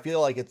think. I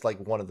feel like it's like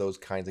one of those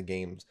kinds of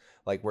games,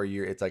 like where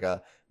it's like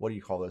what do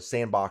you call those,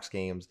 sandbox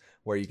games,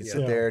 where you can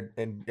sit there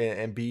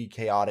and be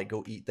chaotic,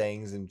 go eat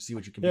things and see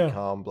what you can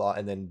become, blah,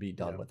 and then be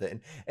done with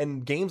it.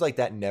 And games like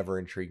that never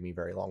intrigue me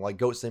very long. Like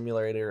Goat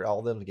Simulator,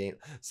 all them games,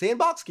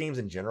 sandbox games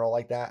in general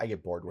like that, I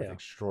get bored with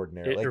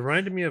extraordinarily. It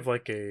reminded me of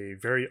like a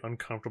very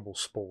uncomfortable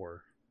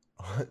Spore.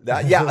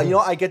 I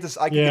get this.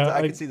 I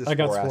can see the Spore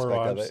Spore aspect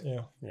vibes. of it.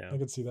 Yeah, I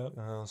could see that.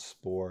 Oh,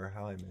 Spore,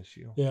 how I miss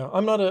you. Yeah,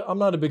 I'm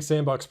not a big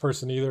sandbox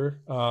person either.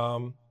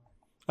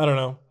 I don't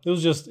know. It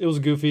was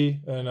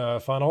goofy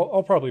and fun.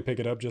 I'll probably pick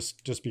it up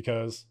just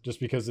because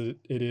it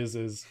is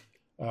as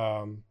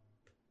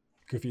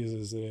goofy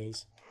as it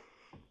is.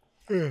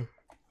 So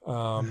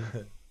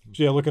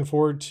yeah, looking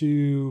forward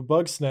to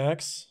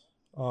Bugsnax.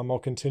 I'll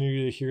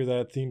continue to hear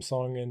that theme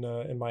song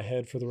in my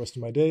head for the rest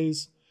of my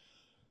days.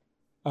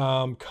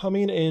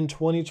 Coming in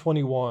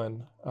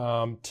 2021,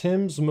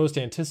 Tim's most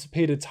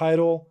anticipated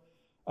title.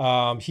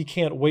 He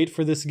can't wait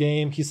for this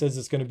game. He says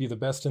it's going to be the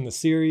best in the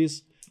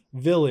series.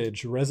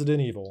 Village,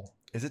 Resident Evil.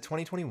 Is it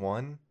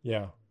 2021?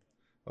 Yeah.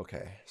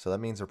 Okay, so that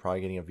means they're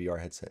probably getting a VR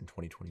headset in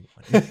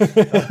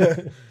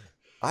 2021.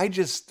 I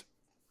just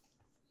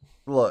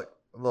look.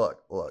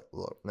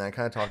 And I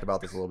kind of talked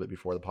about this a little bit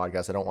before the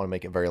podcast. I don't want to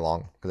make it very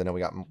long because I know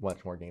we got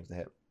much more games to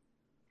hit.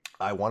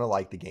 I want to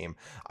like the game.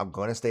 I'm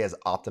going to stay as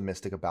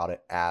optimistic about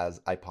it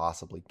as I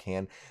possibly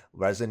can.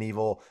 Resident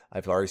Evil,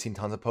 I've already seen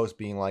tons of posts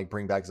being like,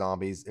 bring back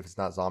zombies. If it's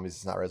not zombies,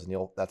 it's not Resident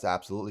Evil. That's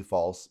absolutely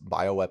false.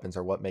 Bioweapons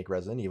are what make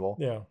Resident Evil.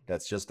 Yeah.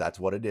 That's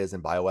what it is.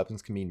 And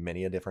bioweapons can mean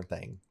many a different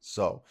thing.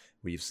 So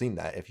we've seen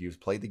that. If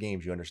you've played the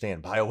games, you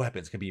understand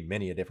bioweapons can be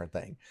many a different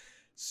thing.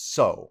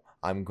 So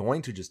I'm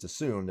going to just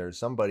assume there's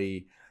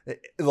somebody.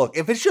 Look,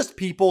 if it's just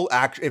people,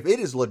 if it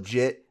is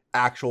legit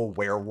actual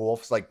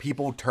werewolves, like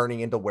people turning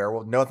into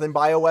werewolves, nothing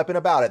bioweapon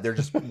about it. They're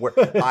just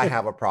I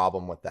have a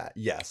problem with that.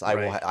 Yes,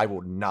 I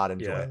will not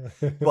enjoy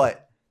it.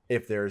 But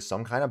if there's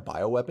some kind of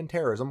bioweapon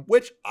terrorism,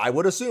 which I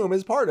would assume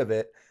is part of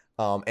it,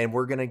 and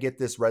we're gonna get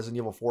this Resident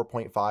Evil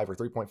 4.5 or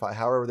 3.5,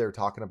 however they're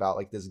talking about,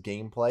 like this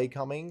gameplay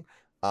coming,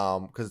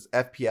 because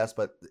FPS,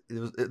 but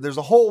there's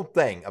a whole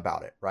thing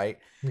about it, right?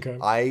 Okay.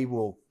 I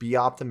will be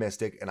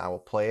optimistic and I will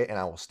play it and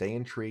I will stay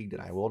intrigued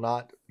and I will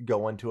not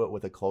go into it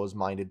with a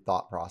closed-minded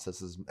thought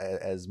process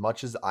as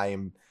much as I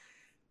am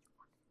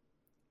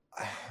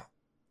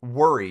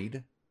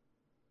worried.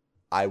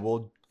 I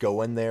will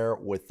go in there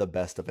with the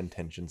best of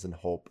intentions and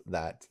hope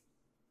that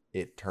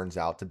it turns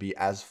out to be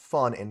as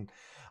fun. And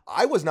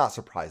I was not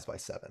surprised by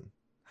 7.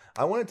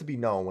 I want it to be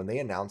known when they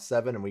announced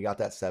 7 and we got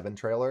that 7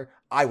 trailer,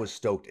 I was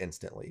stoked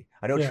instantly.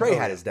 I know Yeah. Trey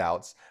had his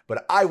doubts,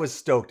 but I was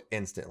stoked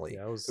instantly.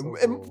 Yeah, I was And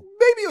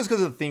maybe it was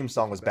because the theme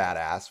song was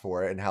badass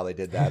for it and how they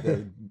did that.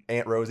 The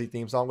Aunt Rosie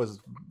theme song was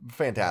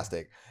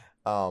fantastic.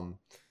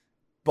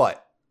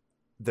 But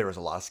there was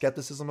a lot of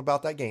skepticism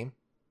about that game.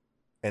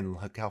 And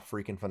look how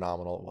freaking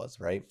phenomenal it was,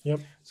 right?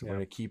 Yep. So we're going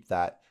to keep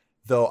that.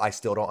 Though I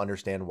still don't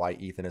understand why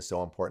Ethan is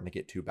so important to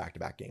get 2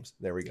 back-to-back games.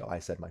 There we go. I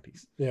said my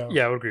piece. Yeah.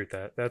 Yeah, I would agree with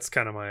that. That's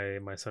kind of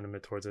my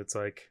sentiment towards it. It's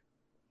like,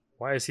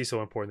 why is he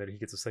so important that he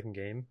gets a second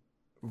game?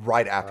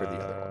 Right after the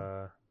other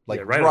one. Like,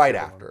 yeah, right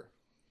after.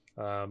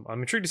 I'm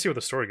intrigued to see where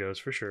the story goes,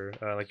 for sure.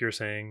 Like you were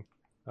saying,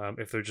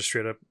 if they're just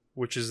straight up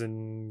witches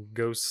and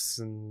ghosts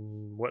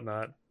and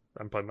whatnot,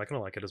 I'm probably not going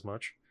to like it as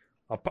much.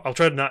 I'll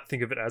try to not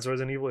think of it as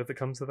Resident Evil if it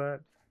comes to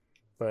that.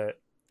 But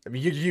I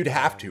mean, you'd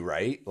have to,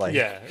 right? Like,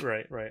 yeah,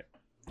 right.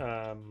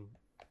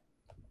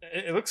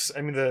 It looks.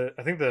 I mean,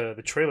 I think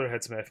the trailer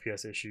had some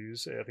FPS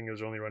issues. I think it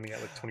was only running at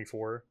like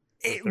 24.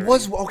 It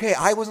was okay.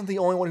 I wasn't the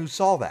only one who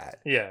saw that.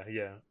 Yeah.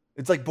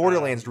 It's like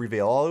Borderlands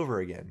reveal all over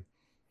again.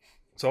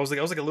 So I was like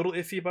a little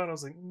iffy about it. I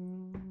was like,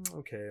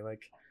 okay,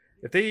 like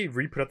if they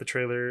re-put out the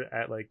trailer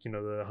at like, the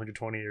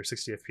 120 or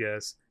 60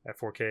 FPS at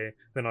 4K,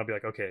 then I'll be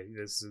like, okay,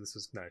 this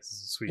is nice.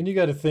 This is sweet. And you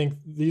got to think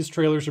these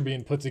trailers are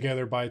being put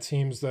together by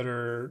teams that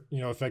are,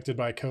 affected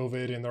by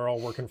COVID, and they're all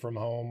working from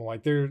home.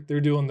 Like they're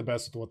doing the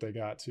best with what they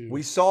got too.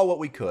 We saw what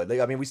we could.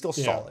 We still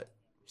saw it.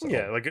 So.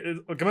 Yeah, like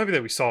it might be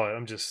that we saw it.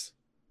 I'm just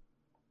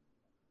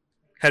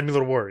had me a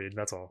little worried.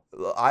 That's all.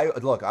 I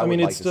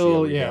mean, it's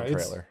still it's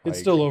trailer. it's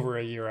still over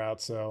a year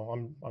out,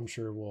 so I'm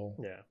sure we'll.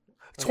 Yeah.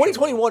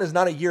 2021 is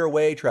not a year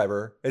away,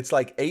 Trevor. It's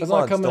like 8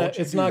 months.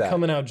 It's not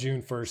coming out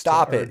June 1st.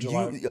 Stop it.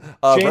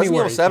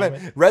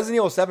 Resident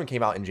Evil 7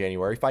 came out in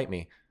January. Fight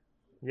me.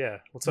 Yeah.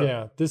 What's up?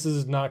 Yeah, this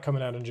is not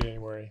coming out in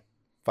January.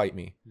 Fight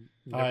me.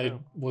 I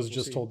was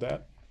just told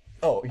that.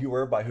 Oh, you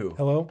were? By who?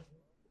 Hello?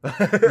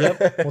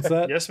 Yep. What's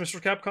that? Yes,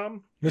 Mr.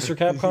 Capcom? Mr.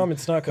 Capcom,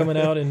 it's not coming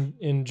out in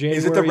January.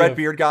 Is it the red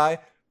beard guy?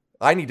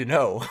 I need to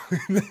know.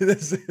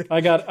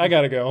 I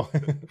gotta go.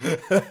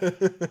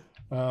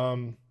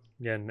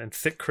 Yeah, and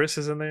Thick Chris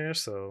is in there,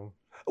 so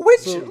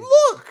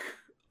look,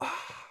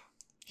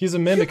 he's a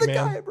mimic, give the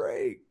man. guy a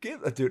break.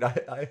 Dude,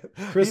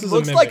 Chris he is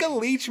looks a like a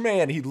leech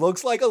man. He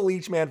looks like a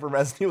leech man from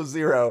Resident Evil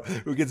 0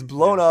 who gets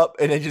blown up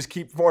and then just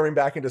keep forming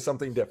back into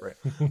something different.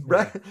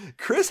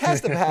 Chris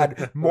has to have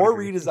had more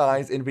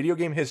redesigns in video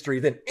game history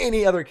than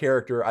any other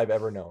character I've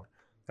ever known.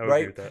 I would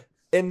agree with that.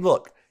 And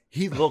look,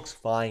 he looks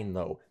fine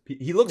though.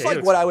 He looks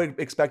like what I would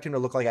expect him to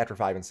look like after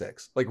 5 and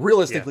 6. Like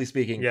realistically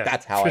speaking,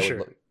 that's how I would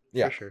look.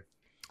 Yeah, for sure.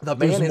 The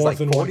man is like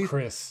 40.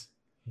 Chris.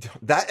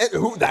 That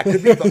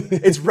could be.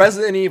 It's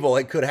Resident Evil.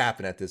 It could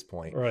happen at this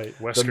point. Right.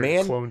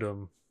 Wesker cloned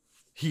him.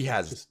 He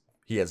has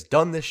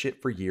done this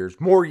shit for years,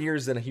 more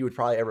years than he would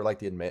probably ever like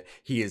to admit.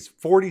 He is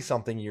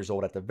 40-something years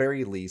old at the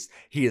very least.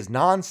 He is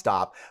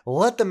nonstop.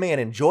 Let the man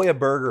enjoy a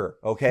burger,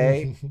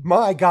 okay?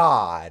 My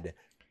God.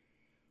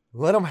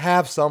 Let him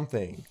have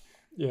something.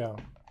 Yeah.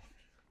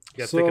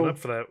 Yeah, picking up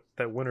for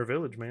that winter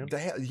village, man.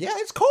 Yeah,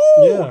 it's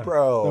cold,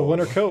 bro. The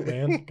winter coat,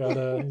 man.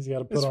 He's got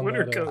to put His on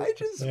winter that. coat. I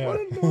just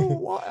want to know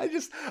why.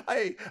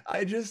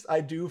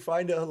 I do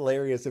find it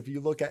hilarious if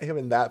you look at him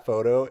in that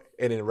photo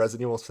and in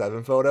Resident Evil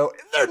 7 photo,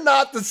 they're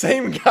not the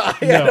same guy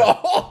at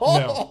all.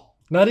 No,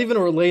 not even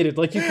related.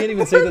 Like you can't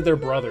even say that they're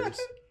brothers.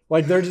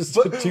 Like they're just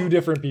two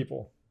different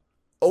people.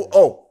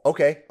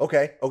 Okay.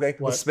 What?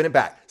 Let's spin it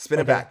back.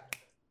 It back.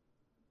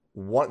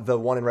 The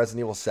one in Resident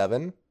Evil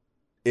 7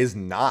 is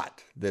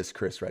not this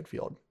Chris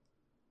Redfield.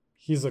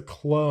 He's a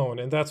clone,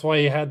 and that's why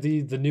he had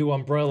the new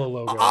Umbrella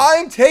logo.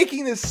 I'm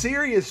taking this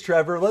serious,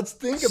 Trevor. Let's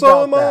think about that.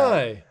 So am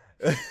I.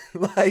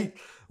 Like,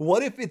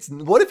 what if it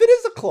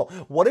is a clone?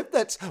 What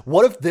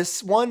if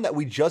this one that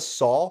we just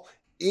saw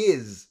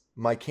is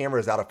my camera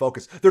is out of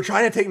focus? They're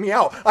trying to take me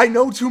out. I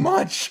know too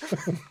much.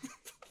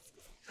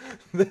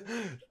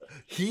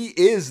 He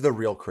is the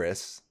real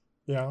Chris.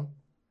 Yeah.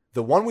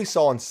 The one we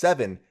saw in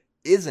 7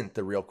 isn't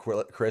the real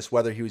Chris,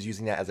 whether he was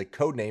using that as a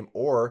code name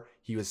or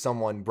he was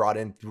someone brought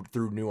in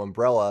through New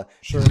Umbrella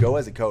to go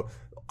as a code.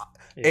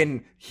 Yeah.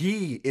 And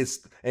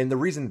the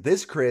reason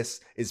this Chris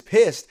is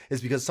pissed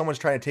is because someone's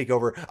trying to take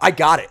over. I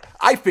got it.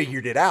 I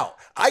figured it out.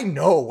 I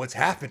know what's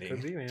happening.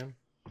 Could be, man.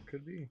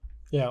 Could be.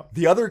 Yeah.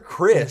 The other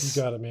Chris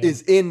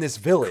is in this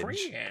village.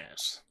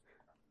 Chris.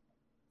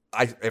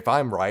 If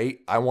I'm right,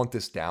 I want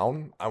this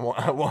down. I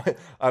want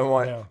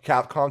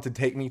Capcom to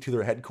take me to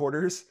their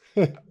headquarters.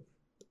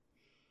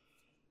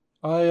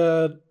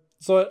 Because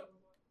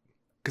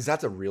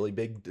that's a really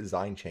big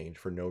design change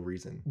for no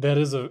reason. That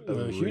is a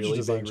huge really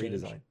design big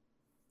change. redesign.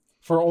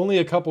 For only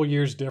a couple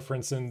years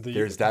difference in the...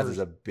 That is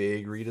a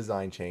big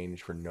redesign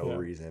change for no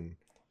reason.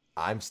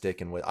 I'm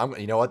sticking with...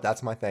 You know what?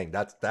 That's my thing.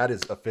 That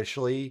is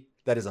officially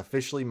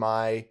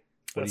my...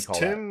 What do you call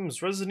Tim's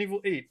that? Resident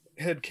Evil 8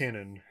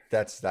 headcanon.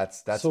 That's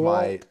so,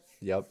 my...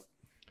 Yep.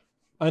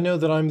 I know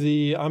that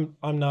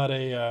I'm not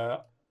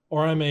a...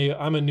 I'm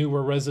a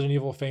newer Resident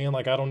Evil fan.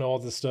 Like I don't know all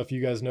this stuff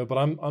you guys know, but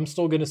I'm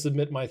still going to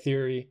submit my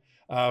theory.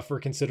 for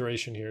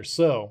consideration here.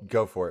 So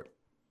go for it.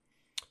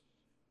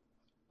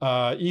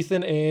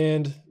 Ethan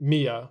and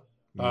Mia,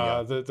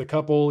 the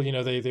couple, you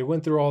know, they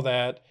went through all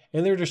that,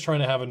 and they're just trying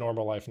to have a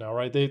normal life now,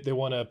 right? They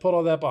want to put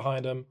all that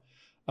behind them.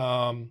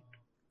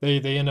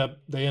 They end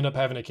up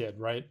having a kid,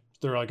 right?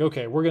 They're like,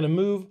 okay, we're gonna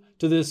move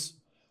to this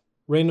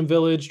random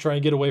village, try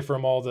and get away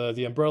from all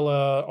the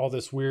umbrella, all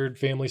this weird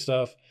family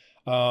stuff.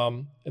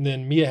 And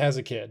then Mia has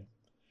a kid,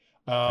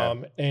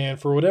 and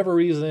for whatever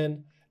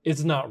reason,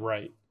 it's not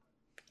right.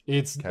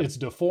 It's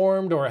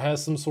deformed, or it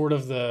has some sort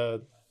of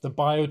the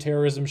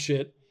bioterrorism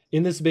shit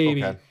in this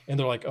baby, and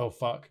they're like, oh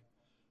fuck.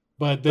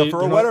 But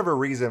for whatever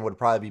reason would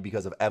probably be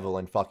because of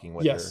Evelyn fucking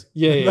with her.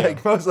 Yeah.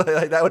 Like mostly,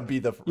 like that would be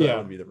the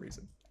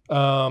reason.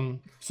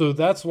 So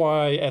that's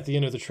why at the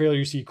end of the trailer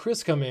you see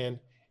Chris come in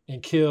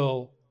and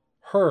kill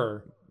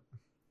her,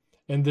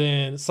 and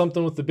then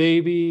something with the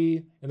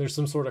baby, and there's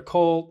some sort of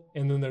cult,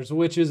 and then there's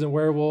witches and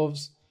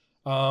werewolves.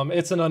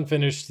 It's an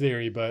unfinished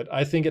theory, but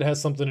I think it has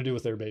something to do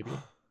with their baby.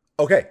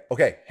 Okay.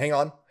 Hang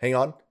on.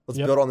 Let's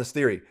build on this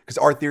theory, because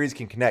our theories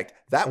can connect.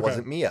 That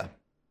wasn't Mia.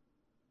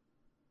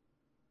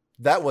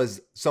 That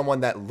was someone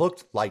that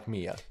looked like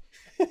Mia.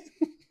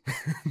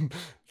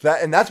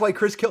 That's why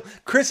Chris killed.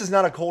 Chris is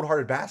not a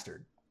cold-hearted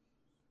bastard.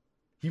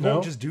 He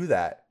won't just do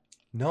that.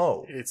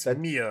 No, it's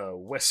Mia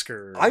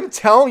Wesker. I'm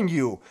telling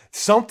you,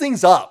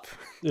 something's up.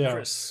 Yeah,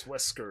 Chris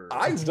Wesker.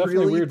 I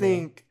really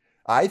think.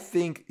 I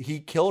think he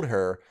killed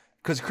her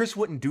because Chris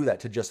wouldn't do that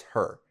to just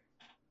her.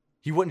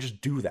 He wouldn't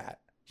just do that.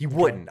 He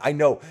wouldn't. I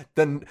know.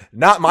 Then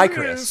not my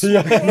Chris.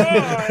 Not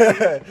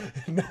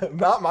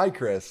my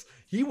Chris.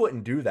 He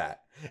wouldn't do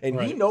that.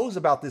 And he knows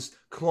about this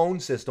clone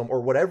system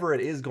or whatever it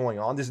is going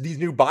on. These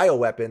new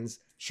bioweapons.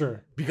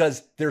 Sure.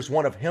 Because there's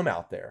one of him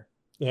out there.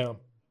 Yeah.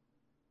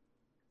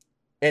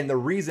 And the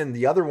reason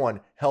the other one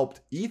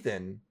helped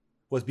Ethan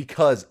was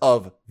because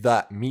of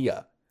that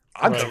Mia.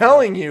 I'm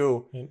telling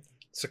you.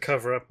 To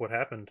cover up what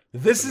happened.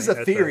 This is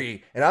a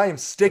theory, and I am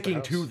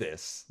sticking to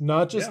this.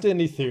 Not just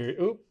any theory.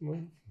 Oh,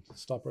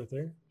 stop right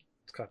there.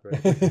 It's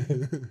copyright.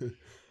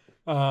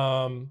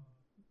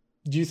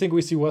 Do you think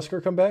we see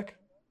Wesker come back?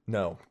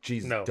 No.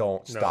 Jesus,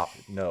 don't stop.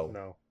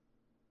 No.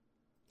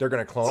 They're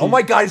going to clone. Oh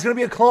my God, he's going to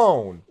be a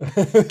clone.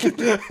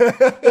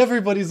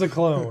 Everybody's a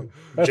clone.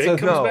 Jake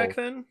comes back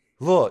then?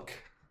 Look,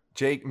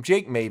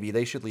 Jake maybe.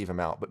 They should leave him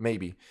out, but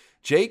maybe.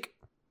 Jake,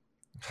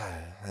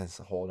 that's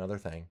a whole other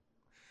thing.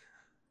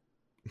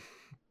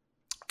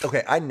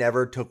 Okay, I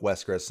never took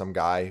Wesker as some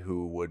guy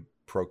who would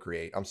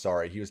procreate. I'm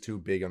sorry. He was too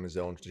big on his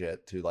own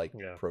shit to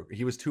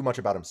he was too much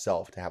about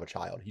himself to have a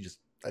child.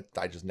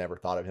 I just never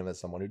thought of him as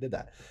someone who did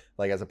that.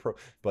 Like as a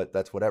but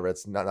that's whatever.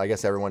 It's not, I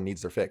guess everyone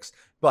needs their fix.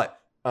 But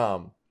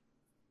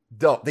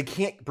they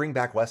can't bring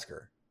back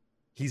Wesker.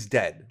 He's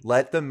dead.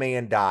 Let the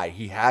man die.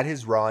 He had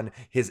his run.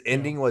 His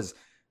ending was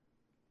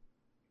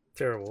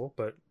terrible,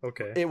 but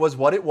okay. It was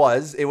what it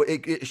was.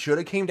 It should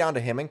have came down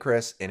to him and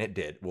Chris, and it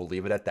did. We'll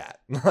leave it at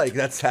that. Like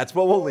that's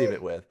what we'll leave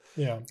it with.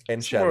 Yeah.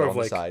 And Shadow on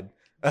the side.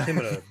 Him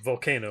in a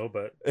volcano,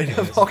 but in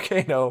a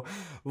volcano.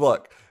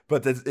 Look,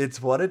 but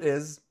it's what it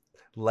is.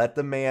 Let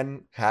the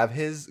man have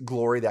his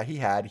glory that he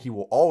had. He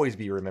will always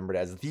be remembered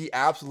as the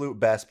absolute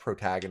best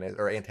protagonist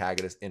or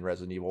antagonist in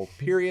Resident Evil,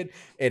 period.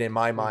 And in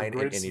my mind,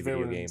 in any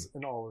video game,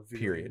 in all of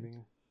period.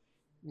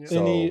 Yeah.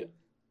 So,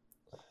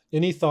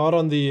 any thought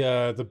on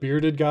the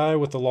bearded guy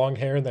with the long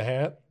hair and the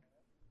hat?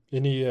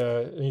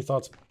 Any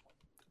thoughts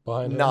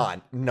behind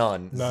him?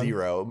 None,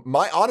 zero.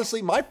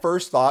 My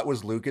first thought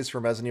was Lucas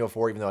from Resident Evil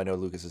 4, even though I know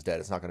Lucas is dead.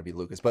 It's not going to be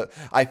Lucas, but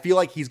I feel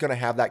like he's going to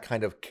have that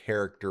kind of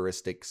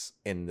characteristics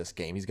in this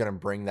game. He's going to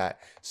bring that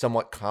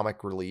somewhat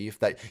comic relief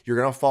that you're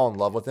going to fall in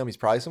love with him. He's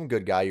probably some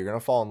good guy. You're going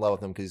to fall in love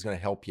with him because he's going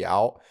to help you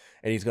out,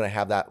 and he's going to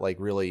have that like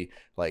really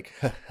like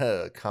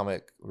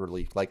comic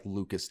relief like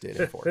Lucas did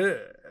in 4.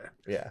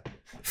 Yeah.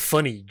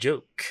 Funny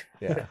joke.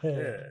 Yeah.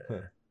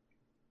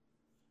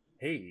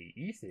 Hey,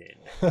 Ethan.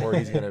 Or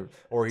he's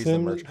the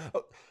merch.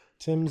 Oh,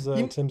 Tim's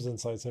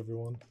insights,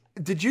 everyone.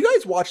 Did you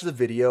guys watch the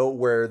video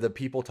where the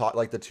people talk,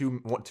 like the two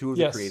of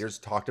the creators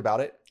talked about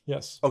it?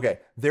 Yes. Okay.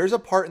 There's a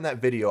part in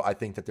that video I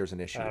think that there's an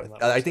issue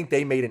with. I think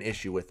they made an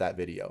issue with that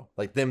video.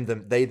 Like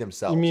they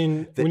themselves. You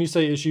mean when you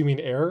say issue, you mean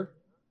error?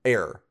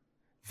 Error.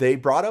 They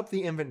brought up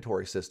the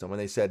inventory system, and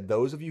they said,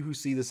 those of you who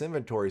see this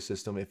inventory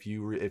system, if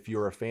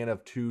you're a fan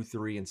of 2,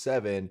 3, and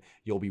 7,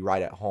 you'll be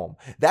right at home.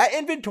 That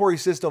inventory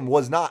system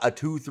was not a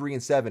 2, 3,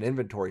 and 7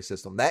 inventory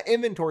system. That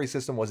inventory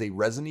system was a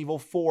Resident Evil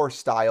 4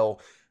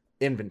 style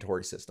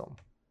inventory system.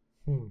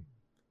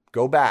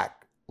 Go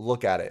back,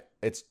 look at it.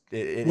 Which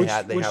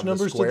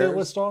numbers did they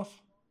list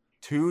off?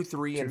 2,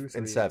 3,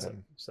 and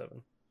 7.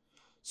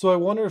 So I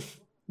wonder if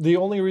the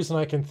only reason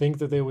I can think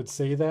that they would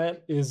say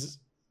that is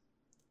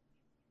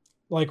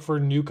like for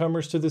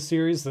newcomers to the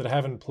series that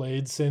haven't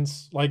played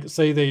since, like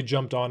say they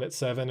jumped on at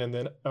 7 and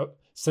then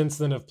since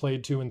then have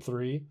played 2 and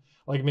 3.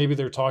 Like maybe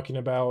they're talking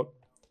about,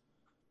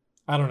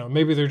 I don't know,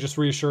 maybe they're just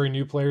reassuring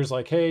new players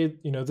like, hey,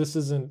 this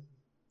isn't.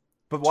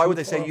 But why would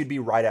they say you'd be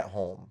right at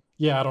home?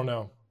 Yeah, I don't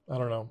know.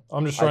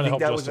 I'm just trying to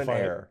help justify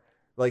it.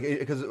 Like,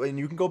 because and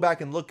you can go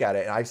back and look at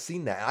it, and I've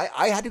seen that.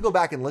 I had to go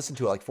back and listen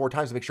to it like 4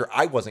 times to make sure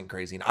I wasn't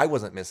crazy and I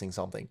wasn't missing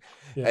something.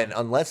 Yeah. And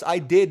unless I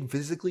did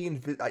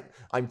physically,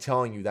 I'm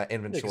telling you that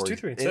inventory. Yeah, 2,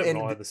 3, and 7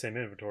 all have the same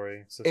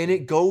inventory system. And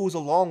it goes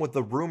along with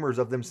the rumors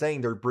of them saying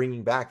they're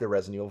bringing back the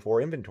Resident Evil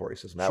 4 inventory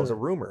system. That was a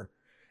rumor.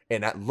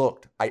 And that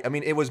looked, I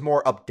mean, it was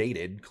more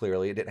updated.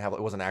 Clearly, it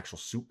wasn't an actual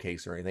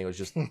suitcase or anything. It was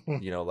just,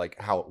 like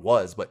how it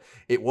was. But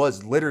it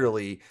was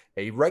literally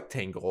a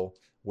rectangle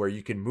where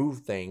you can move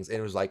things, and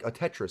it was like a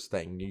Tetris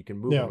thing. You can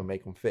move them and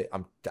make them fit.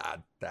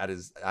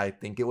 I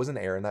think it was an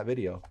error in that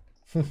video.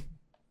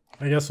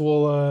 I guess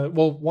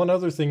one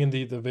other thing in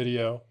the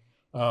video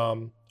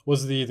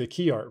was the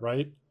key art,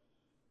 right?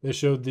 They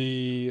showed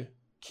the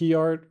key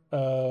art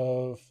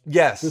of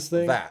this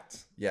thing.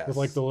 Yes. With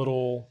like the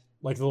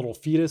little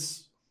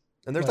fetus.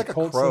 And there's like a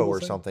crow or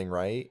something,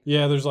 right?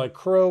 Yeah, there's like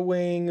crow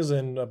wings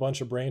and a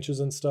bunch of branches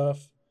and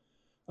stuff.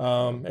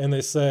 And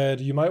they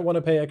said you might want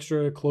to pay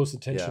extra close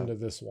attention to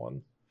this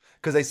one.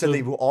 Because they said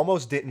they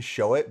almost didn't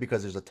show it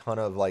because there's a ton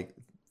of like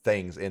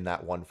things in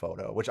that one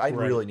photo, which I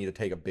really need to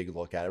take a big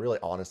look at. I really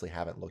honestly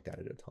haven't looked at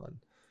it a ton.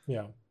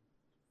 Yeah.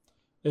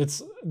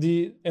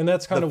 And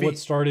that's kind of what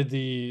started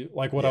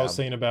what I was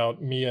saying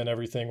about Mia and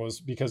everything, was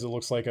because it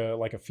looks like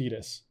a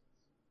fetus.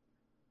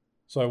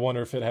 So I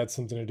wonder if it had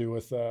something to do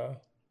with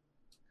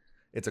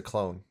it's a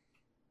clone.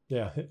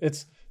 Yeah,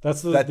 that's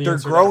they're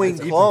growing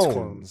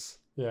clones.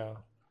 Yeah.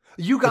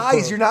 You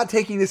guys, you're not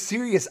taking this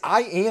serious.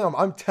 I am.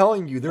 I'm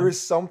telling you, there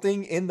is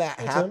something in that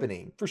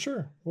happening. For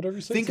sure. Whatever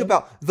you say. Think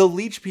about the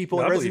leech people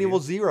in Resident Evil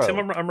 0.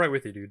 Tim, I'm right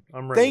with you, dude.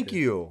 Thank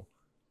you.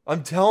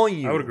 I'm telling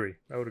you. I would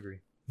agree.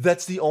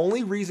 That's the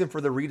only reason for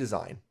the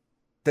redesign.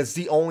 That's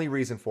the only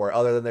reason for it,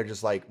 other than they're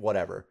just like,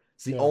 whatever.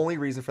 It's the only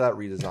reason for that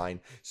redesign.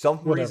 Some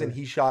reason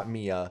he shot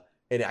Mia,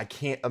 and I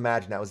can't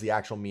imagine that was the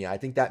actual Mia. I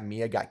think that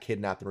Mia got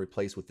kidnapped and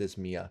replaced with this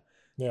Mia.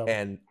 Yeah.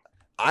 And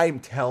I'm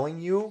telling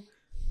you,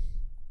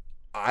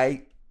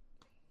 I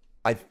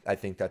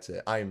think that's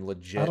it. I am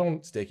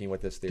legit sticking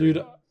with this theory.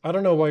 Dude, I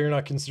don't know why you're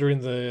not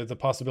considering the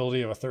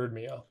possibility of a third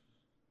Mia.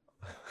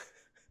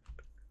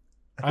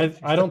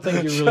 I don't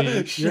think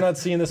you're not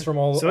seeing this from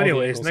all. So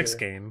anyways, next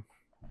game.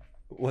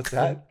 What's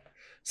that?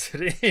 So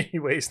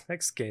anyways,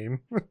 next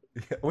game.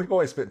 We've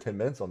only spent 10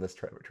 minutes on this,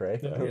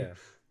 Trey.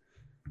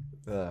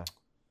 Yeah.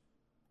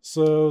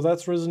 So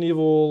that's Resident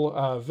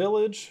Evil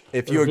Village.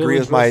 If you agree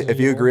with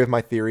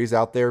my theories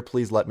out there,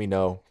 please let me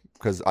know,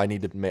 because I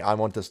need to I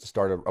want this to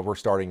start. We're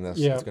starting this.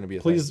 Yeah, it's going to be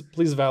a please thing.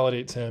 Please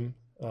validate Tim.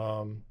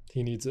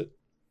 He needs it.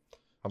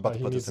 I'm about to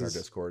put this in our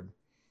Discord.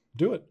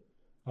 Do it.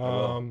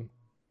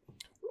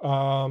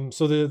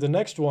 So the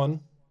next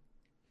one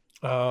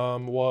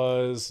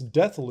was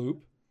Deathloop,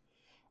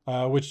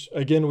 which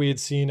again we had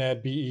seen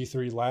at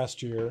BE3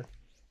 last year,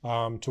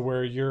 to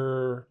where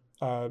you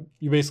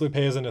basically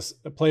play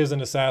as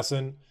an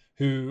assassin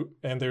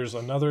and there's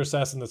another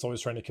assassin that's always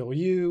trying to kill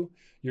you.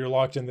 You're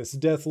locked in this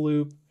death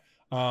loop.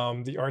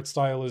 The art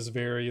style is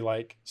very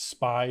like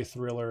spy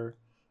thriller.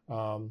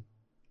 It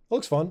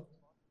looks fun.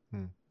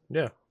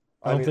 Yeah.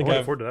 I look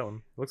forward to that one.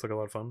 It looks like a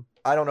lot of fun.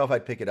 I don't know if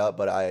I'd pick it up,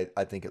 but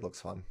I think it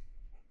looks fun.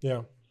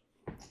 Yeah.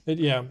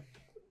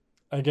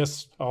 I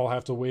guess I'll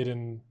have to wait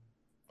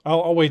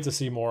I'll wait to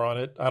see more on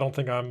it. I don't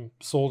think I'm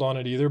sold on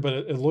it either, but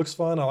it looks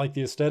fun. I like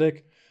the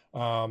aesthetic.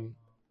 I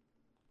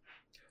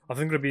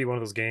think it'll be one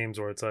of those games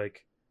where it's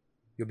like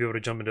you'll be able to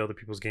jump into other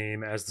people's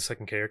game as the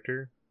second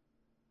character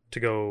to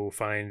go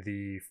find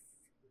the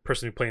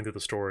person who's playing through the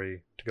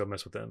story to go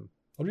mess with them.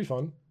 That'd be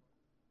fun.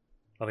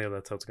 I think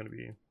that's how it's going to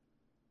be.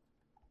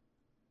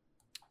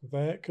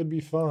 That could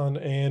be fun.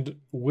 And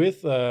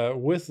with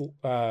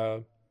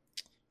time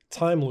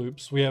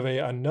loops, we have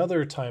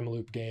another time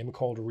loop game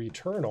called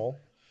Returnal.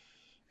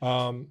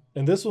 And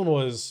this one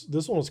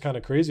was kind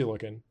of crazy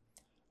looking.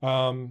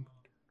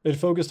 It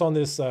focused on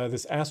this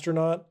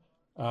astronaut.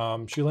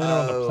 She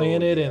landed on a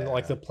planet, and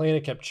like the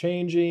planet kept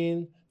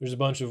changing. There's a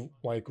bunch of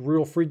like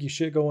real freaky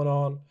shit going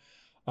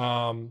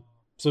on.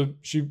 So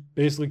she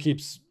basically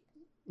keeps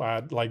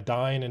like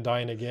dying and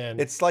dying again.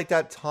 It's like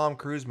that Tom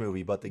Cruise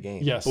movie, but the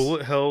game. Yes.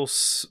 Bullet Hell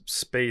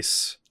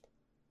Space.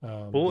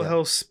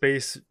 Hell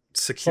Space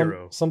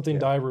Sekiro. Something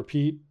die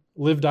repeat.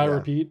 Live die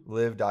repeat.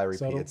 Live die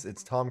repeat.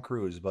 It's Tom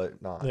Cruise,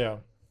 but not. Yeah.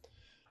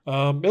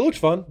 It looked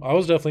fun. I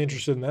was definitely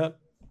interested in that.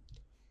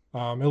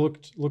 It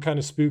looked kind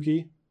of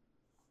spooky.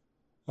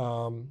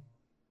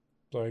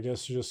 So I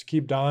guess just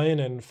keep dying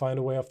and find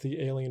a way off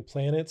the alien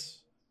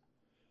planets.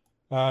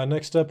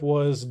 Next up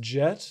was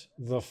Jet,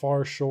 The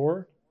Far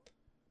Shore.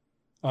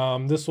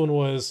 This one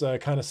was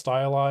kind of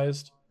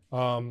stylized.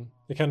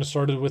 It kind of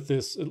started with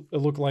this. It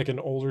looked like an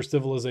older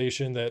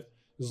civilization that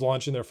was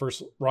launching their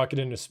first rocket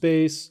into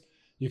space.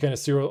 You kind of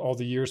see all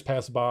the years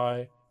pass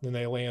by. Then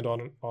they land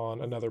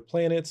on another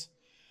planet.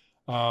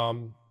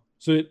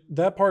 So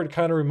that part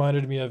kind of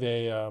reminded me of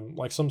a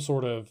like some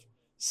sort of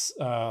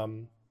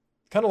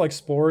kind of like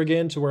Spore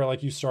again, to where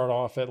like you start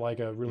off at like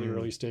a really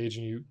early stage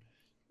and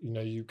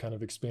you kind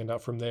of expand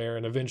out from there,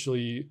 and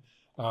eventually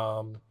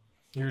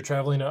you're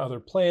traveling to other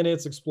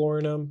planets,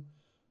 exploring them.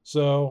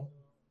 So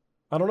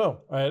I don't know.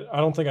 I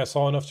don't think I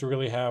saw enough to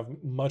really have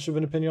much of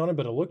an opinion on it,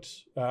 but it looked.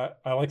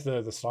 I like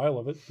the style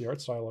of it, the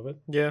art style of it.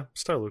 Yeah,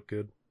 style looked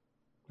good.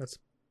 That's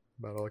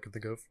about all I can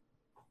think of.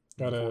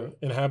 Got to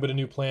inhabit a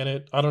new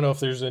planet. I don't know if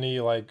there's any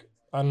I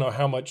don't know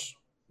how much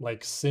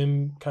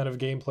sim kind of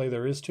gameplay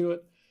there is to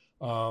it.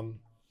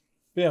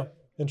 Yeah,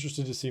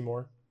 interested to see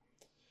more.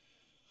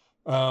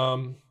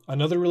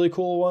 Another really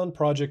cool one,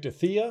 Project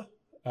Athia,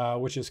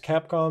 which is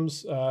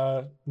Capcom's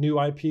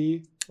new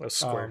IP. A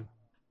Square.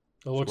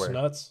 It looks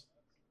Square. nuts.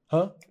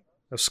 Huh?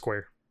 A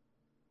Square.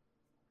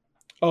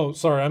 Oh,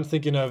 sorry. I'm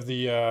thinking of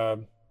the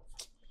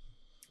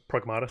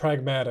Pragmata.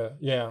 Pragmata.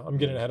 Yeah, I'm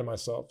getting ahead of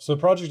myself. So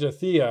Project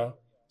Athia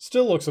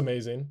still looks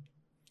amazing,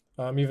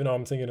 even though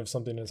I'm thinking of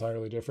something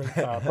entirely different.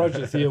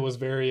 Project Athia was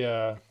very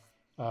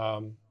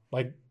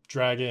like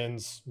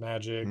dragons,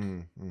 magic,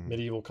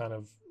 medieval kind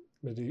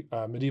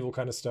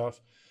of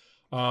stuff.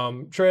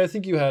 Trey, I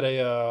think you had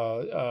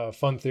a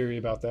fun theory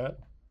about that.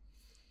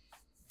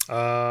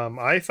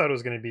 I thought it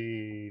was going to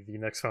be the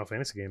next Final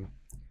Fantasy game.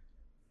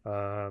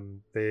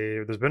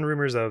 There's been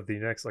rumors of the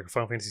next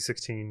Final Fantasy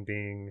 16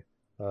 being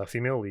a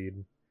female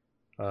lead.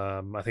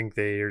 I think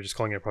they are just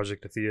calling it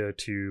Project Athia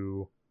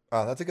to.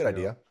 Oh, that's a good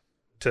idea.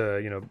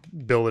 To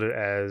build it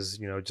as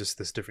just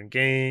this different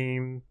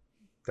game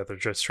that they're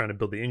just trying to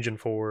build the engine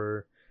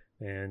for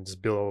and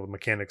just build all the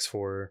mechanics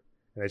for.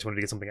 And I just wanted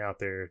to get something out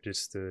there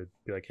just to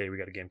be like, hey, we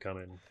got a game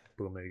coming.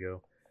 Boom, there you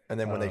go. And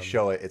then when they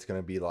show it, it's going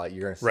to be like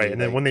you're going to see right. And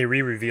then when they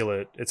reveal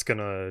it, it's going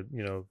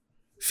to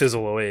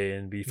fizzle away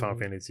and be Final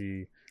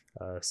Fantasy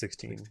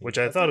 16, which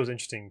I thought was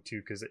interesting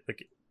too, because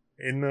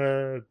in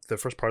the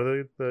first part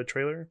of the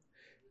trailer,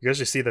 you guys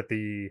just see that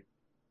the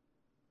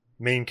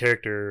main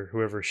character,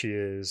 whoever she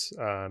is,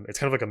 it's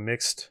kind of like a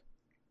mixed,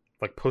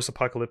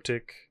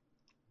 post-apocalyptic,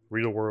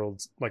 real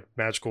world,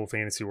 magical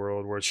fantasy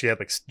world where she had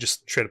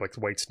just straight up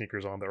white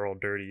sneakers on that are all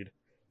dirtied,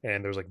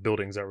 and there's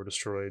buildings that were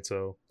destroyed.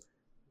 So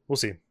we'll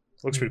see.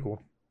 Looks pretty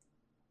cool.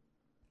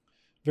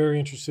 Very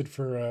interested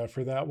for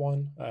that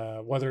one,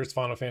 whether it's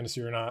Final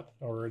Fantasy or not,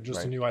 or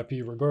just a new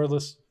IP.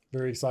 Regardless,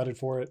 very excited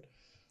for it.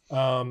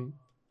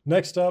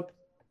 Next up,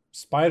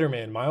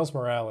 Spider-Man Miles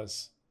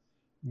Morales.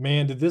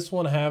 Man, did this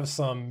one have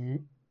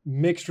some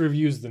mixed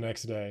reviews the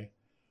next day?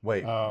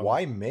 Wait,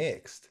 why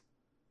mixed?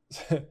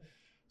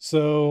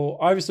 So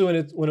obviously, when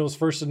it was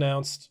first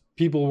announced,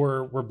 people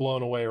were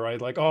blown away, right?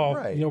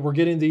 We're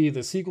getting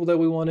the sequel that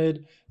we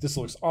wanted. This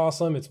looks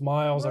awesome. It's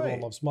Miles.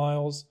 Everyone loves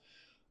Miles.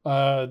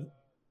 The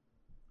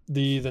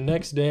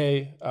next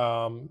day,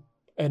 an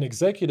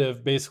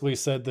executive basically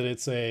said that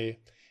it's an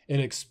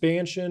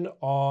expansion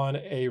on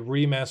a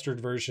remastered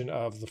version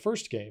of the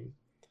first game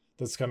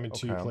that's coming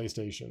to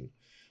PlayStation,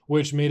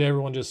 which made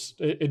everyone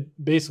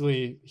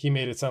basically he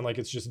made it sound like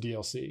it's just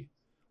DLC.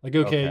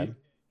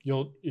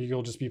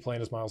 You'll just be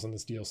playing as Miles in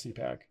this DLC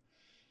pack.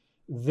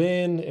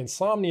 Then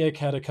Insomniac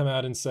had to come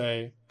out and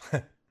say,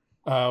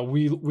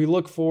 we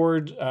look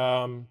forward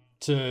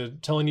to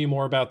telling you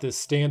more about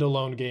this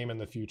standalone game in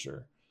the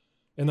future.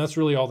 And that's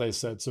really all they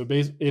said. So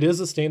it is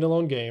a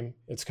standalone game.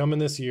 It's coming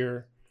this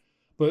year.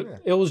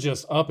 But it was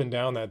just up and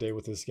down that day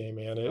with this game,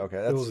 man. It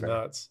was fair.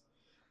 Nuts.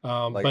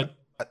 But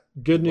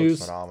good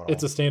news,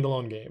 it's a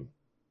standalone game.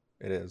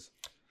 It is.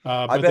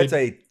 I bet it's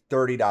a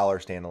 $30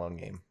 standalone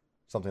game.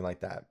 Something like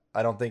that.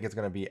 I don't think it's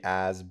going to be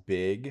as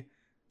big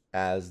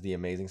as the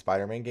Amazing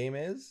Spider-Man game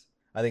is.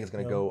 I think it's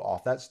going to go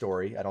off that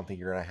story. I don't think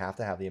you're going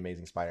to have the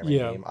Amazing Spider-Man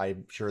game.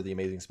 I'm sure the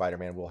Amazing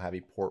Spider-Man will have a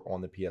port on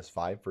the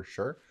PS5 for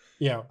sure.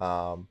 Yeah.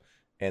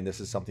 And this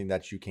is something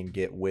that you can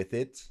get with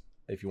it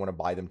if you want to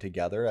buy them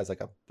together as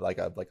like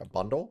a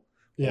bundle,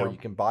 or you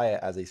can buy it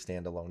as a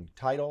standalone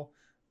title.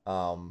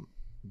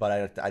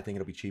 But I think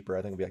it'll be cheaper.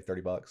 I think it'll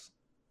be $30.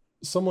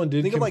 Someone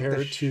did compare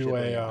it to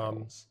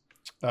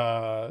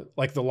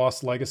the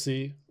Lost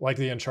Legacy, like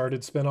the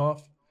Uncharted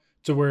spinoff,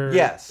 to where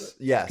yes,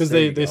 because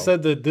they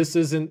said that this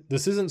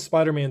isn't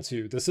Spider-Man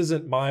 2. This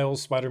isn't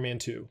Miles Spider-Man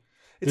 2.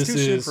 It's too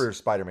soon for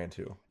Spider-Man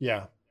 2.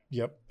 Yeah.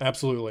 Yep.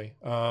 Absolutely.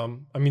 I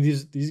mean,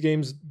 these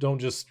games don't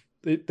just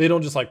they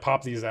don't just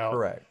pop these out.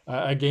 Correct.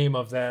 A game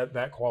of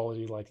that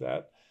quality like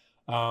that.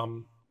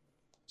 So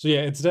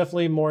yeah, it's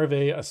definitely more of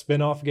a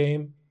spin-off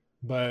game,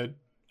 but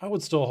I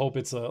would still hope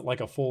it's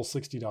a full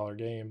 $60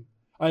 game.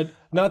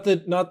 Not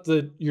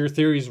that your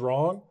theory's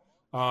wrong.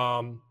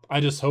 I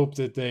just hope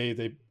that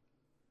they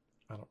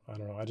I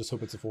don't know. I just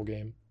hope it's a full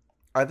game.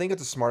 I think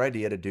it's a smart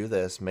idea to do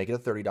this. Make it a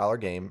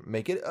 $30 game.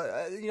 Make it,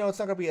 it's not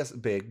going to be as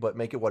big, but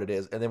make it what it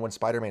is. And then when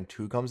Spider-Man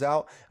 2 comes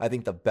out, I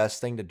think the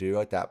best thing to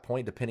do at that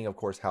point, depending, of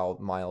course, how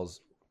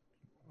Miles'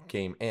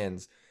 game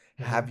ends,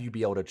 have you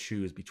be able to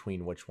choose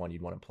between which one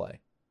you'd want to play.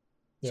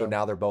 Yeah. So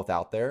now they're both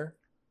out there.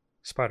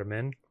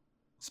 Spider-Man.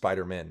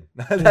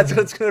 That's what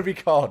it's going to be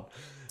called.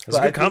 It's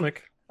a good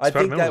comic. I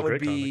think that would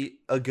be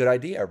a good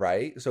idea,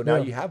 right? So now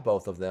you have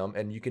both of them,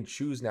 and you can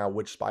choose now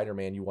which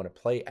Spider-Man you want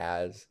to play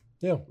as.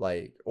 Yeah.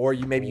 Or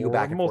you go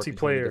back and forth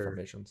between the different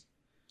missions.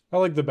 I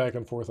like the back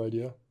and forth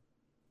idea.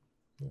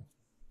 Yeah.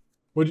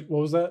 What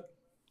was that?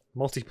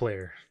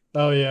 Multiplayer.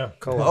 Oh yeah.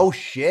 Co-op. Oh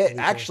shit! That'd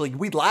be Actually,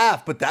 we'd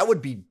laugh, but that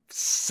would be That'd be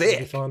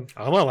sick. fun.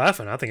 I'm not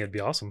laughing. I think it'd be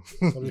awesome.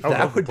 I That'd be would fun. That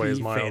love to would play be as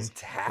Miles and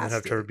fantastic.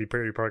 have Trevor be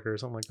Perry Parker or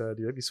something like that.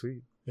 Dude, that'd be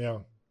sweet. Yeah,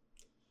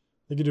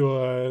 they could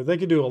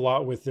do a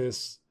lot with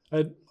this.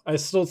 I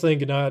still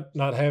think not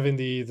having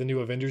the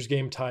new Avengers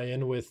game tie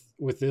in with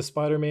this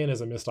Spider-Man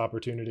is a missed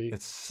opportunity.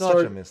 It's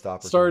such a missed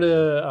opportunity. Start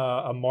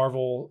a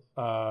Marvel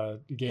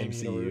game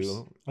MCU.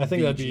 universe. I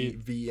think that'd be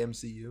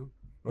VMCU.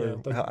 Or Yeah,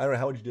 like- I don't know,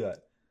 how would you do that?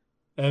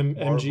 MGU,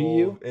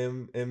 Marvel,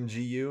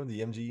 MGU,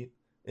 the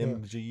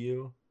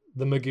MGU.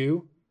 the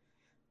Magoo.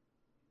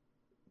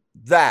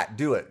 That,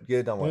 do it. Get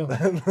it done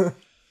with.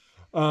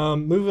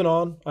 Moving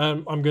on.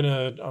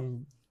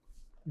 I'm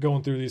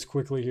going through these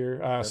quickly here.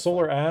 That's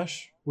Solar fine.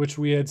 Ash, which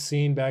we had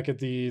seen back at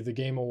the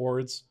Game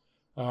Awards.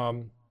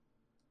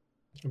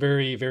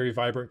 Very, very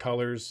vibrant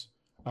colors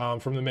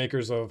from the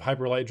makers of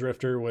Hyperlight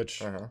Drifter,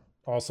 which Uh-huh.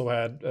 also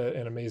had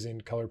an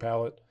amazing color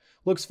palette.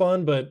 Looks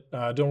fun, but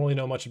don't really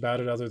know much about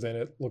it other than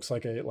it looks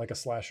like a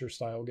slasher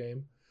style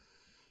game.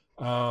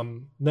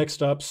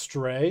 Next up,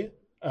 Stray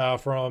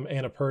from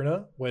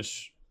Annapurna,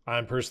 which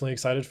I'm personally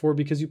excited for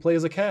because you play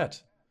as a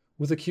cat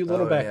with a cute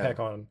little Oh, yeah. backpack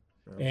on,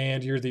 Yeah.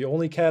 and you're the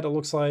only cat. It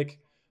looks like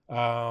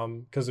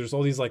because there's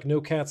all these like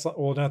no cats.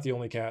 Well, not the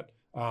only cat.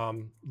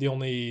 The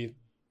only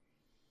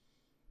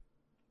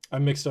I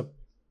mixed up.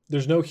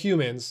 There's no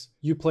humans.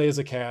 You play as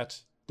a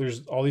cat.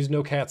 There's all these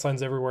no cat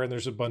signs everywhere, and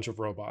there's a bunch of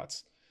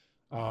robots.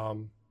 So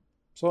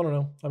I don't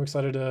know. I'm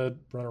excited to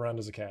run around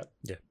as a cat.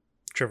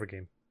 Trevor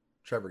game.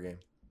 Trevor game.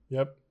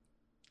 Yep.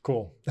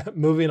 Cool.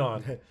 Moving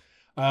on.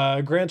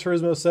 Gran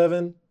Turismo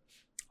 7.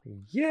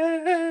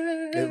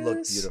 Yes. It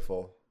looked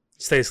beautiful.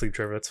 Stay asleep,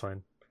 Trevor. That's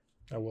fine.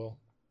 I will.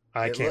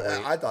 I It can't loo-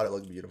 wait. I thought it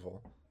looked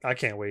beautiful. I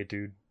can't wait,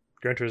 dude.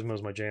 Gran Turismo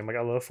is my jam. Like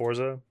I love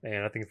Forza,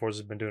 and I think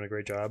Forza's been doing a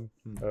great job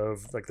Hmm.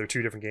 of like their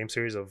two different game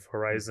series of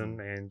Horizon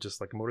and just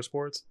like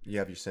motorsports. You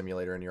have your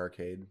simulator in your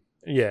arcade.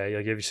 Yeah, you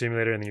have your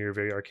simulator and then your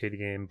very arcade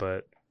game,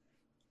 but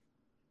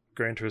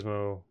Gran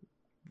Turismo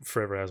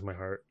forever has my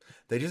heart.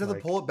 They just have Like-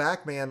 to pull it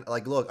back, man.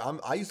 Like, look,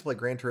 I used to play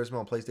Gran Turismo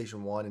on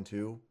PlayStation 1 and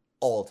 2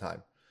 all the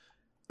time.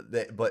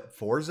 But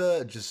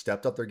Forza just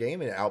stepped up their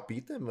game and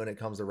outbeat them when it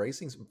comes to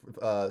racing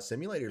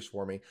simulators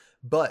for me.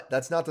 But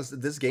that's not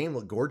this game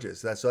looked gorgeous.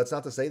 So that's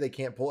not to say they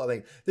can't pull. I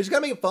mean, they just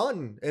gotta make it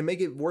fun and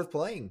make it worth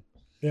playing.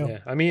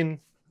 Yeah. I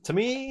mean, to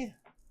me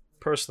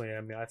personally,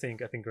 I think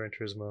Gran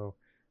Turismo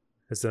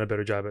has done a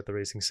better job at the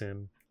racing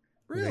sim.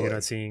 You know,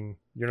 Really?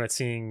 you're not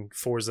seeing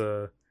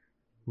Forza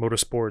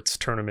Motorsports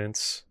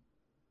tournaments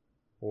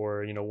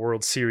or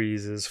World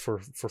Series is for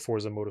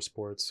Forza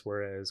Motorsports,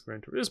 whereas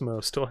Gran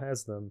Turismo still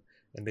has them,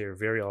 and they are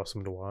very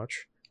awesome to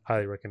watch.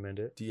 Highly recommend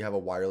it. Do you have a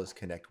wireless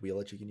Connect wheel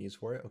that you can use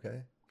for it?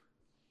 Okay.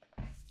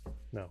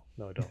 No,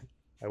 I don't.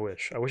 I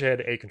wish I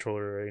had a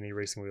controller or any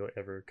racing wheel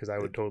ever, because I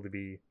would totally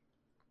be.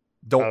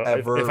 Don't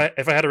ever.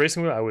 If I had a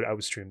racing wheel, I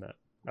would stream that.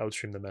 I would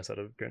stream the mess out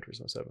of Gran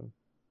Turismo 7.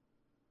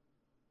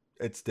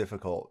 It's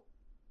difficult.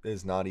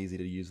 It's not easy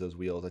to use those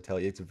wheels. I tell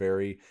you,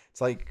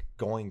 it's like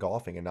going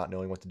golfing and not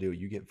knowing what to do.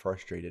 You get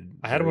frustrated.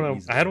 I had very one.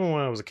 easily. I had one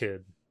when I was a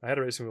kid. I had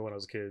a racing wheel when I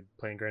was a kid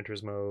playing Gran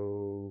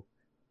Turismo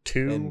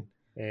 2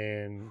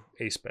 and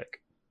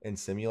A-Spec. In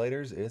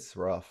simulators, it's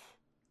rough.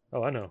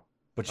 Oh, I know.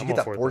 But you I'm get all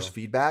that for it, force though.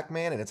 feedback,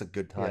 man, and it's a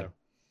good time.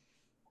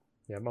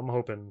 Yeah, I'm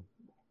hoping.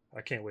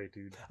 I can't wait,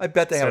 dude. I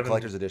bet they have a 7.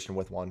 collector's edition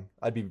with one.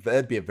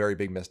 That'd be a very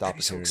big missed That'd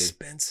be so opportunity.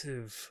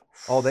 expensive.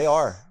 Oh, they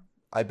are.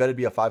 I bet it'd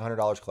be a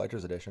 $500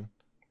 collector's edition.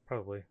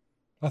 Probably.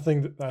 I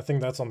think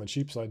that's on the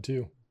cheap side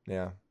too.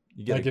 Yeah,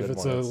 you get Like a if good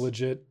it's one. a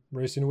legit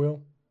racing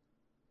wheel.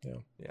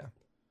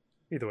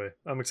 Either way,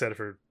 I'm excited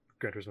for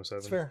Gran Turismo 7.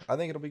 It's fair. I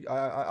think it'll be.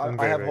 I I'm have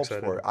very hopes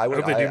excited. for it. I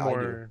hope they do I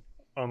more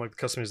on like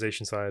the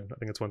customization side. I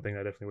think that's one thing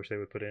I definitely wish they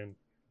would put in.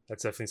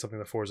 That's definitely something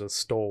that Forza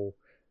stole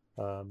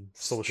the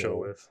show Stole.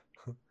 with.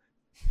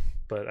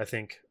 But I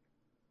think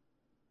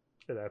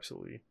it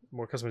absolutely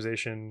more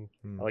customization.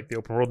 Hmm. I like the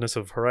open worldness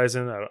of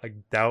Horizon. I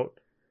doubt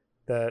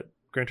that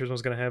Gran Turismo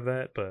is going to have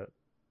that, but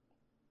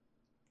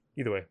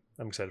either way,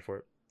 I'm excited for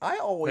it. I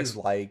always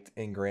Next. liked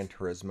in Gran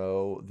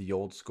Turismo the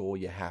old school.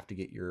 You have to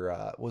get your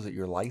was it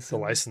your license? The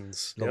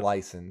license. The Yep.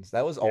 license.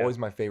 That was Yeah. always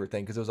my favorite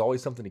thing because it was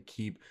always something to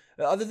keep.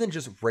 Other than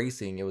just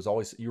racing, it was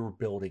always you were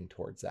building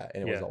towards that,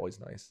 and it was Yeah. always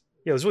nice.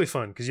 Yeah, it was really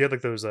fun because you had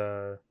like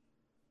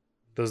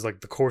those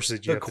like the courses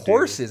that you The have to do.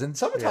 courses, and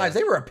sometimes Yeah.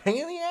 they were a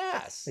pain in the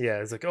ass. Yeah,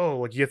 it's like, oh,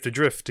 like you have to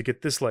drift to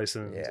get this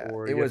license, Yeah,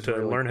 or it you have was to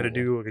really learn how to cool.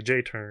 do like a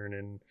J turn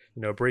and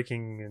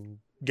braking and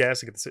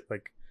gas to get the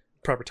like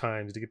proper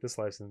times to get this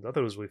license. I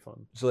thought it was really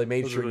fun. So they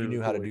made Those are sure you really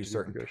knew how to cool do ways to do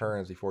certain progression.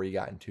 turns before you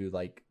got into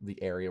like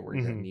the area where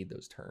you're Mhm. gonna need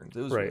those turns.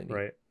 It was Right, really neat.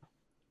 right.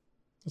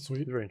 That's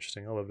sweet. It's very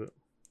interesting. I loved it.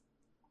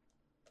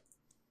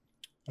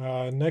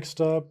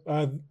 Next up,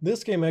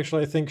 this game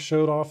actually I think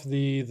showed off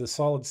the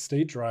solid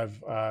state drive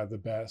the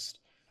best.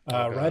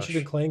 Ratchet gosh.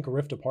 and Clank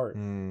Rift Apart.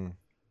 Mm.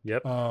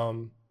 Yep.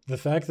 The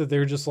fact that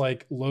they're just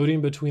like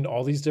loading between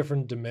all these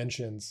different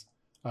dimensions,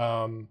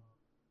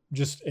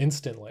 just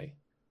instantly.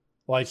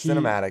 Like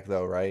Cinematic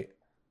though, right?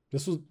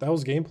 that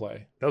was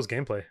gameplay. That was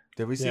gameplay.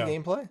 Did we see Yeah.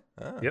 gameplay?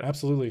 Ah. Yep.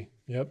 Absolutely.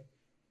 Yep.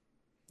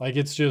 Like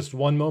it's just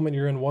one moment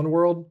you're in one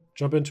world,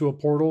 jump into a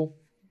portal,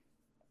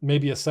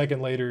 maybe a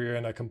second later you're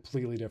in a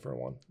completely different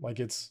one.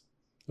 Like it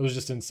was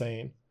just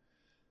insane.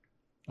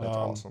 That's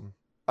awesome.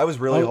 I was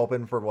really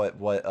hoping for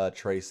what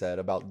Trey said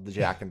about the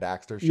Jak and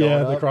Daxter showing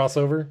yeah, the up.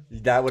 crossover.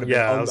 That would have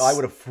been. I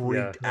would have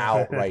freaked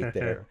out right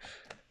there.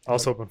 I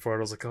was hoping for it.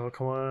 I was like, oh,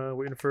 come on,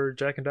 waiting for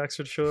Jak and Daxter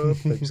to show up.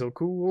 That'd be so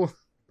cool.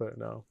 But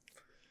no.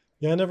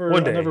 Yeah, I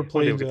never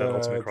played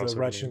the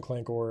Ratchet and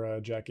Clank or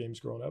Jak games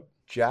growing up.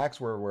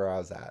 Jak's were where I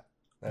was at.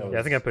 Yeah,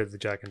 I think I played the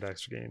Jak and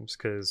Daxter games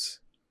because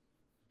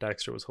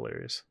Daxter was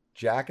hilarious.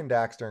 Jak and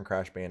Daxter and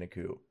Crash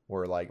Bandicoot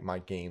were like my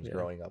games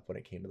growing up when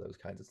it came to those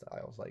kinds of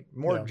styles. Like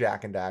more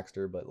Jak and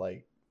Daxter, but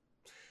like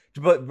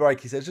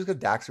he said, it's just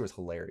because Daxter was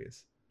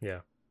hilarious. Yeah,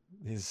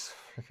 he's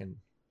freaking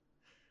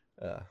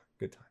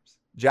good times.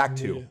 Jak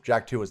 2. Yeah.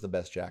 Jak 2 was the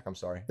best Jak. I'm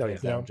sorry. Oh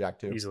yeah, Jak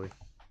 2 easily.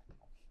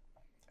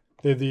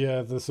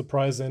 The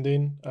surprise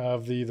ending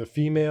of the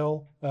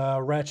female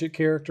Ratchet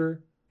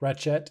character,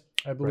 Ratchet,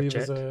 I believe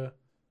is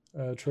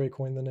Trey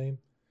coined the name.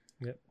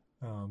 Yep.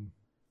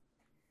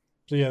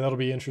 So yeah, that'll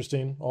be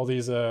interesting. All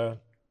these, I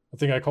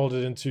think I called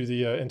it into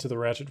the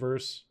Ratchet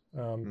verse.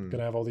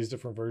 Gonna have all these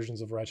different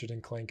versions of Ratchet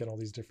and Clank and all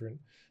these different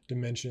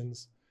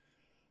dimensions.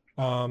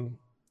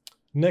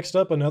 Next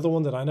up, another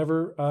one that I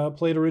never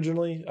played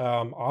originally,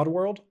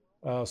 Oddworld,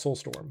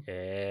 Soulstorm.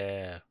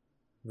 Yeah,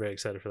 very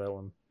excited for that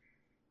one.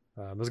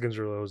 Those games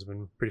have always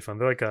been pretty fun.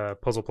 They're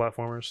like puzzle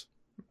platformers.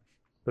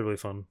 They're really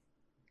fun.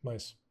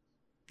 Nice.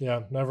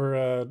 Yeah,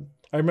 never.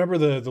 I remember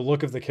the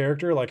look of the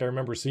character. Like I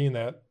remember seeing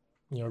that,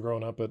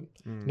 growing up, but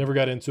never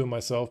got into it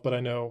myself. But I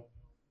know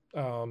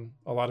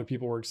a lot of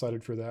people were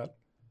excited for that.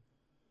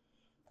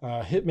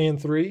 Hitman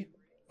 3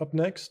 up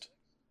next.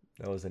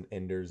 That was an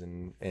Enders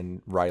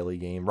and Riley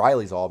game.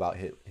 Riley's all about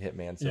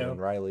Hitman. So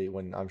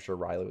when I'm sure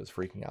Riley was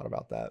freaking out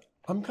about that.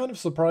 I'm kind of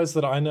surprised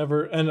that I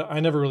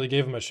never really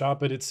gave him a shot,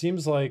 but it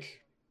seems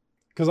like,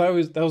 because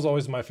that was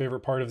always my favorite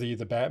part of the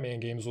Batman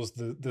games was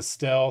the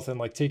stealth and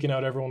like taking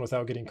out everyone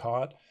without getting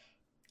caught.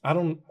 I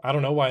don't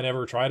know why I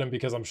never tried him,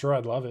 because I'm sure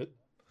I'd love it.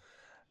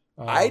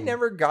 I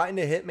never got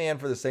into Hitman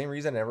for the same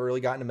reason I never really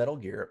got into Metal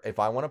Gear. If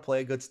I want to play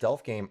a good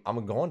stealth game,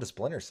 I'm going to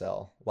Splinter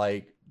Cell.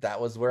 Like that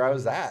was where I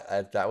was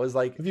at. That was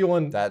like, if you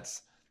want,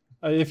 that's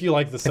if you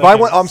like the second,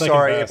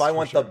 if I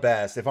want the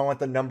best, if I want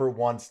the number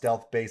one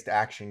stealth based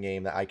action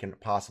game that I can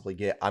possibly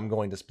get, I'm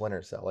going to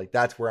Splinter Cell. Like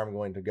that's where I'm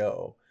going to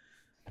go.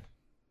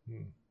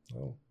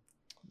 Well,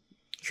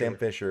 Sam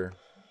Fisher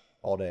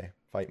all day.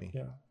 Fight me.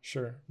 Yeah,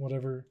 sure.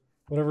 Whatever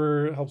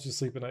helps you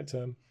sleep at night,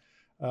 Tim.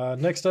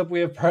 Next up we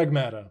have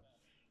Pragmata.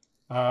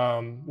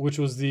 Which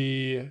was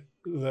the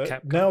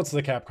now it's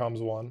the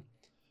Capcom's one.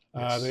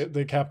 Yes.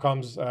 The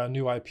Capcom's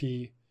new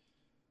IP.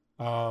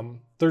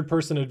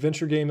 Third-person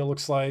adventure game, it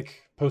looks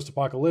like,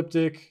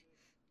 post-apocalyptic.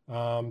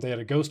 They had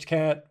a ghost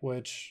cat,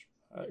 which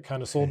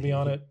kind of sold me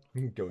on it.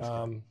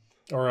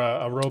 Or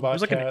a robot. It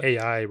was like cat. an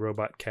AI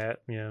robot cat,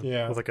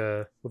 yeah, with like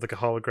a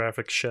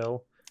holographic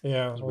shell.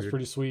 Yeah, it was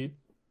pretty sweet.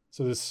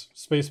 So this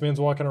spaceman's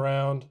walking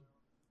around.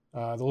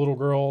 The little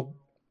girl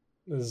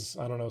is,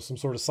 I don't know, some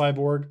sort of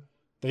cyborg.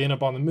 They end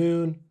up on the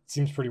moon. It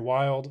seems pretty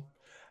wild.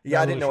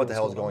 Yeah, I didn't know what the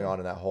hell was going on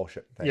in that whole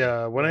shit thing.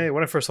 Yeah, when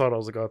I first saw it, I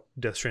was like, "Oh,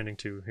 Death Stranding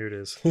 2, here it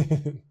is."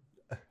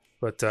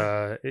 But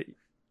there's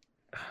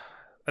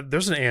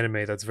an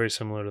anime that's very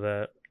similar to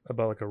that,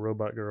 about like a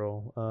robot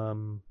girl.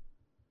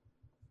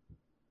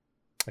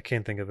 I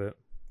can't think of it.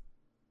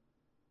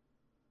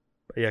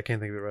 But yeah, I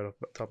can't think of it right off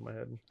the top of my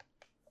head.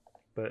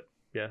 But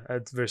yeah,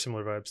 it's very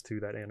similar vibes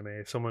to that anime.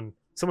 If someone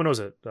knows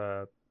it,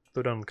 throw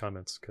down in the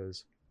comments,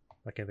 because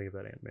I can't think of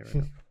that anime right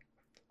now.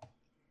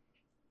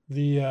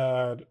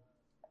 The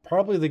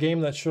probably the game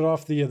that showed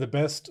off the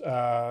best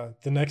the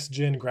next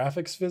gen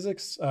graphics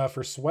physics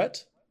for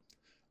Sweat,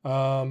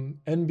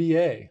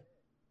 NBA.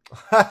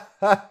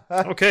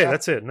 Okay,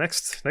 that's it.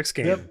 Next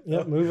game.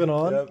 Yep. Moving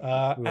on.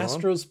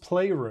 Astro's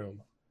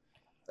Playroom.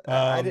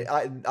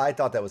 I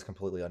thought that was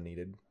completely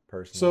unneeded,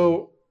 personally.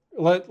 So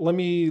let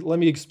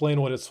me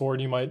explain what it's for,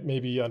 and you might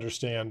maybe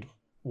understand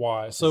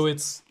why. So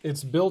it's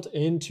built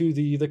into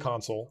the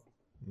console.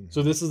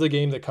 So this is the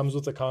game that comes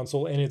with the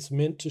console, and it's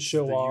meant to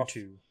show off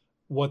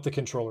what the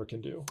controller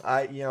can do.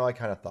 I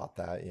kind of thought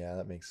that. Yeah,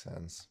 that makes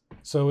sense.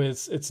 So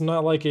it's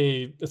not like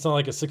a $60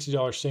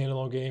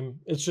 standalone game.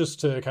 It's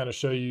just to kind of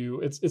show you.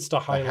 It's to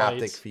highlight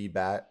haptic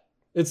feedback.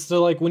 It's to,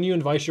 like, when you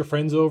invite your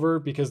friends over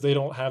because they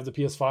don't have the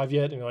PS5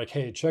 yet, and you're like,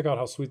 hey, check out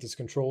how sweet this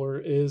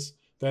controller is.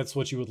 That's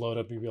what you would load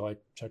up and be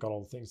like, check out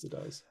all the things it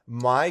does.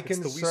 My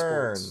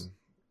concern.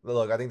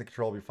 Look, I think the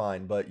control will be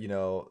fine, but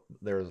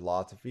there's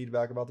lots of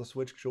feedback about the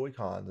Switch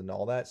Joy-Cons and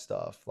all that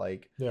stuff.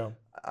 Like,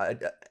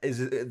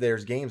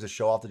 there's games that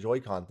show off the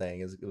Joy-Con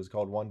thing. It was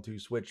called 1-2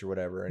 Switch or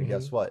whatever, and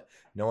guess what?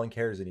 No one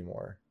cares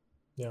anymore.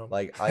 Yeah.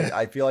 Like,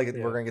 I feel like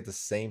we're gonna get the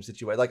same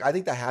situation. Like, I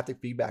think the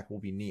haptic feedback will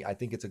be neat. I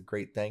think it's a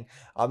great thing.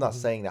 I'm not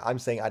saying that. I'm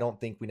saying I don't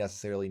think we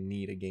necessarily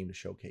need a game to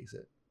showcase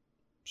it.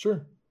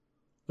 Sure.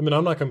 I mean,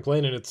 I'm not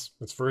complaining. It's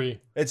free.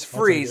 It's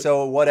free,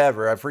 so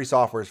whatever. Free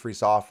software is free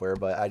software,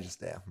 but I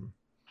just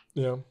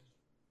Yeah.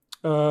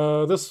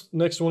 This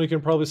next one you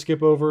can probably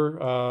skip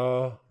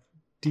over.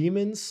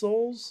 Demon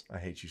Souls. I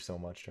hate you so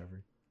much,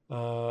 Jeffrey.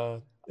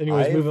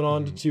 Anyways, moving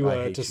on to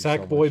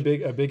Sackboy,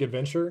 so Big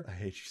Adventure. I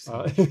hate you so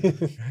much.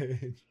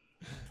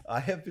 I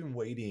have been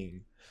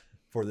waiting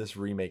for this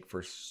remake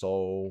for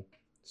so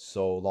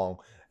long.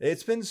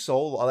 It's been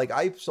so like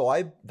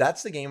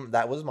that's the game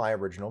that was my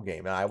original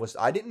game, and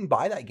I didn't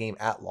buy that game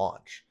at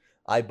launch.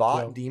 I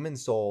bought Demon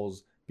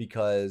Souls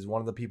because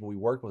one of the people we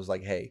worked with was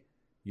like, hey,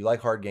 you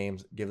like hard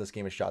games, give this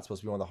game a shot. It's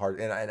supposed to be one of the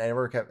hard, and I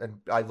never kept, and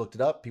I looked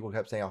it up. People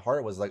kept saying how hard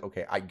it was. Like,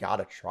 okay, I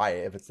gotta try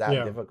it if it's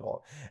that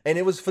difficult. And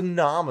it was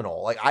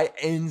phenomenal. Like, I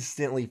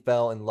instantly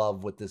fell in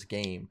love with this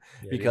game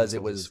because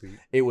it was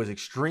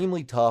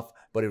extremely tough,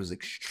 but it was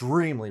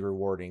extremely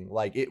rewarding.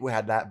 Like, it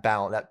had that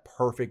balance, that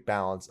perfect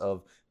balance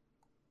of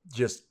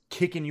just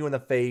kicking you in the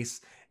face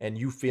and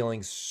you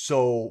feeling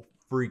so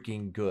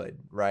freaking good,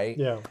 right?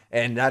 Yeah.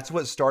 And that's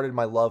what started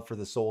my love for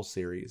the Souls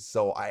series.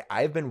 So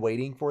I've been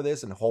waiting for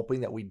this and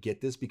hoping that we'd get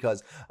this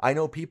because I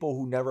know people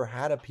who never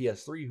had a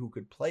PS3 who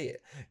could play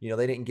it. You know,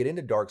 they didn't get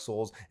into Dark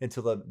Souls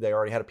until they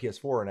already had a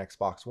PS4 and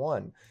Xbox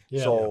One.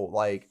 Yeah, so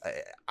like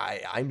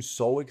I'm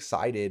so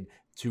excited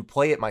to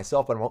play it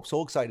myself, but I'm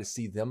so excited to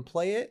see them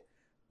play it.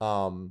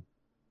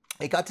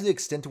 It got to the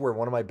extent to where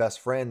one of my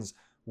best friends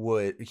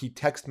he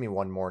texted me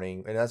one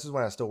morning, and this is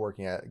when I was still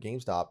working at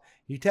GameStop.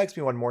 He texted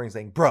me one morning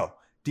saying, bro,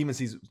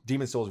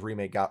 Demon Souls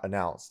remake got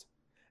announced.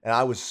 And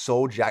I was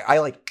so jacked. I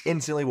like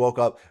instantly woke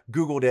up,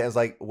 Googled it, and was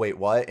like, wait,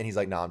 what? And he's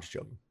like, nah, I'm just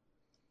joking.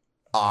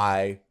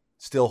 I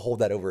still hold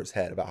that over his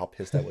head about how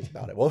pissed I was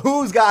about it. Well,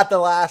 who's got the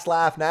last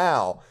laugh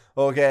now?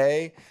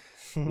 Okay.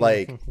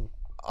 Like,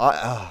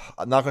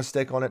 I'm not going to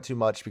stick on it too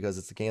much because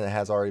it's a game that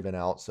has already been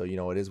out. So, you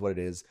know, it is what it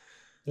is.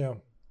 Yeah.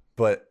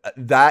 But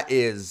that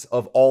is,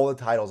 of all the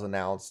titles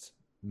announced,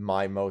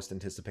 my most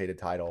anticipated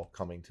title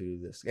coming to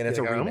this. And it's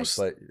a remake,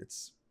 but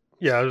it's...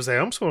 Yeah, I was saying,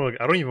 I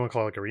don't even want to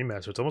call it like a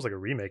remaster. It's almost like a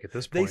remake at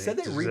this point. They said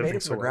they remade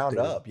it from the ground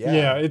up. Yeah,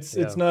 yeah, it's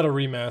not a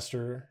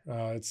remaster.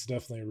 It's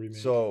definitely a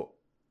remake. So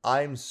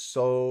I'm just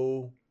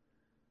so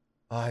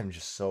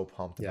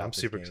pumped. Yeah, I'm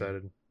super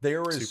excited.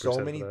 There were so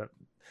many. That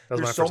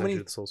was my first entry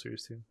to the Soul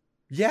series too.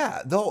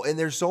 Yeah, though, and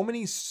there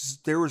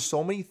were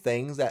so many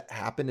things that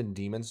happened in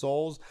Demon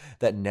Souls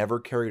that never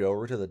carried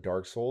over to the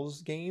Dark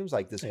Souls games,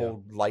 like this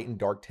whole light and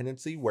dark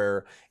tendency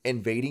where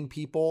invading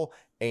people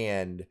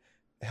and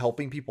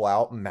helping people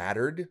out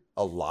mattered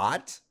a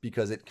lot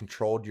because it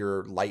controlled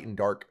your light and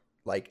dark,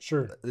 like,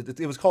 sure,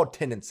 it was called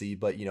tendency,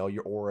 but you know,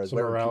 your aura,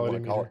 whatever people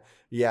want to call it.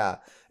 Yeah,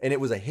 and it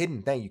was a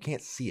hidden thing. You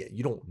can't see it,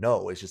 you don't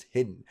know, it's just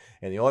hidden,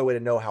 and the only way to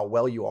know how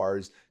well you are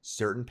is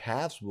certain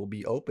paths will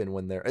be open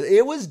when they're...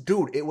 It was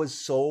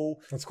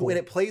so cool. And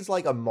it plays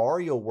like a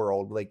Mario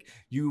world. Like,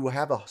 you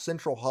have a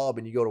central hub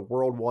and you go to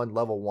world 1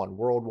 level 1,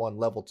 world 1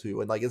 level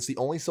 2, and like, it's the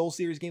only Soul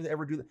series game to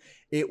ever do that.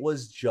 It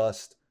was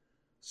just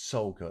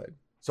so good.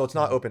 So it's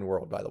not open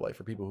world, by the way,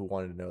 for people who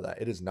wanted to know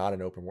that. It is not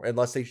an open world,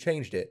 unless they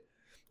changed it.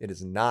 It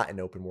is not an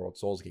open world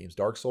Souls game.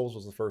 Dark Souls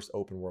was the first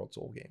open world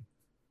Soul game.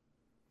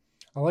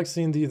 I like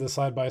seeing the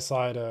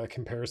side-by-side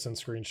comparison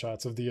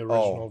screenshots of the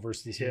original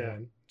versus the new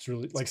one. It's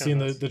really like seeing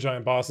nice. the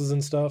giant bosses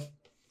and stuff.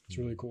 It's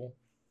really cool.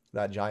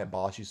 That giant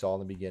boss you saw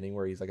in the beginning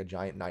where he's like a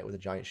giant knight with a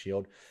giant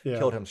shield.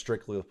 Killed him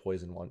strictly with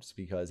poison once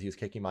because he was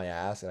kicking my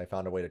ass and I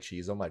found a way to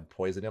cheese him. I'd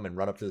poison him and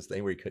run up to this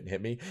thing where he couldn't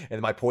hit me.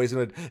 And my poison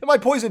would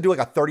do like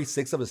a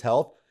 36 of his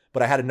health,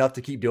 but I had enough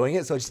to keep doing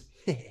it. So I just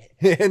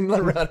and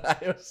run.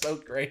 It was so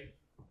great.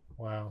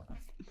 Wow.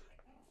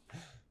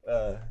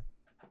 The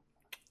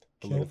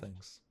little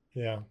things.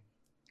 Yeah.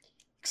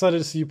 Excited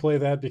to see you play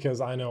that because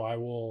I know I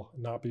will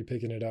not be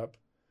picking it up.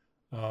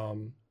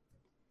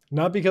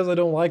 Not because I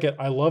don't like it.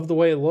 I love the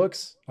way it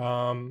looks.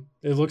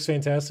 It looks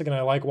fantastic and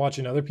I like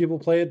watching other people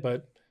play it,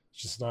 but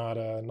it's just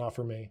not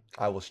for me.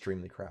 I will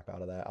stream the crap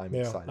out of that. I'm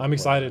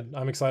excited.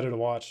 I'm excited to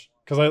watch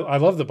because I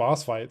love the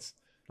boss fights.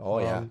 Oh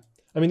yeah.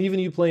 I mean, even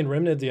you playing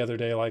Remnant the other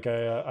day, like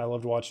I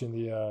loved watching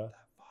the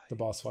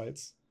boss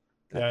fights.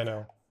 Yeah, I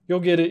know. You'll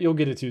get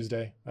it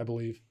Tuesday, I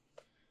believe.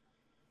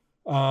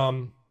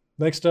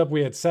 Next up,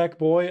 we had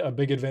Sackboy, A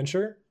Big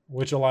Adventure,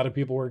 which a lot of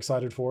people were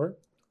excited for.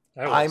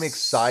 I'm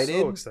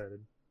excited. So excited.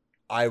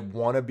 I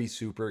want to be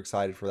super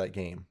excited for that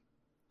game,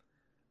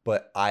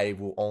 but I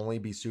will only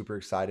be super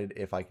excited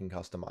if I can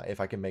customize, if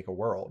I can make a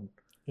world.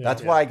 Yeah.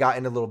 That's why I got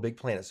into Little Big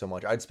Planet so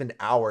much. I'd spend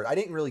hours. I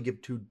didn't really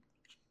give two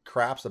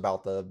craps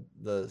about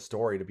the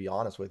story, to be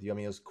honest with you. I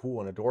mean, it was cool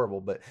and adorable,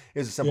 but it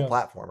was a simple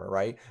platformer,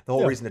 right? The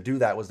whole reason to do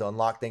that was to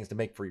unlock things to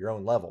make for your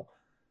own level.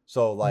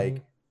 So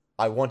like,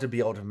 I want to be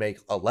able to make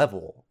a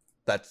level.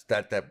 That's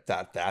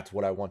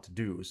what I want to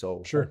do.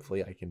 So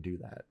hopefully I can do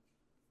that.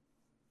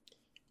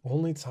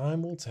 Only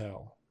time will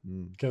tell.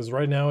 Because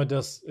right now it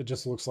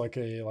just looks like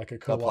a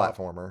co-op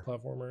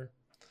platformer.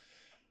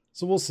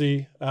 So we'll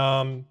see.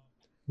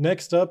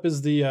 Next up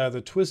is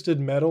the Twisted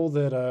Metal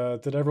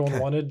that everyone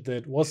wanted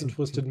that wasn't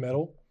Twisted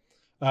Metal.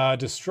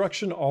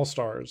 Destruction All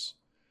Stars.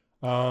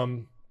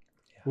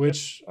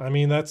 Which I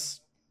mean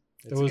it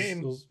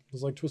was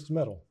like Twisted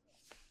Metal.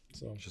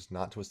 So it's just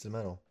not Twisted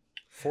Metal.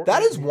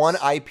 That is one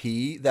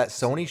IP that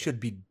Sony should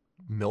be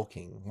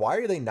milking? Why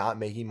are they not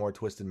making more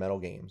Twisted Metal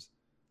games?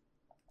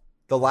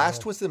 The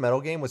last Twisted Metal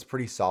game was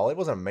pretty solid. It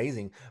wasn't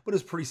amazing, but it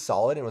was pretty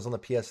solid. It was on the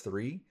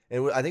PS3.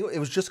 And I think it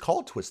was just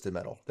called Twisted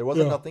Metal. There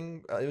wasn't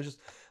nothing. It was just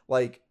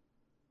like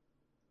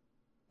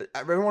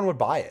everyone would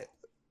buy it.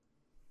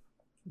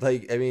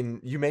 Like, I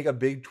mean, you make a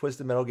big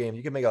Twisted Metal game.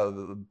 You can make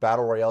a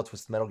Battle Royale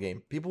Twisted Metal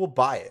game. People will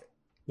buy it.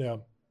 Yeah.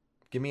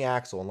 Give me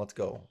Axel and let's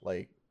go.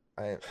 Like,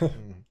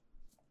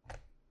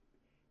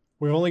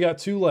 We've only got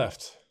 2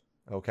 left.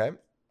 Okay.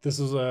 This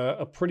is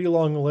a pretty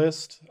long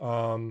list.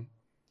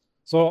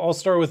 So I'll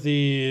start with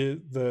the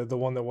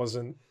one that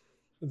wasn't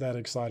that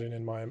exciting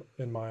in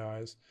my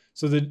eyes.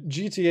 So the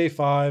GTA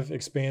 5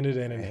 expanded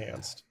and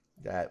enhanced.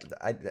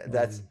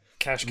 That's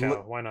cash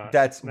cow. Why not?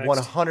 That's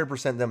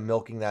 100% them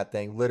milking that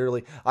thing.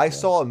 Literally, I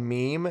saw a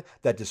meme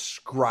that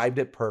described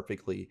it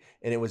perfectly,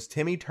 and it was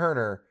Timmy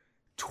Turner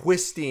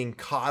twisting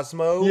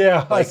Cosmo.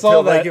 Yeah, I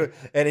saw that.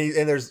 And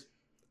there's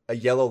a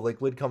yellow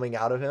liquid coming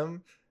out of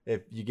him.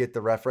 If you get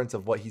the reference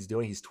of what he's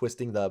doing, he's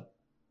twisting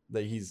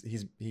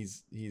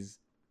he's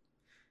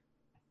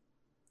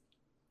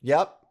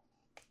Yep.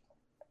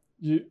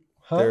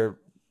 They're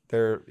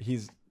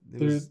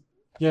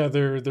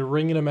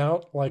wringing him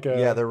out like a.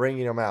 Yeah, they're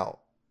wringing him out.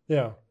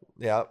 Yeah.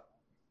 Yep.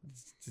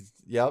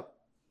 Yep.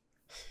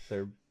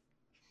 They're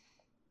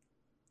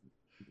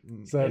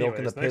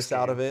milking the piss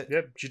out of it.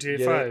 Yep.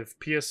 GTA 5,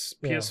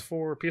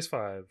 PS4,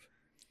 PS5.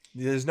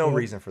 There's no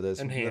reason for this.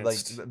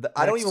 Enhanced. Like,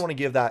 I don't even want to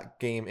give that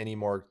game any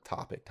more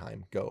topic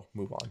time. Go,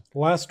 move on.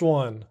 Last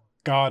one,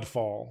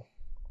 Godfall.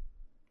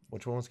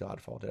 Which one was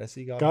Godfall? Did I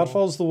see Godfall?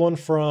 Godfall's the one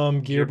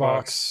from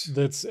Gearbox.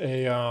 That's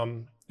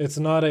it's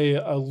not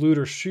a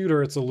looter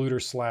shooter, it's a looter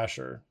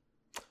slasher.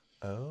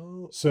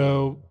 Oh.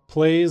 So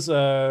plays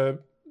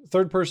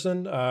third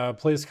person,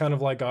 plays kind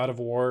of like God of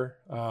War.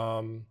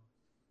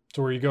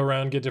 To where you go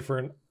around, get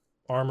different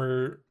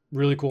armor,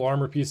 really cool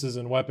armor pieces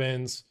and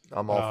weapons.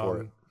 I'm all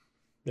for it.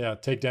 Yeah,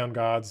 take down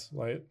gods.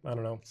 Like, I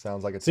don't know.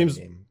 Sounds like it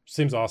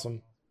seems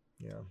awesome.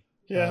 Yeah.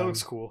 Yeah, it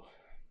looks cool.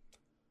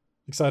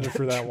 Excited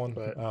for that one.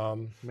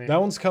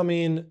 That one's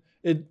coming.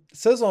 It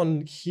says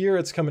on here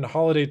it's coming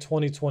holiday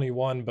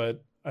 2021,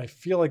 but I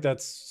feel like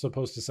that's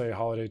supposed to say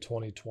holiday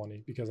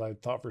 2020 because I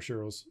thought for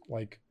sure it was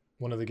like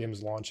one of the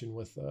games launching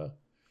with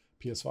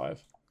PS5.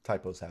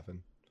 Typos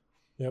happen.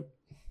 Yep.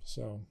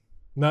 So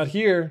not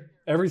here.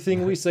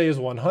 Everything we say is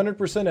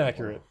 100%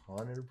 accurate.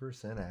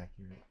 100%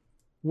 accurate.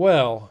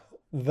 Well,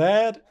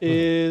 that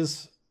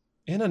is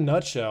in a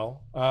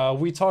nutshell.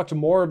 We talked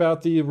more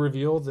about the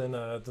reveal than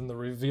the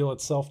reveal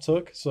itself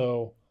took.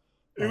 So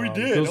we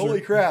did. Holy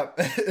crap!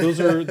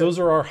 those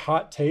are our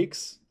hot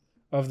takes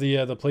of the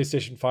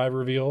PlayStation 5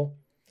 reveal.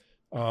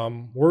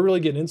 We're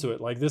really getting into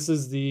it. Like, this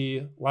is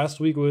last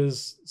week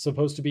was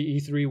supposed to be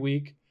E3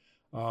 week,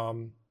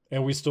 and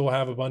we still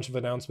have a bunch of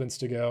announcements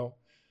to go.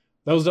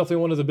 That was definitely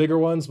one of the bigger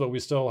ones, but we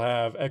still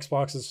have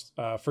Xbox's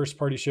first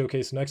party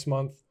showcase next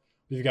month.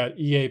 We've got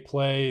EA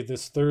Play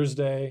this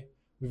Thursday.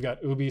 We've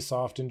got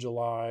Ubisoft in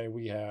July.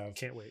 We have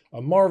Can't wait.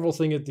 A Marvel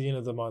thing at the end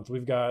of the month.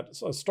 We've got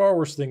a Star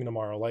Wars thing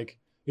tomorrow. Like,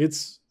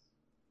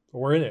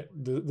 we're in it.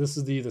 This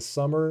is the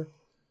summer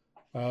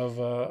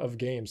of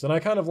games, and I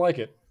kind of like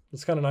it.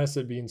 It's kind of nice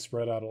it being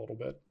spread out a little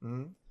bit.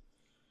 Mm-hmm.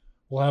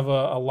 We'll have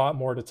a lot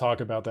more to talk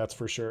about. That's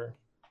for sure.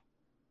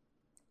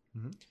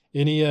 Mm-hmm.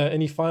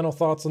 Any final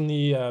thoughts on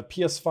the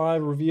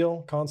PS5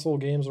 reveal, console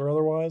games or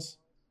otherwise?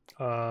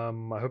 I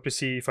hope to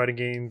see fighting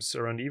games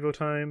around Evo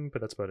time,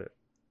 but that's about it.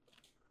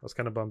 I was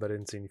kind of bummed I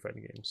didn't see any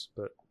fighting games,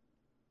 but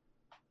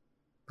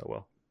oh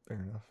well. Fair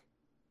enough.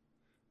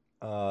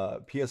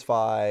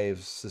 PS5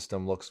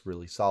 system looks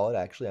really solid.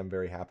 Actually, I'm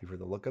very happy for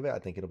the look of it. I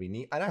think it'll be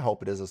neat, and I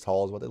hope it is as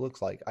tall as what it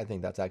looks like. I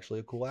think that's actually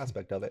a cool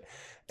aspect of it.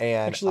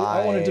 And actually,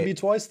 I want it to be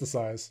twice the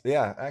size.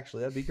 Yeah,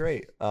 actually, that'd be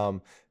great.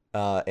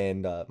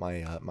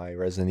 My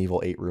Resident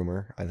Evil 8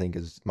 rumor, I think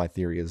my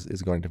theory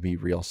is going to be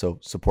real. So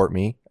support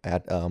me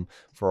at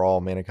For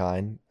All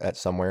Mankind at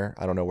somewhere.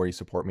 I don't know where you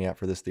support me at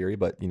for this theory,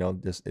 but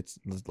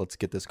let's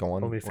get this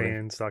going.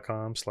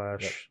 Onlyfans.com/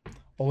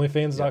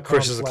 Onlyfans.com/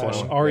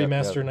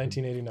 Arimaster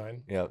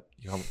 1989. Yeah,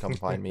 you come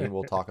find me.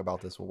 We'll talk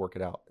about this. We'll work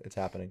it out. It's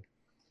happening.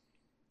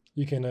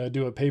 You can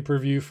do a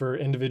pay-per-view for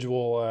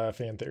individual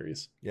fan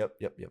theories. Yep.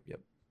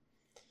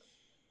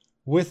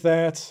 With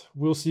that,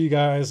 we'll see you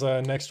guys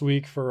next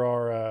week for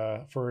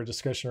our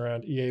discussion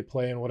around EA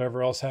Play and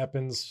whatever else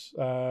happens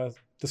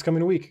this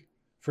coming week.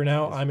 For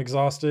now, I'm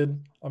exhausted.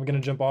 I'm going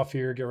to jump off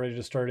here, get ready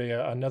to start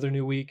another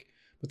new week.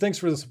 But thanks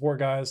for the support,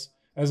 guys.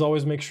 As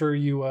always, make sure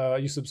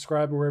you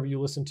subscribe wherever you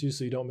listen to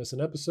so you don't miss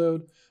an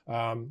episode.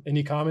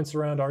 Any comments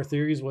around our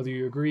theories, whether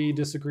you agree,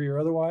 disagree, or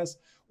otherwise,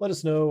 let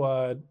us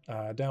know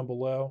down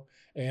below.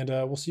 And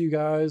we'll see you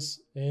guys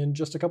in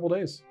just a couple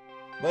days.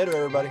 Later,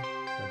 everybody.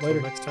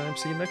 Later. Next time.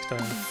 See you next time.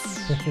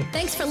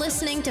 Thanks for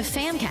listening to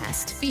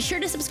Famcast. Be sure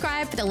to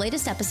subscribe for the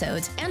latest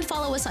episodes and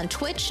follow us on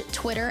Twitch,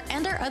 Twitter,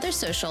 and our other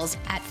socials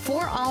at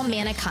For All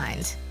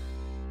Mankind.